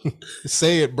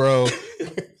 Say it, bro.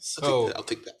 So I'll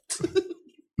take that.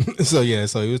 So yeah,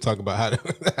 so he was talking about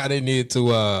how they needed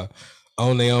to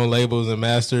own their own labels and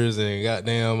masters and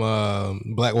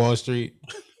goddamn Black Wall Street,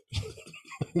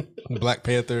 Black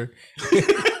Panther.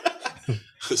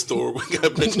 The store we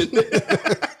got mentioned.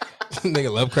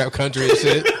 Nigga Lovecraft Country and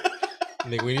shit.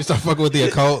 Nigga, when you start fucking with the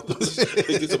occult.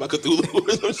 It's about Cthulhu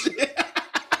or some shit.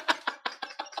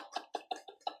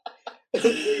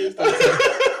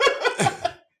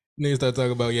 Niggas start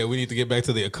talking about, yeah, we need to get back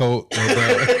to the occult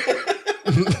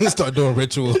and start doing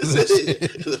rituals and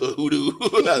shit. Hoodoo.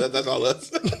 That's all us.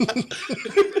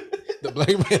 The Black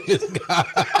Man is God.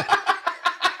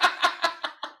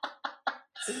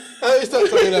 He started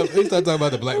talking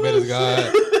about the Black Man is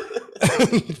God.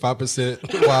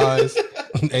 5% wise.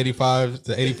 85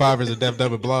 to 85 is a deaf,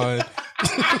 dumb, and blind.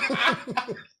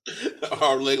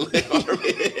 Arm, leg, arm,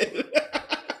 head.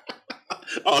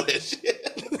 All that shit.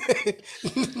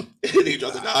 And he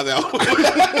dropped the knives out.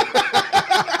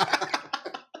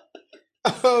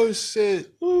 Oh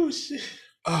shit. Oh shit.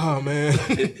 Oh man.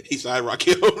 He signed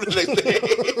Raquel the next day.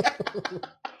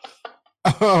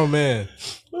 Oh man.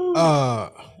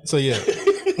 So yeah.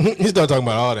 He started talking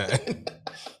about all that.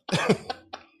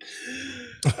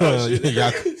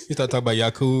 He started talking about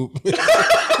Yakub.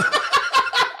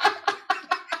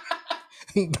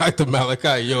 Dr.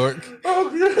 Malachi York.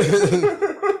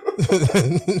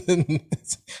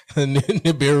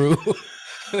 Nibiru.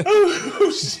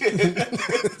 Oh shit.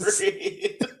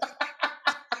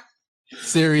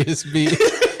 Serious B.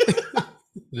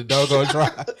 The doggone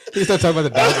tribe. He started talking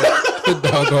about the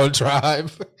doggone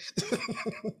tribe.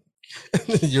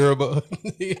 The Yoruba.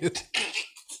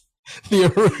 The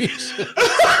Orisha.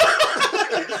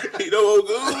 You know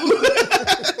Ogun?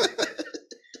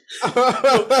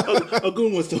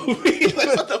 Ogun was told me. Like,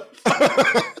 what the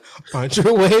fuck? Find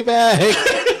your way back.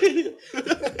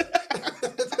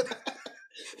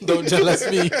 Don't jealous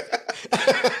me.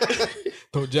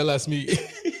 Don't jealous me.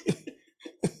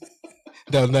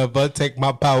 They'll never take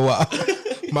my power.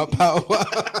 My power.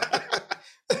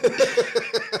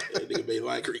 That nigga made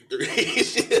Lion Creek 3.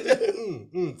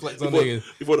 Flex on niggas.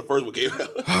 Before the first one came out.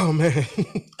 Oh man.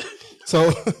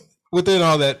 So within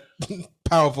all that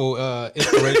powerful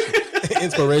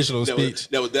inspirational speech.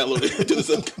 That was downloaded into the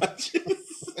subconscious.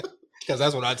 Because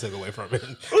that's what I took away from it.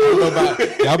 I don't know about,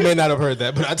 y'all may not have heard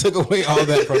that, but I took away all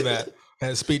that from that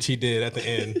speech he did at the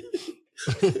end.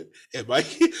 And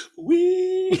Mike,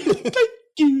 we thank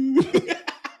you.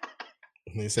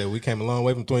 And he said, we came a long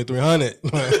way from 2300.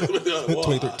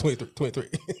 23.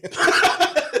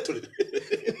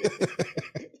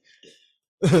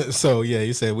 So, yeah,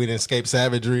 he said we didn't escape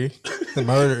savagery, the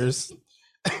murders.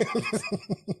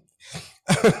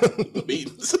 The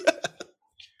beatings.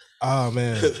 Oh,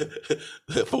 man.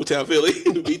 Town Philly,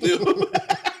 beat them.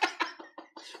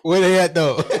 Where they at,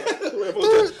 though?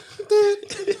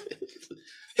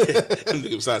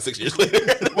 Nigga signed 6 years later.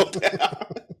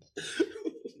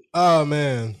 Oh,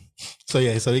 man. So,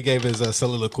 yeah, so he gave his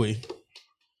soliloquy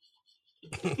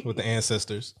with the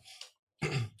ancestors.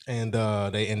 And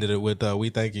they ended it with, we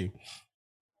thank you.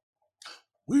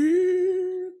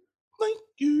 We thank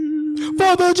you.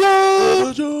 For the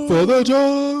joy. For the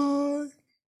joy.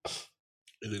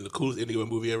 And then the coolest ending of a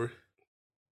movie ever.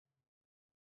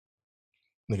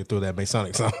 Nigga threw that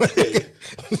Masonic song.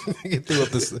 Nigga threw up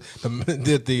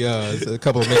did a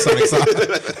couple of Masonic songs.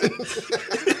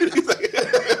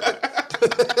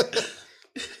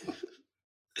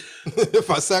 If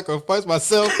I sacrifice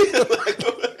myself.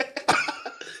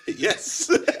 Yes.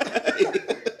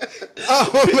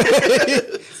 Oh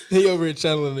man. He over here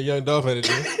channeling the Young Dolph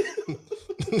energy.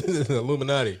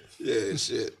 Illuminati. Yeah,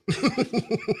 shit.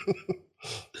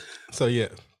 So yeah.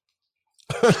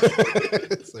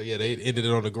 So yeah, they ended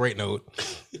it on a great note.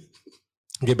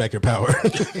 Get back your power.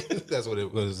 That's what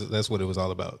it was. That's what it was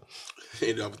all about.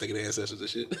 Ended up thinking ancestors and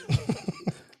shit.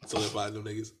 Solidified them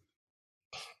niggas.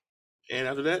 And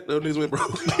after that, those niggas went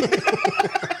broke.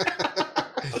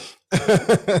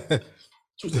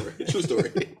 True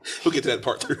story. We'll get to that in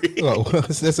part 3. Oh,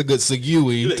 that's a good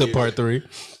segue to part 3.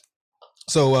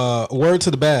 So, word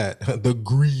to the bad, the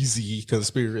greasy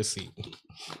conspiracy.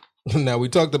 Now, we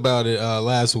talked about it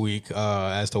last week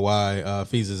as to why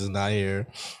Feezus is not here.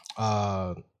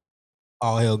 All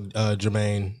hail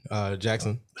Jermaine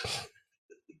Jackson.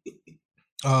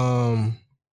 I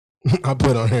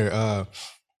put on here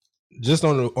just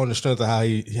on the strength of how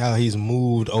he's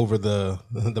moved over the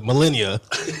millennia.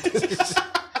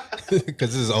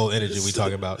 Because this is old energy we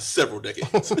talking about. Several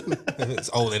decades. It's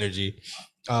old energy.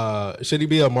 Should he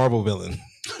be a Marvel villain?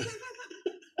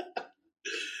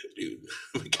 Dude,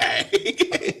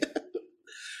 okay.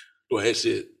 Well, that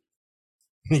shit.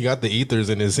 He got the ethers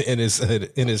in his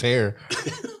hair.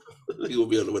 He will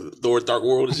be on the Thor's Dark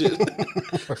World and shit.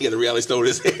 He got the reality stone in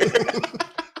his hair.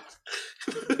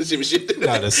 Shit.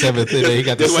 Got the seventh. He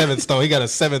got the seventh stone. He got a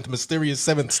mysterious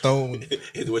seventh stone.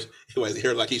 His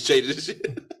hair like he's changing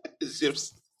shit. His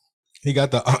ships. He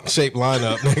got the shaped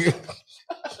lineup, nigga.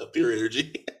 Pure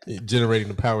energy. Generating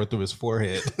the power through his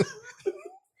forehead.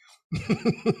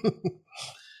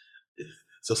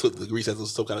 So the grease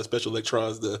has some kind of special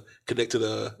electrons to connect to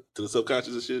the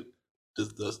subconscious and shit.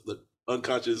 Just the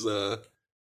unconscious. What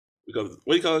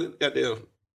do you call it? Goddamn.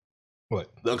 What?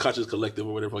 The unconscious collective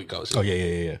or whatever you call it. Shit. Oh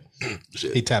yeah.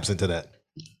 Shit. He taps into that.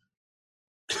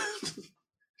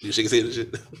 You shake his head and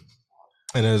shit.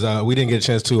 And as we didn't get a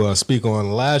chance to speak on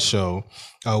the last show,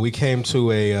 we came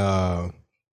to a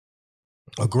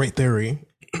great theory: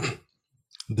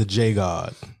 the J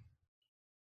God,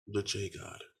 The J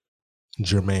God,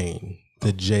 Jermaine,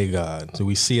 the J God. So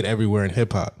we see it everywhere in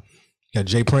hip hop. Got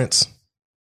J Prince,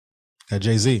 got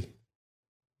Jay Z,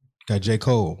 got J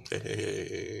Cole.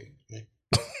 Hey.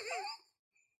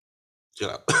 Shut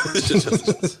up.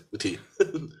 The T.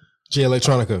 J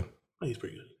Electronica. Oh, he's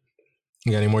pretty good.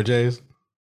 You got any more J's?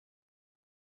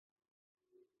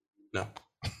 No.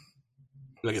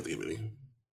 I get to give it.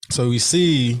 So we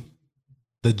see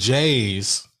the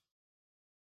J's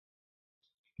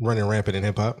running rampant in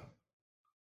hip hop.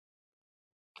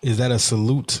 Is that a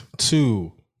salute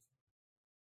to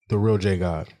the real J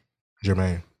God,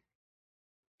 Jermaine?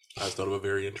 I just thought of a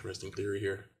very interesting theory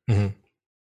here. Mm-hmm.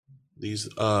 These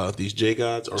J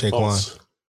gods are Jaquan. false.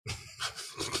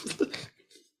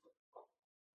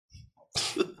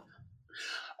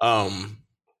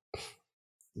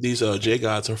 These J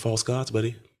gods are false gods,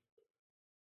 buddy.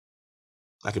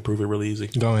 I can prove it really easy.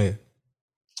 Go ahead.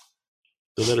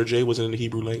 The letter J wasn't in the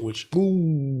Hebrew language.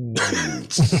 Ooh.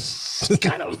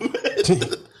 Kind of.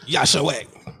 Yahshua.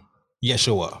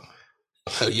 Yeshua.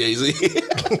 Yay-Z.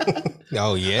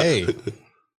 Oh, yay.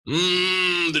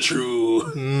 The true.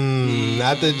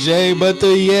 Not the J, but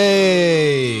the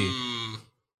yay.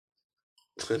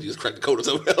 You just cracked the code or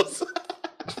something else.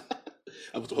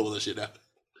 I'm supposed to hold that shit out.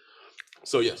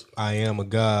 So, yes. I am a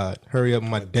god. Hurry up,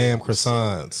 my damn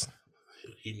croissants.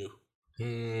 He knew.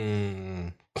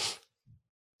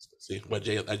 See, my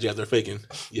jabs are faking.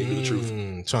 Yeah, you the truth.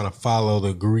 Trying to follow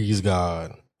the grease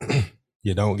god.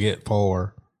 You don't get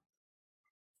poor.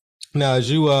 Now,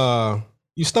 as you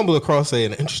stumble across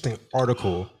an interesting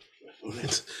article.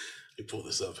 Let me pull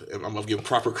this up. I'm gonna give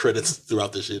proper credits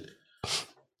throughout this shit.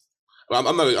 I'm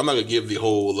not gonna give the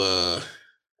whole. I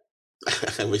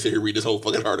can't wait to read this whole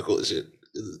fucking article and shit.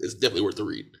 It's definitely worth the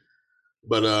read.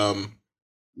 But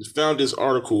found this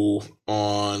article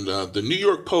on the New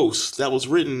York Post that was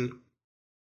written.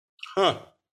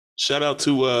 Shout out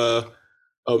to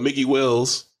Mickey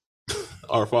Wells,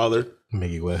 our father.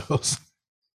 Mickey Wells.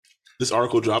 This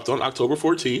article dropped on October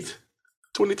 14th,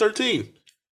 2013.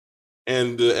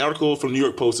 And the article from New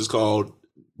York Post is called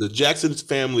The Jackson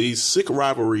Family's Sick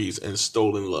Rivalries and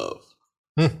Stolen Love.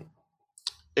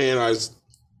 And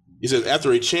he says,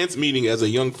 after a chance meeting as a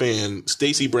young fan,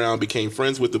 Stacey Brown became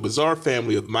friends with the bizarre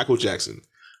family of Michael Jackson.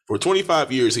 For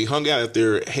 25 years, he hung out at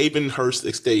their Havenhurst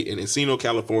estate in Encino,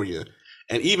 California,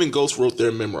 and even ghost wrote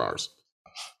their memoirs.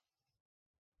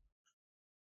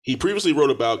 He previously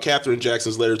wrote about Katherine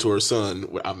Jackson's letter to her son.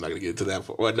 Well, I'm not going to get into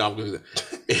that. Well, no, I'm going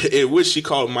to. In which she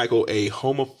called Michael a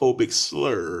homophobic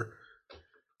slur.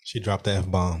 She dropped the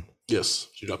F-bomb. Yes,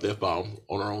 she dropped the F-bomb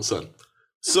on her own son.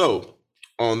 So,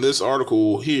 on this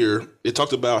article here, it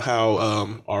talked about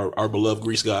how our beloved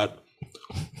Grease God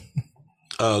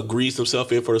greased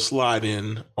himself in for a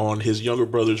slide-in on his younger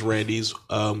brother's Randy's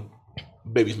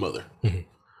baby's mother. Mm-hmm.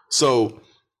 So,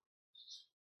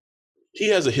 he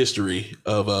has a history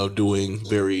of doing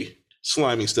very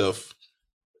slimy stuff,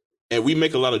 and we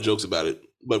make a lot of jokes about it.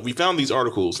 But we found these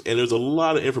articles, and there's a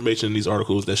lot of information in these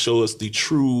articles that show us the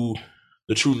true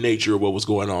nature of what was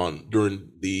going on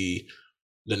during the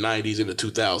 90s and the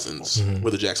 2000s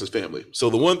with the Jackson's family. So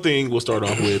the one thing we'll start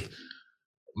off with,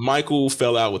 Michael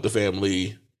fell out with the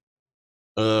family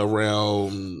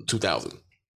around 2000.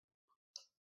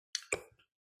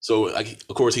 So,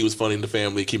 of course, he was funding the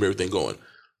family, keep everything going.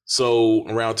 So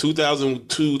around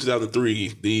 2002,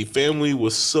 2003, the family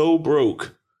was so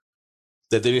broke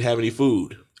that they didn't have any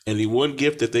food. And the one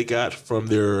gift that they got from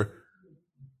their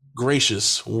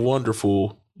gracious,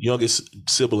 wonderful youngest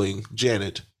sibling,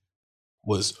 Janet,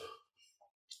 was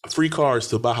free cards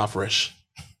to Baja Fresh,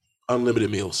 unlimited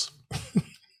meals.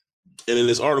 And in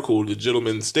this article, the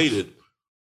gentleman stated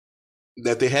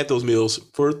that they had those meals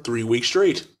for 3 weeks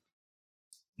straight.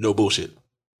 No bullshit.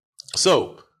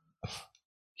 So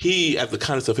he, at the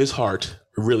kindness of his heart,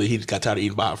 really, he got tired of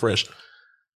eating Baja Fresh.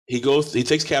 He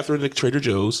takes Catherine to Trader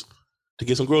Joe's to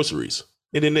get some groceries.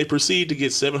 And then they proceed to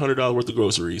get $700 worth of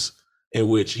groceries, in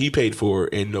which he paid for,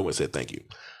 and no one said thank you.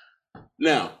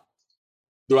 Now,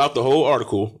 throughout the whole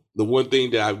article, the one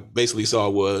thing that I basically saw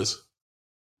was,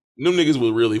 them niggas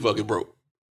was really fucking broke.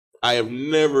 I've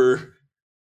been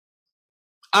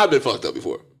fucked up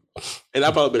before. And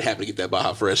I've probably been happy to get that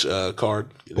Baja Fresh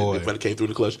card if it came through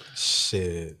the clutch.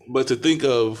 Shit. But to think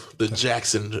of the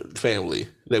Jackson family,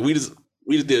 that we just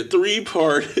did a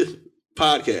 3-part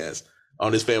podcast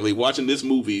on this family, watching this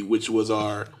movie, which was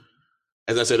our,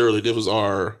 as I said earlier, this was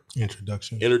our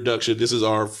introduction. This is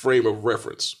our frame of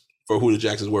reference for who the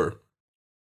Jacksons were.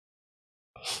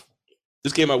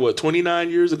 This came out, 29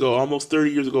 years ago, almost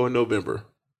 30 years ago in November.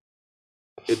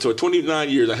 It took 29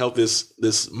 years. I held this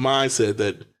mindset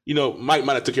that, Mike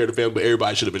might have took care of the family, but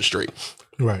everybody should have been straight.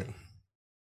 Right.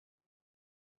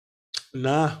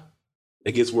 Nah.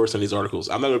 It gets worse in these articles.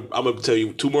 I'm gonna tell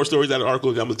you 2 more stories out of the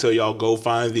article. And I'm gonna tell y'all, go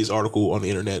find these articles on the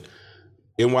internet.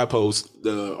 NY Post.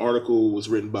 The article was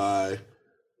written by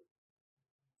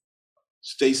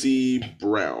Stacy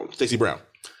Brown.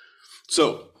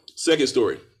 So, second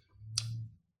story.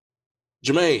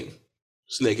 Jermaine,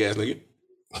 snake ass nigga.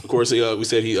 Of course, we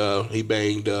said he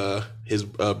banged his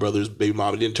brother's baby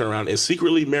mom and didn't turn around and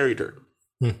secretly married her.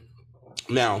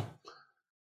 Now,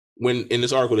 when in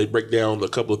this article they break down a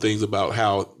couple of things about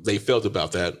how they felt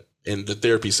about that and the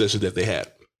therapy sessions that they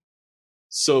had.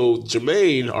 So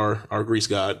Jermaine, our Grease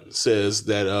god, says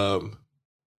that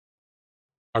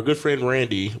our good friend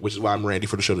Randy, which is why I'm Randy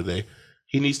for the show today,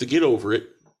 he needs to get over it.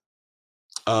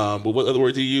 But what other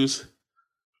word did he use?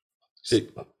 This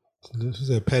is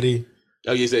a petty.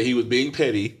 Oh, he said he was being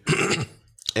petty.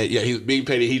 And yeah, he was being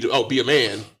petty. Be a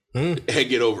man and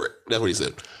get over it. That's what he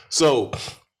said. So,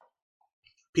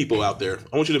 people out there,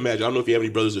 I want you to imagine, I don't know if you have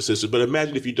any brothers or sisters, but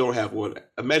imagine if you don't have one.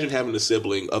 Imagine having a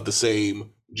sibling of the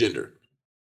same gender.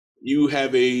 You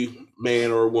have a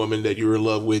man or a woman that you're in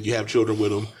love with, you have children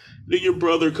with them. Then your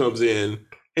brother comes in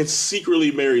and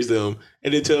secretly marries them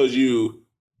and then tells you,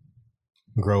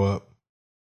 grow up,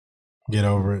 get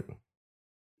over it,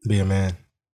 be a man.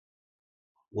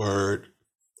 Word.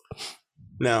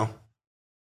 Now,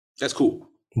 that's cool.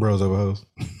 Bros over hoes.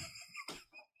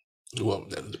 Well,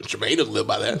 Jermaine doesn't live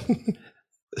by that.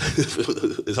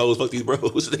 His hoes fuck these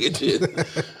bros. They get shit.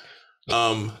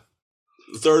 The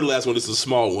third and last one is a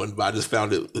small one, but I just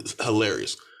found it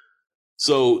hilarious.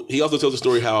 So he also tells the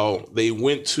story how they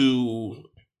went to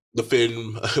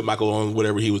defend Michael on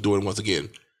whatever he was doing once again.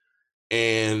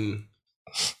 And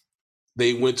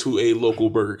they went to a local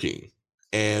Burger King.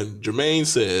 And Jermaine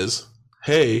says,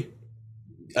 hey,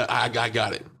 I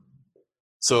got it.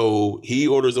 So he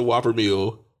orders a Whopper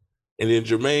meal. And then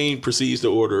Jermaine proceeds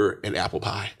to order an apple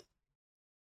pie.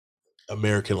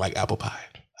 American like apple pie.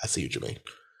 I see you, Jermaine.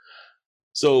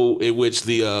 So in which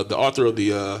the author of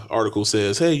the article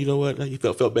says, hey, you know what? You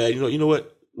felt bad. You know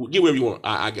what? Get whatever you want.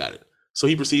 I got it. So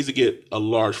he proceeds to get a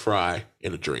large fry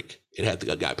and a drink and had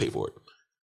the guy pay for it.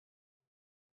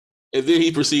 And then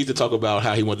he proceeds to talk about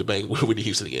how he wanted to bang Whitney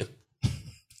Houston again.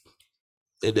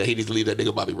 And that he needs to leave that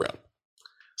nigga Bobby Brown.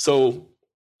 So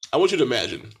I want you to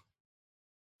imagine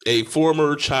a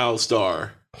former child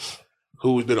star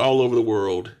who's been all over the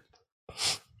world,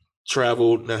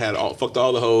 traveled and fucked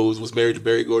all the hoes, was married to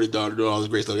Berry Gordy's daughter, doing all this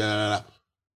great stuff.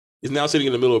 Is now sitting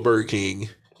in the middle of Burger King,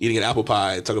 eating an apple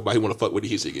pie, and talking about he want to fuck Whitney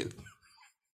Houston again.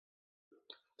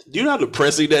 Do you know how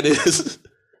depressing that is?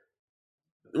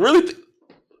 Really?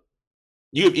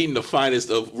 You have eaten the finest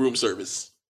of room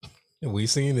service. We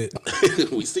seen it.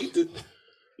 We seen it.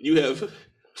 You have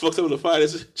fucked some of the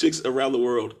finest chicks around the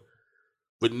world.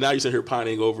 But now you're sitting here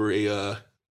pining over a,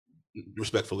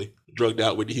 respectfully, drugged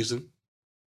out Whitney Houston.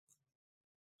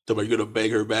 Somebody you're gonna bang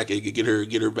her back and get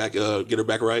her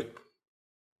back right.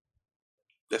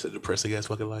 That's a depressing ass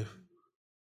fucking life.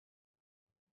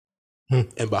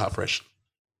 And Baja Fresh.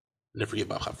 Never forget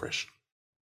Baja Fresh.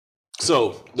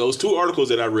 So those 2 articles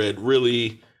that I read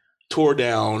really tore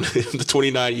down the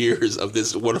 29 years of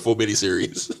this wonderful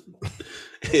miniseries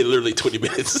in literally 20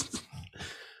 minutes.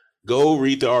 Go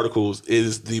read the articles. It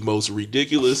is the most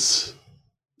ridiculous,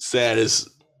 saddest,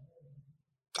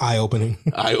 eye-opening,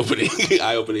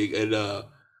 and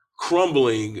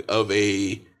crumbling of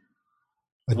a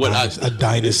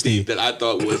dynasty that I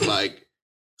thought was like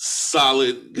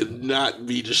solid, could not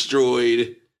be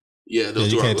destroyed. Yeah,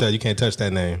 those you can't touch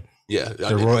that name. Yeah,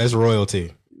 it's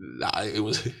royalty. Nah, it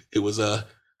was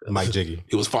Mike Jiggy.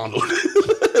 It was fondled.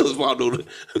 It was fondled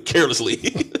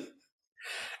carelessly.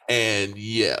 And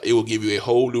yeah, it will give you a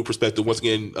whole new perspective. Once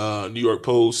again, New York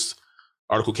Post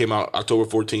article came out October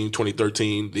 14,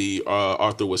 2013. The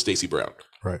author was Stacy Brown.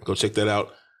 Right. Go check that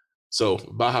out. So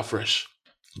Baja Fresh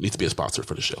needs to be a sponsor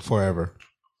for the show. Forever.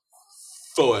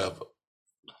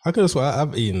 I could have sworn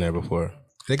I've eaten there before.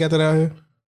 They got that out here?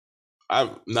 I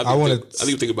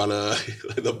didn't think about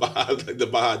the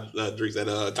Baja drinks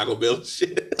at Taco Bell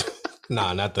shit.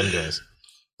 Nah, not them guys.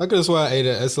 I could have sworn I ate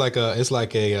it. It's like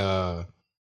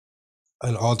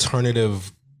an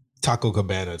alternative Taco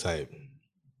Cabana type.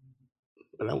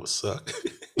 And that would suck.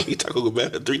 Eat Taco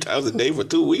Cabana 3 times a day for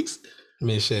 2 weeks. I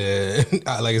mean, shit.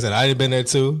 Like I said, I had been there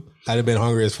too. I'd have been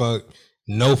hungry as fuck.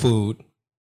 No food,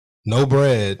 no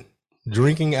bread,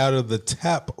 drinking out of the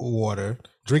tap water,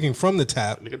 drinking from the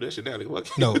tap. Nigga, that shit down.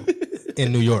 No,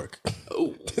 in New York.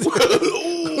 Oh.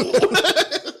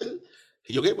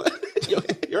 You okay, bud?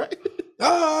 You right?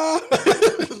 Ah!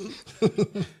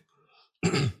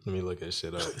 Let me look that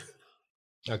shit up.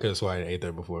 I could have sworn I ate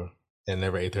there before and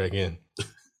never ate there again.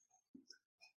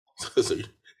 So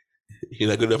you're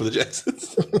not good enough for the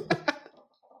Jacksons?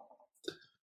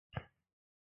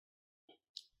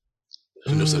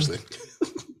 No such thing.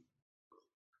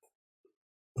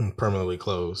 Permanently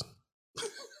closed.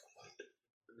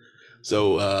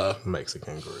 So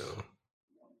Mexican grill.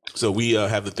 So we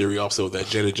have the theory also that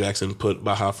Janet Jackson put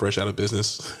Baja Fresh out of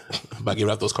business by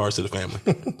giving out those cards to the family.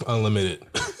 Unlimited.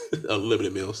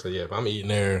 Unlimited meals. So yeah, if I'm eating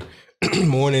there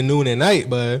morning, noon, and night,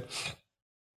 but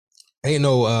ain't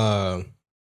no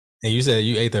and you said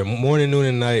you ate there morning, noon,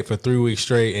 and night for 3 weeks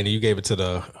straight, and you gave it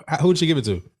to who'd you give it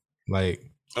to? Like,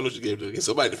 I know she gave it to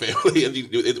somebody in the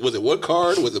family. Was it one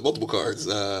card? Or was it multiple cards?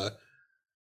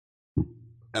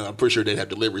 And I'm pretty sure they'd have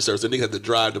delivery service. And niggas had to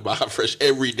drive to Baja Fresh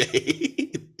every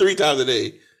day, 3 times a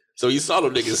day. So you saw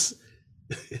them niggas.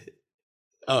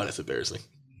 Oh, that's embarrassing.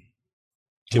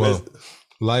 Well,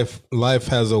 life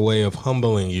has a way of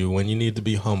humbling you when you need to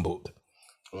be humbled.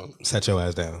 Well, set your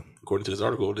ass down. According to this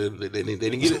article, they didn't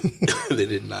get it. They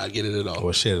did not get it at all.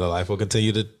 Well, shit, life will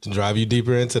continue to drive you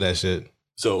deeper into that shit.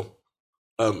 So,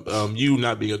 you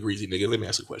not being a greasy nigga, let me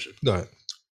ask you a question. Go ahead.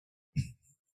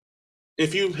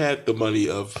 If you had the money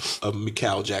of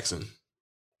Michael Jackson,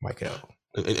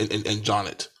 and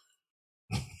Jonet,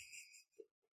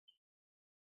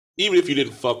 even if you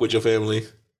didn't fuck with your family,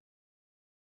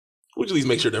 would you at least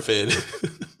make sure they're fed?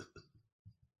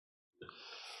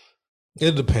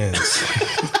 It depends.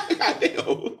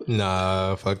 Goddamn.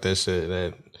 Nah, fuck that shit.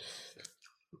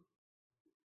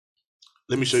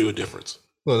 Let me show you a difference.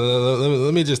 Well,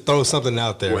 let me just throw something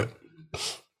out there. What?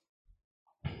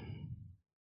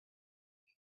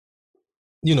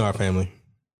 You know our family.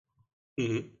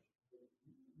 Mm-hmm.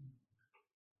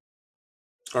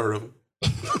 I heard of him.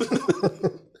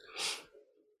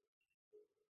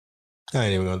 I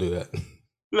ain't even gonna do that.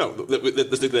 No,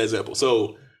 let's take that example.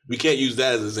 So we can't use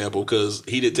that as an example because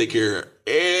he didn't take care of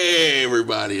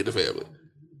everybody in the family.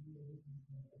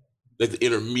 Like the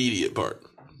intermediate part.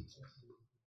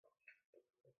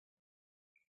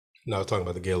 No, I was talking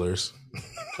about the Gillers.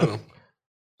 I know.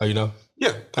 Oh, you know?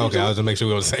 Yeah. Okay, I was to make sure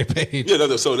we were on the same page. Yeah,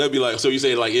 no, so that'd be like, so you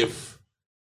say like if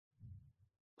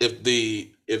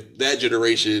that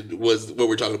generation was what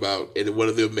we're talking about and one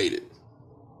of them made it.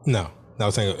 No, I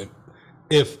was saying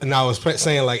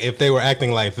saying like if they were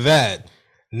acting like that,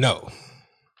 no.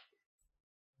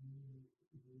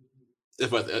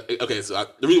 Okay, so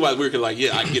the reason why we're like,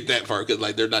 yeah, I get that part because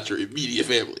like they're not your immediate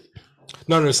family.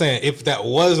 No, I'm saying if that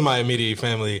was my immediate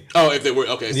family. Oh, if they were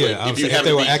okay, so yeah, if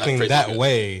they were acting that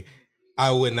way,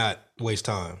 I would not waste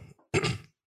time.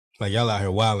 Like y'all out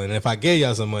here wilding. And if I gave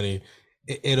y'all some money,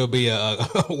 it'll be a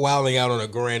wilding out on a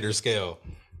grander scale.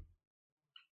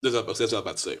 That's what I'm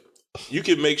about to say. You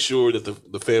can make sure that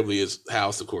the family is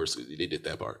housed, of course, they did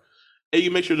that part. And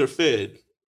you make sure they're fed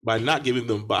by not giving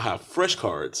them Baja Fresh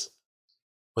cards,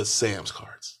 but Sam's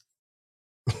cards.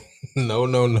 No.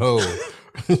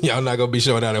 Y'all not gonna be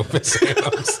showing out at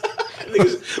Sam's.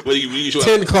 But you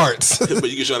 10 carts. But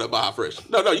you can show out at Baja Fresh.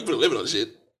 No, you put a limit on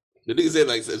shit. The nigga said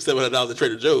like $700 at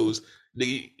Trader Joe's.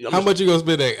 Nigga, how much you gonna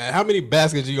spend? How many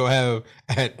baskets you gonna have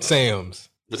at Sam's?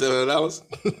 For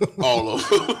 $700? All of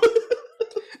them.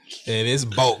 And it's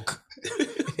bulk.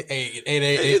 It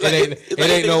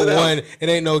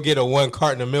ain't no get a 1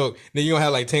 carton of milk. Then you gonna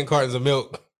have like 10 cartons of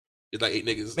milk. It's like 8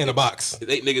 niggas in a box. It's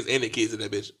 8 niggas and their kids in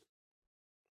that bitch.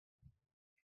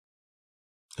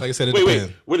 Like I said, it depends.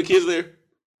 Wait, were the kids there?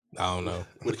 I don't know.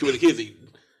 Were the kids eating?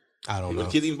 I don't know. Were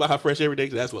the kids eating Baja Fresh every day?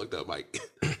 That's fucked up, Mike.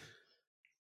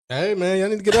 Hey man, y'all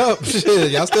need to get up.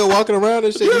 Shit, y'all still walking around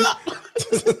and shit.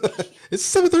 It's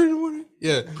 7:30 in the morning.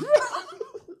 Yeah.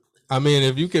 I mean,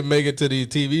 if you can make it to these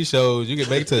TV shows, you can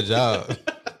make it to a job.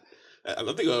 I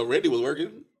don't think Randy was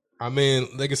working. I mean,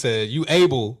 like I said, you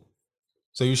able,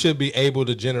 so you should be able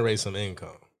to generate some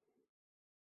income.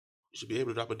 You should be able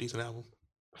to drop a decent album.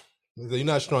 You're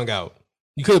not strung out.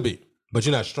 You could be, but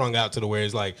you're not strung out to the where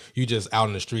it's like you just out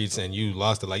in the streets and you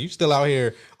lost it. Like you still out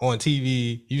here on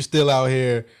TV. You still out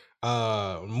here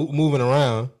moving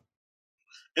around.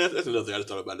 And that's another thing I just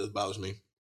thought about. This bothers me.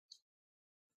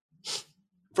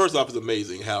 First off, it's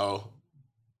amazing how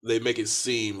they make it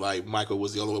seem like Michael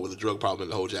was the only one with a drug problem in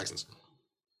the whole Jacksons.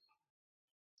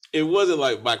 It wasn't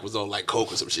like Mike was on like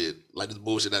coke or some shit, like this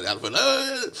bullshit out of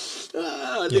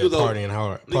partying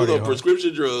hard. He was on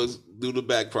prescription drugs due to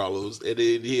back problems, and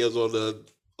then he was on the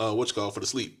for the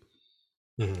sleep.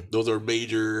 Mm-hmm. Those are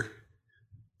major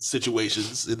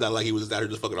situations. It's not like he was out here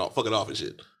just fucking off and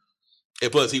shit.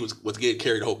 And plus, he was getting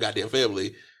carried the whole goddamn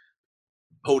family.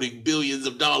 holding billions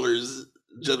of dollars,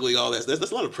 juggling all that.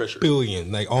 That's a lot of pressure.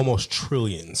 Billion, like almost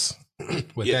trillions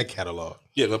with that catalog.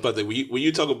 Yeah, but when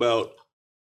you talk about,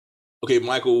 okay,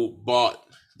 Michael bought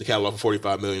the catalog for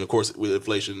 $45 million. Of course, with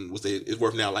inflation, it's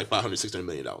worth now like $500-600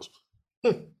 million.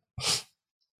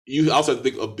 You also have to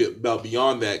think a bit about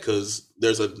beyond that, because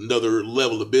there's another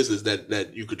level of business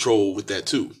that you control with that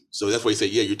too. So that's why you say,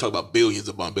 yeah, you're talking about billions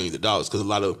upon billions of dollars, because a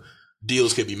lot of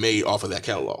deals can be made off of that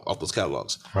catalog, off those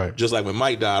catalogs. Right. Just like when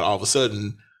Mike died, all of a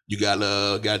sudden you got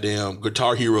goddamn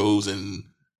Guitar Heroes and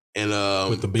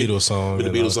with the Beatles song, with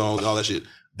the Beatles songs and all that shit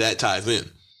that ties in.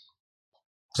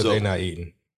 So they're not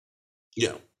eating.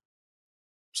 Yeah.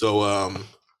 So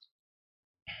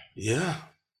yeah,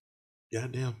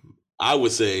 goddamn. I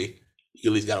would say you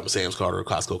at least got him a Sam's card or a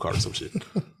Costco card or some shit.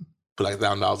 Put like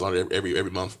 $1,000 on it every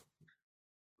month.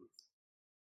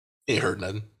 Ain't hurt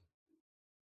nothing.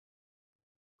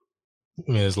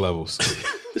 I mean, there's levels.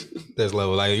 There's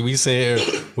levels. Like we sit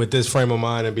here with this frame of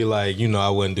mind and be like, you know, I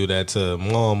wouldn't do that to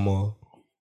mama,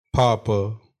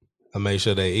 papa. I make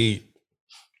sure they eat.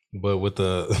 But with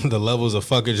the levels of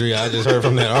fuckery I just heard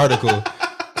from that article,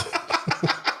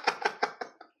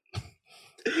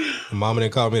 mama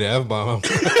didn't call me the F-bomb.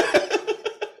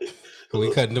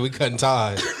 we cutting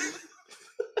ties.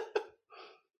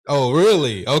 Oh,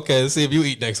 really? Okay, let's see if you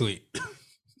eat next week.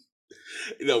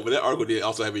 But that article did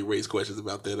also have me raise questions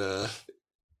about that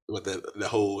the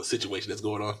whole situation that's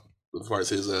going on as far as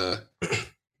his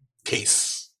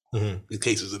case, his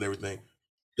cases and everything.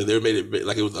 Because they made it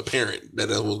like it was apparent that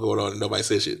was going on and nobody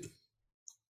said shit.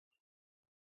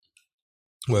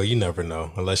 Well, you never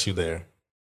know unless you're there.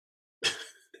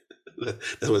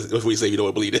 That's what we say. You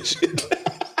don't believe that shit.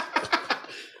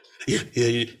 Yeah,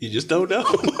 you just don't know.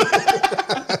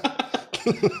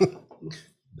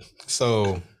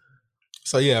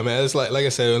 So yeah, man, it's like I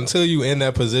said, until you in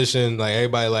that position, like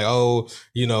everybody like, oh,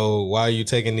 you know, why are you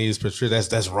taking these prescriptions?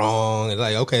 That's wrong. It's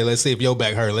like, okay, let's see if your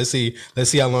back hurt. Let's see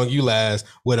how long you last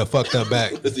with a fucked up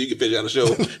back. Let's see you can finish out the show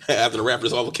after the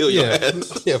Raptors all kill your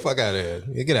ass. Yeah, fuck out of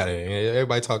here. Get out of here.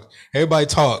 Everybody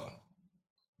talk.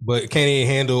 But can't even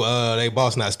handle their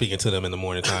boss not speaking to them in the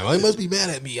morning time. Oh, he must be mad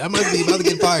at me. I must be about to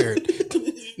get fired.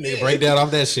 They break down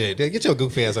off that shit. Get your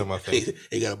goofy ass out of my face.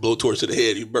 He got a blowtorch to the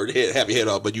head. You burned the head, half your head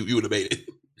off, but you would have made it.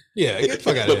 Yeah, get the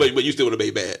fuck out of here. But you still would have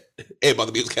made bad. And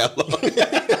about the Beatles catalog.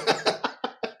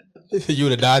 You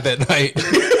would have died that night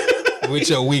with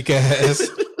your weak ass.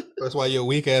 That's why your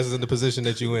weak ass is in the position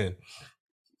that you in.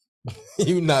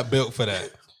 You not built for that.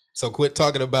 So quit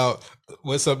talking about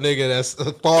what's some nigga that's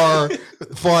far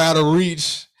out of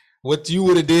reach. What you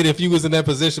would have did if you was in that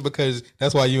position, because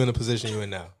that's why you in the position you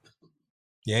in now.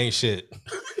 You ain't shit.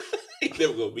 Ain't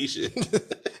never gonna be shit.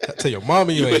 Tell your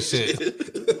mama you ain't shit.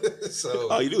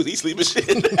 So all you do is eat, sleep, and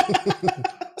shit.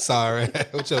 Sorry,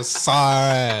 with your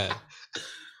sorry.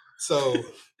 So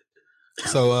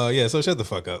shut the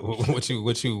fuck up. What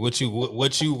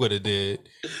you would have did?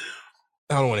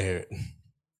 I don't want to hear it.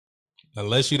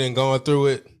 Unless you didn't go through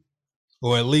it,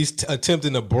 or at least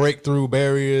attempting to break through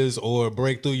barriers or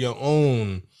break through your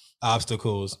own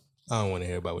obstacles. I don't want to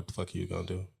hear about what the fuck you gonna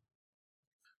do.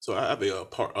 So I have a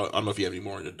part. I don't know if you have any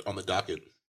more on the docket.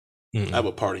 I have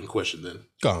a parting question then.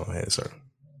 Go ahead, sir.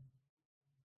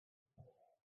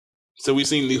 So we've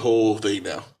seen the whole thing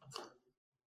now.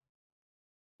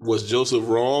 Was Joseph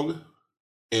wrong,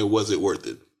 and was it worth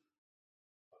it?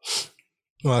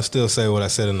 Well, I still say what I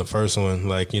said in the first one.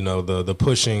 Like, you know, the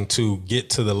pushing to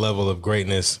get to the level of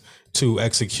greatness, to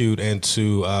execute and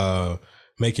to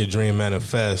make your dream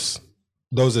manifest.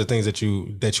 Those are the things that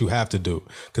you have to do.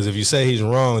 Because if you say he's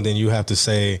wrong, then you have to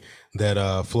say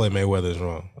that Floyd Mayweather is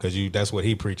wrong. Because that's what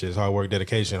he preaches: hard work,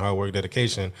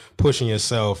 dedication, pushing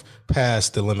yourself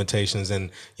past the limitations.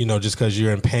 And, you know, just because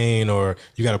you're in pain or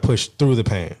you got to push through the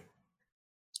pain.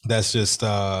 That's just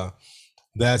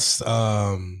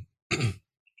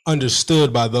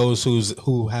understood by those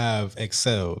who have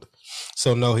excelled.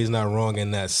 So no, he's not wrong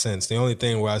in that sense. The only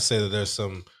thing where I say that there's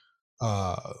some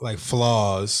like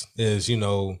flaws is, you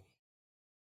know,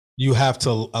 you have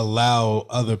to allow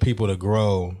other people to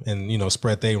grow and, you know,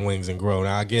 spread their wings and grow.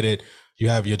 Now I get it. You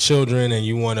have your children and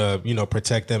you want to, you know,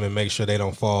 protect them and make sure they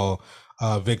don't fall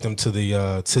victim to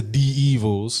the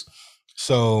evils.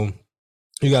 So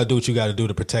you got to do what you got to do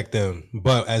to protect them.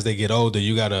 But as they get older,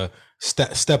 you got to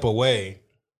step away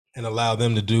and allow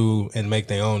them to do and make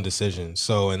their own decisions.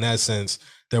 So in that sense,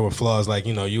 there were flaws. Like,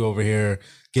 you know, you over here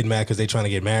getting mad because they trying to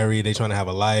get married, they trying to have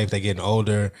a life, they getting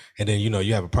older, and then, you know,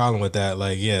 you have a problem with that.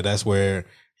 Like, yeah, that's where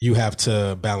you have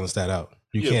to balance that out.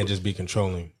 You can't just be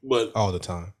controlling all the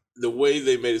time. The way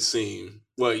they made it seem,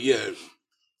 well, yeah,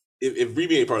 if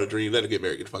Remy ain't part of the dream, let her get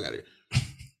married, get the fuck out of here.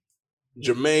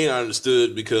 Jermaine, I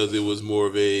understood because it was more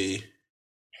of a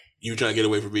you trying to get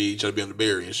away from me, trying to be on the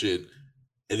Barry and shit.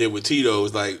 And then with Tito, it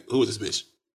was like, who is this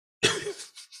bitch?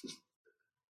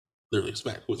 Literally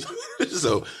smack.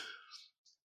 So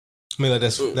I mean, like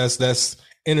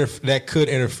that could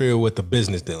interfere with the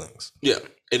business dealings. Yeah.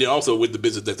 And then also with the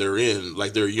business that they're in,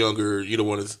 like they're younger, you don't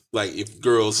want to, like, if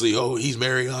girls see, oh, he's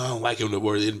married, I don't like him no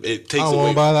more. It takes away. I don't want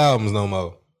to buy the albums no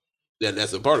more.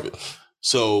 That's a part of it.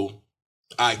 So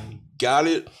I got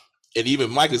it. And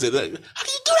even Michael said, like, how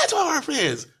can you do that to our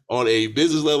friends? On a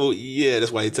business level, yeah,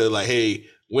 that's why he tell like, hey,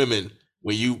 women,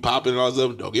 when you pop in on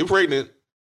something, don't get pregnant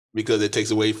because it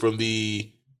takes away from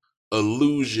the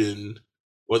illusion,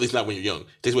 or at least not when you're young.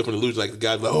 It takes away from the illusion, like the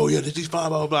guy's like, oh yeah, she's fine,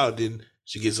 blah, blah, blah. Then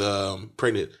she gets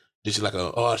pregnant. Then she's like,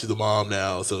 oh, she's a mom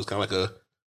now. So it's kind of like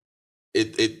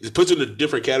it puts her in a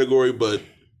different category, but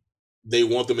they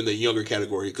want them in the younger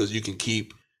category because you can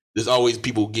keep, there's always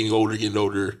people getting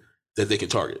older that they can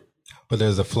target. But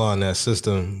there's a flaw in that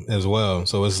system as well.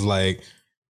 So it's like,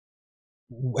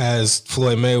 as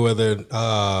Floyd Mayweather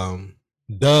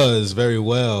does very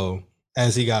well,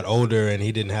 as he got older and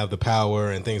he didn't have the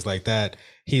power and things like that,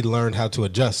 he learned how to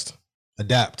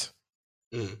adapt.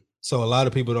 So a lot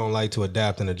of people don't like to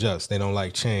adapt and adjust. They don't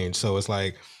like change. So it's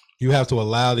like you have to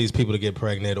allow these people to get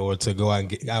pregnant or to go out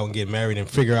and get married and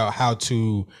figure out how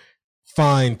to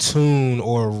fine tune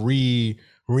or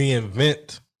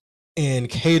reinvent and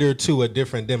cater to a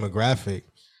different demographic.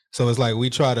 So it's like we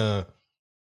try to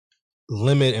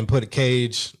limit and put a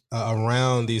cage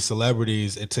around these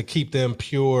celebrities to keep them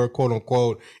pure, quote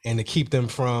unquote, and to keep them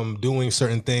from doing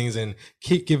certain things and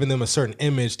keep giving them a certain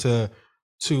image to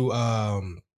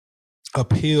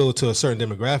appeal to a certain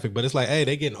demographic. But it's like, hey,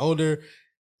 they getting older.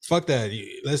 Fuck that.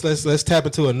 Let's tap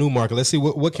into a new market. Let's see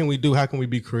what can we do. How can we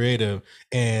be creative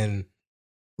and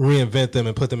reinvent them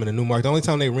and put them in a new market? The only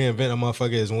time they reinvent a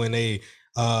motherfucker is when they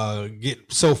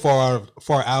get so far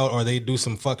out, or they do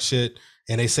some fuck shit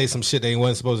and they say some shit they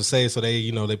wasn't supposed to say. So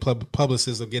they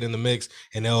publicists will get in the mix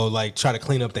and they'll like try to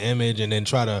clean up the image and then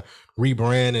try to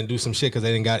rebrand and do some shit because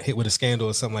they didn't got hit with a scandal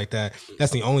or something like that.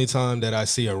 That's the only time that I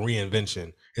see a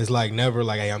reinvention. It's like never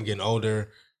like, hey, I'm getting older.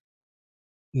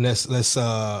 Let's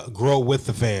grow with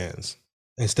the fans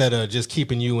instead of just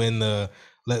keeping you in the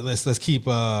let's keep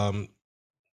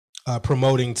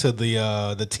promoting to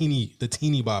the teeny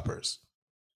boppers.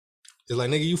 It's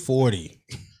like, nigga, you 40.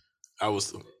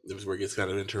 This is where it gets kind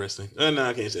of interesting. No,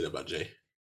 I can't say that about Jay.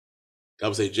 I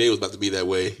would say Jay was about to be that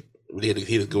way. He had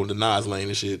to go into Nas lane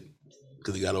and shit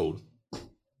because he got old.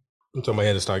 I'm talking about he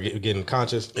had to start getting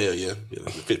conscious. Hell yeah. The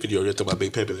fit video, you're talking about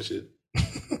big pimping and shit.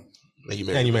 And you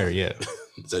married, yeah.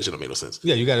 That shit don't make no sense.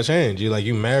 Yeah, you got to change.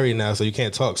 You married now, so you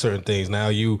can't talk certain things. Now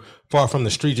you far from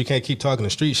the street, you can't keep talking the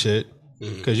street shit.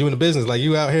 Because you in the business, like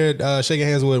you out here shaking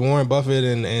hands with Warren Buffett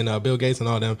and Bill Gates and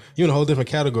all them. You in a whole different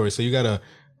category, so you gotta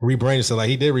rebrand yourself. Like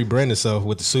he did rebrand himself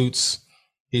with the suits.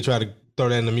 He tried to throw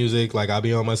that in the music, like I'll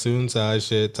be on my suit and tie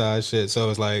shit. So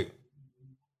it's like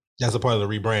that's a part of the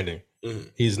rebranding.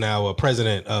 He's now a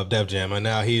president of Def Jam, and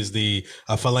now he's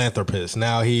a philanthropist.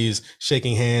 Now he's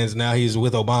shaking hands. Now he's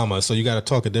with Obama. So you got to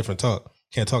talk a different talk.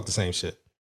 Can't talk the same shit.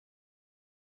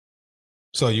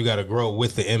 So you got to grow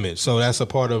with the image. So that's a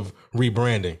part of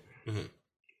rebranding.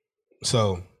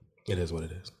 So it is what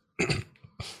it is.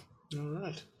 All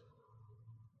right.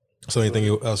 So anything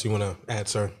else you want to add,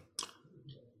 sir?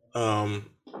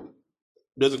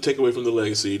 Doesn't take away from the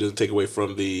legacy. Doesn't take away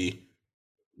from the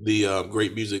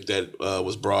great music that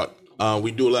was brought.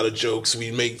 We do a lot of jokes.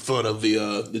 We make fun of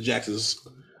the Jacksons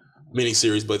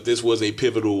miniseries, but this was a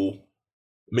pivotal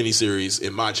miniseries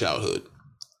in my childhood.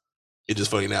 It's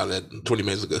just funny now that 20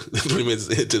 minutes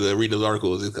into the reading those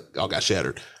articles, it all got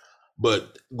shattered.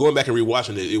 But going back and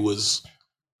rewatching it, it was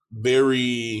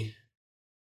very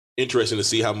interesting to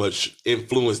see how much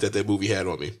influence that movie had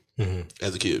on me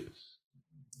as a kid.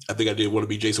 I think I did want to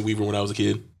be Jason Weaver when I was a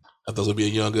kid. I thought it would be a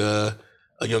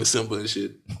young Simba and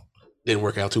shit. Didn't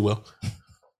work out too well.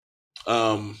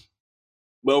 But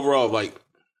overall, like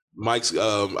Mike's,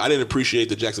 I didn't appreciate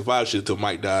the Jackson 5 shit until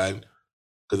Mike died.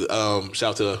 Cause shout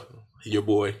out to your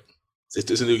boy.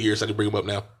 It's a new year, so I can bring him up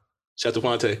now. Shout out to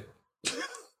Fonte.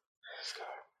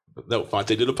 No,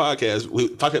 Fonte did a podcast.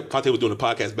 Fonte was doing a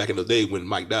podcast back in the day when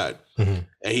Mike died, and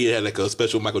he had like a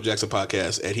special Michael Jackson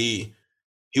podcast, and he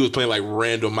was playing like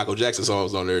random Michael Jackson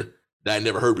songs on there that I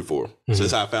never heard before. So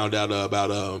that's how I found out about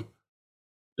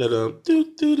that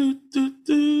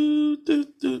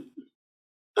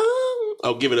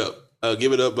oh, Give It Up.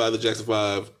 Give It Up by the Jackson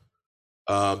 5.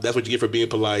 That's What You Get for Being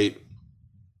Polite.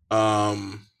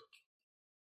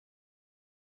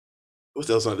 What's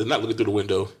else on? They're Not Looking Through the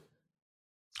Window.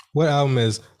 What album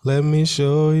is Let Me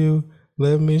Show You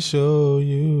Let me show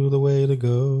you the way to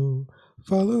go.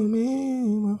 Follow me,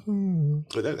 my friend.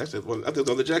 But that's one. I think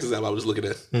on the Jackson's album I was looking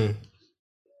at.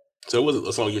 So it wasn't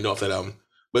a song you know off that album.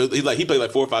 But he played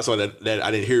like 4 or 5 songs that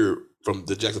I didn't hear from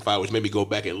the Jackson 5, which made me go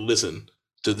back and listen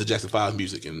to the Jackson 5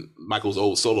 music and Michael's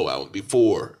old solo album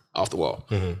before Off the Wall.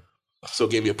 So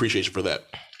it gave me appreciation for that.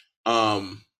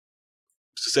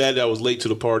 Sad that I was late to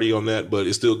the party on that, but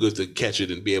it's still good to catch it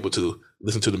and be able to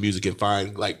listen to the music and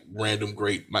find like random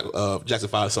great Jackson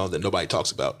 5 songs that nobody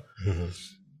talks about.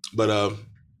 But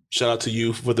shout out to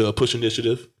you for the Push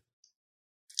Initiative.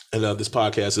 And this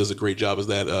podcast does a great job as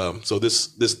that. So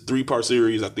this 3-part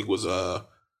series I think was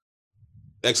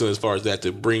excellent as far as that,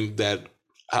 to bring that,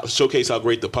 showcase how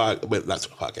great the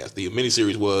the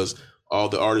miniseries was. All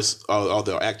the artists, all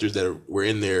the actors that were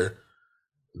in there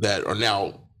that are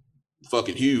now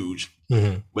fucking huge,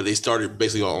 but they started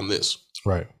basically on this.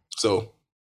 Right. So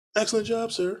excellent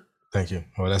job, sir. Thank you.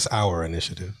 Well, that's our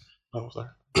initiative. Oh, sorry.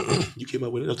 You came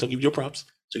up with it. I'll give you your props.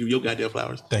 I'll give you your goddamn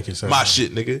flowers. Thank you, sir. My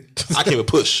shit, nigga. I came and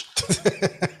push.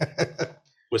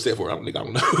 What's that for? I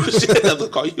don't know. I'll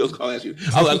call you.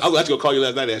 I'll actually go call you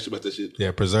last night and ask you about this shit.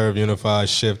 Yeah, preserve, unify,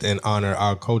 shift, and honor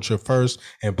our culture first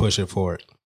and push it forward.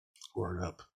 Word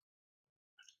up.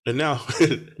 And now,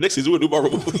 next season, we'll do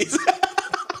Marvel movies.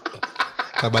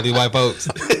 Talk about these white folks.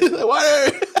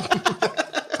 Water.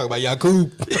 Talk about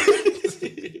Yakub.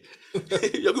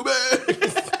 Yakub.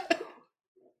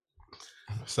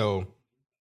 So,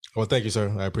 well, thank you,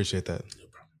 sir. I appreciate that. No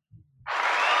problem.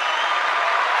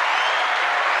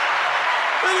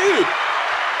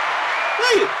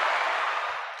 Thank you.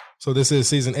 So this is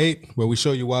season 8, where we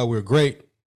show you why we're great.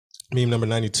 Meme number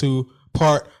 92,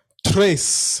 part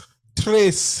TRES.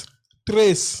 TRES.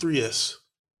 3S.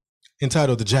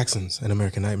 Entitled The Jacksons, An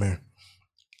American Nightmare.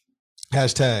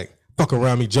 Hashtag, fuck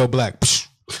around me, Joe Black.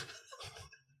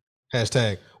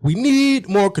 Hashtag, we need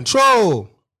more control.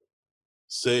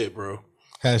 Say it, bro.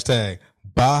 Hashtag,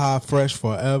 Baja Fresh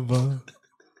forever.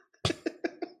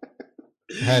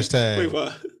 Hashtag. Wait,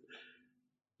 what?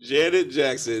 Janet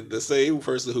Jackson, the same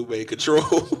person who made Control,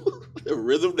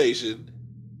 Rhythm Nation,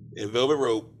 and Velvet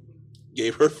Rope,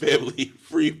 gave her family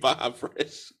free Baja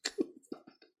Fresh.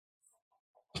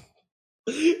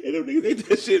 And them niggas ate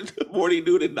that shit morning,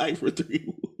 noon, and night for 3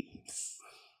 weeks.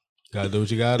 Gotta do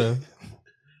what you gotta.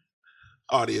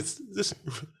 Audience, just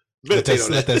meditate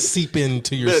on that. Let that seep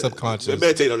into your subconscious.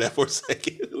 Meditate on that for a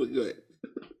second. Go ahead.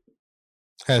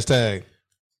 Hashtag,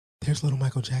 there's little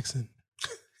Michael Jackson.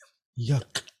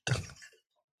 Yuck.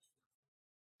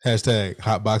 Hashtag,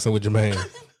 hot boxing with Jermaine.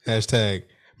 Hashtag,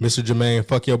 Mr. Jermaine,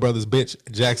 fuck your brother's bitch,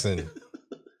 Jackson.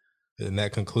 And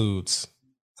that concludes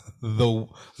the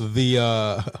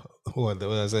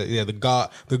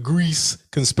Grease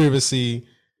conspiracy.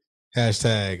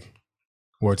 Hashtag,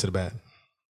 word to the bad.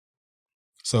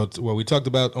 So what we talked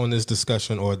about on this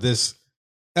discussion, or this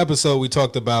episode, we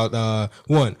talked about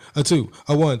 1, a 2,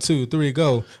 a 1, 2, 3,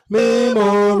 go.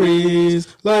 Memories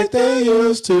like they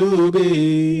used to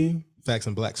be. Facts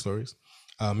and Black stories.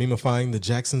 Memifying the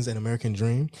Jacksons and American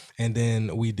Dream. And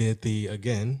then we did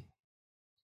again,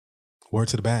 word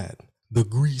to the bad, the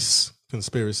Grease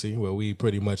conspiracy, where we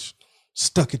pretty much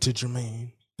stuck it to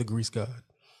Jermaine, the Grease god.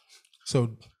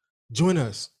 So join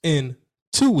us in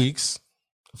 2 weeks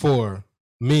for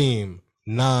Meme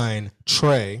 9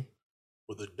 Trey.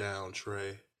 With a down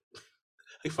tray.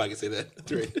 If I can say that.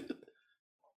 Trey.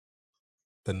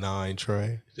 The 9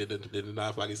 Trey. Did the 9,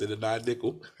 if I can say the 9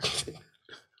 nickel.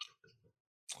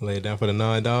 Lay it down for the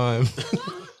 9 dime.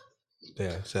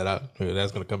 Yeah, shout out. Maybe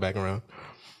that's going to come back around.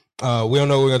 We don't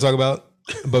know what we're going to talk about,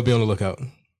 but be on the lookout.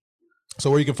 So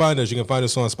where you can find us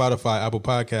on Spotify, Apple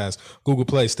Podcasts, Google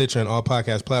Play, Stitcher, and all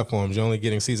podcast platforms. You're only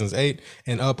getting seasons 8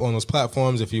 and up on those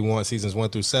platforms. If you want seasons 1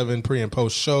 through 7, pre and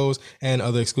post shows, and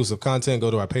other exclusive content,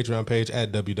 go to our Patreon page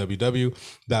at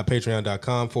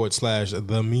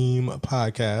www.patreon.com/The Meme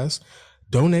Podcast.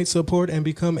 Donate, support, and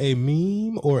become a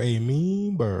meme or a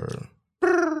memer.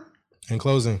 In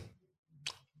closing,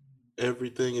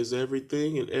 everything is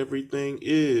everything, and everything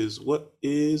is what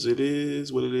is. It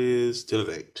is what it is till it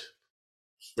ain't.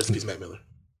 Rest in peace, Matt Miller.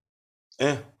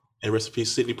 Yeah, and rest in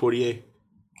peace, Sidney Poitier.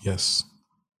 Yes.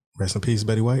 Rest in peace,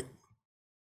 Betty White.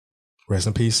 Rest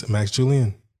in peace, Max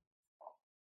Julian.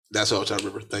 That's all I'm trying to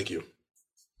remember. Thank you.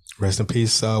 Rest in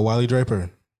peace, Wiley Draper.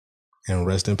 And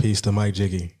rest in peace to Mike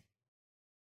Jiggy.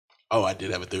 Oh, I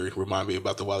did have a theory. Remind me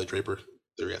about the Wiley Draper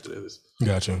theory after this.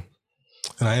 Gotcha.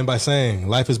 And I end by saying,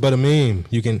 life is but a meme.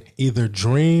 You can either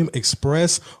dream,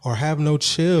 express, or have no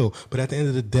chill. But at the end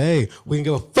of the day, we can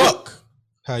give a fuck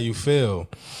how you feel.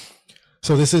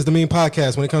 So this is the Meme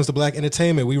Podcast. When it comes to black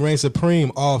entertainment, we reign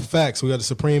supreme. All facts. We are the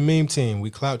supreme meme team.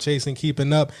 We clout chasing,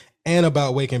 keeping up, and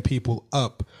about waking people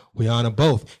up. We honor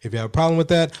both. If you have a problem with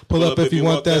that, pull up if you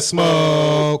want that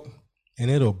smoke.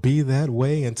 And it'll be that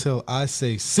way until I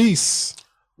say cease.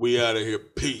 We out of here.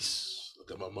 Peace. Look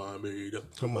at my mind made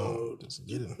up. Come on. Let's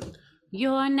get it.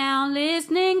 You're now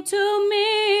listening to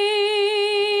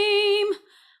Meme.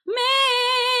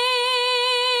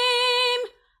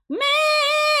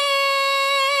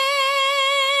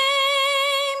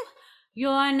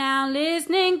 You're now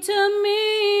listening to me.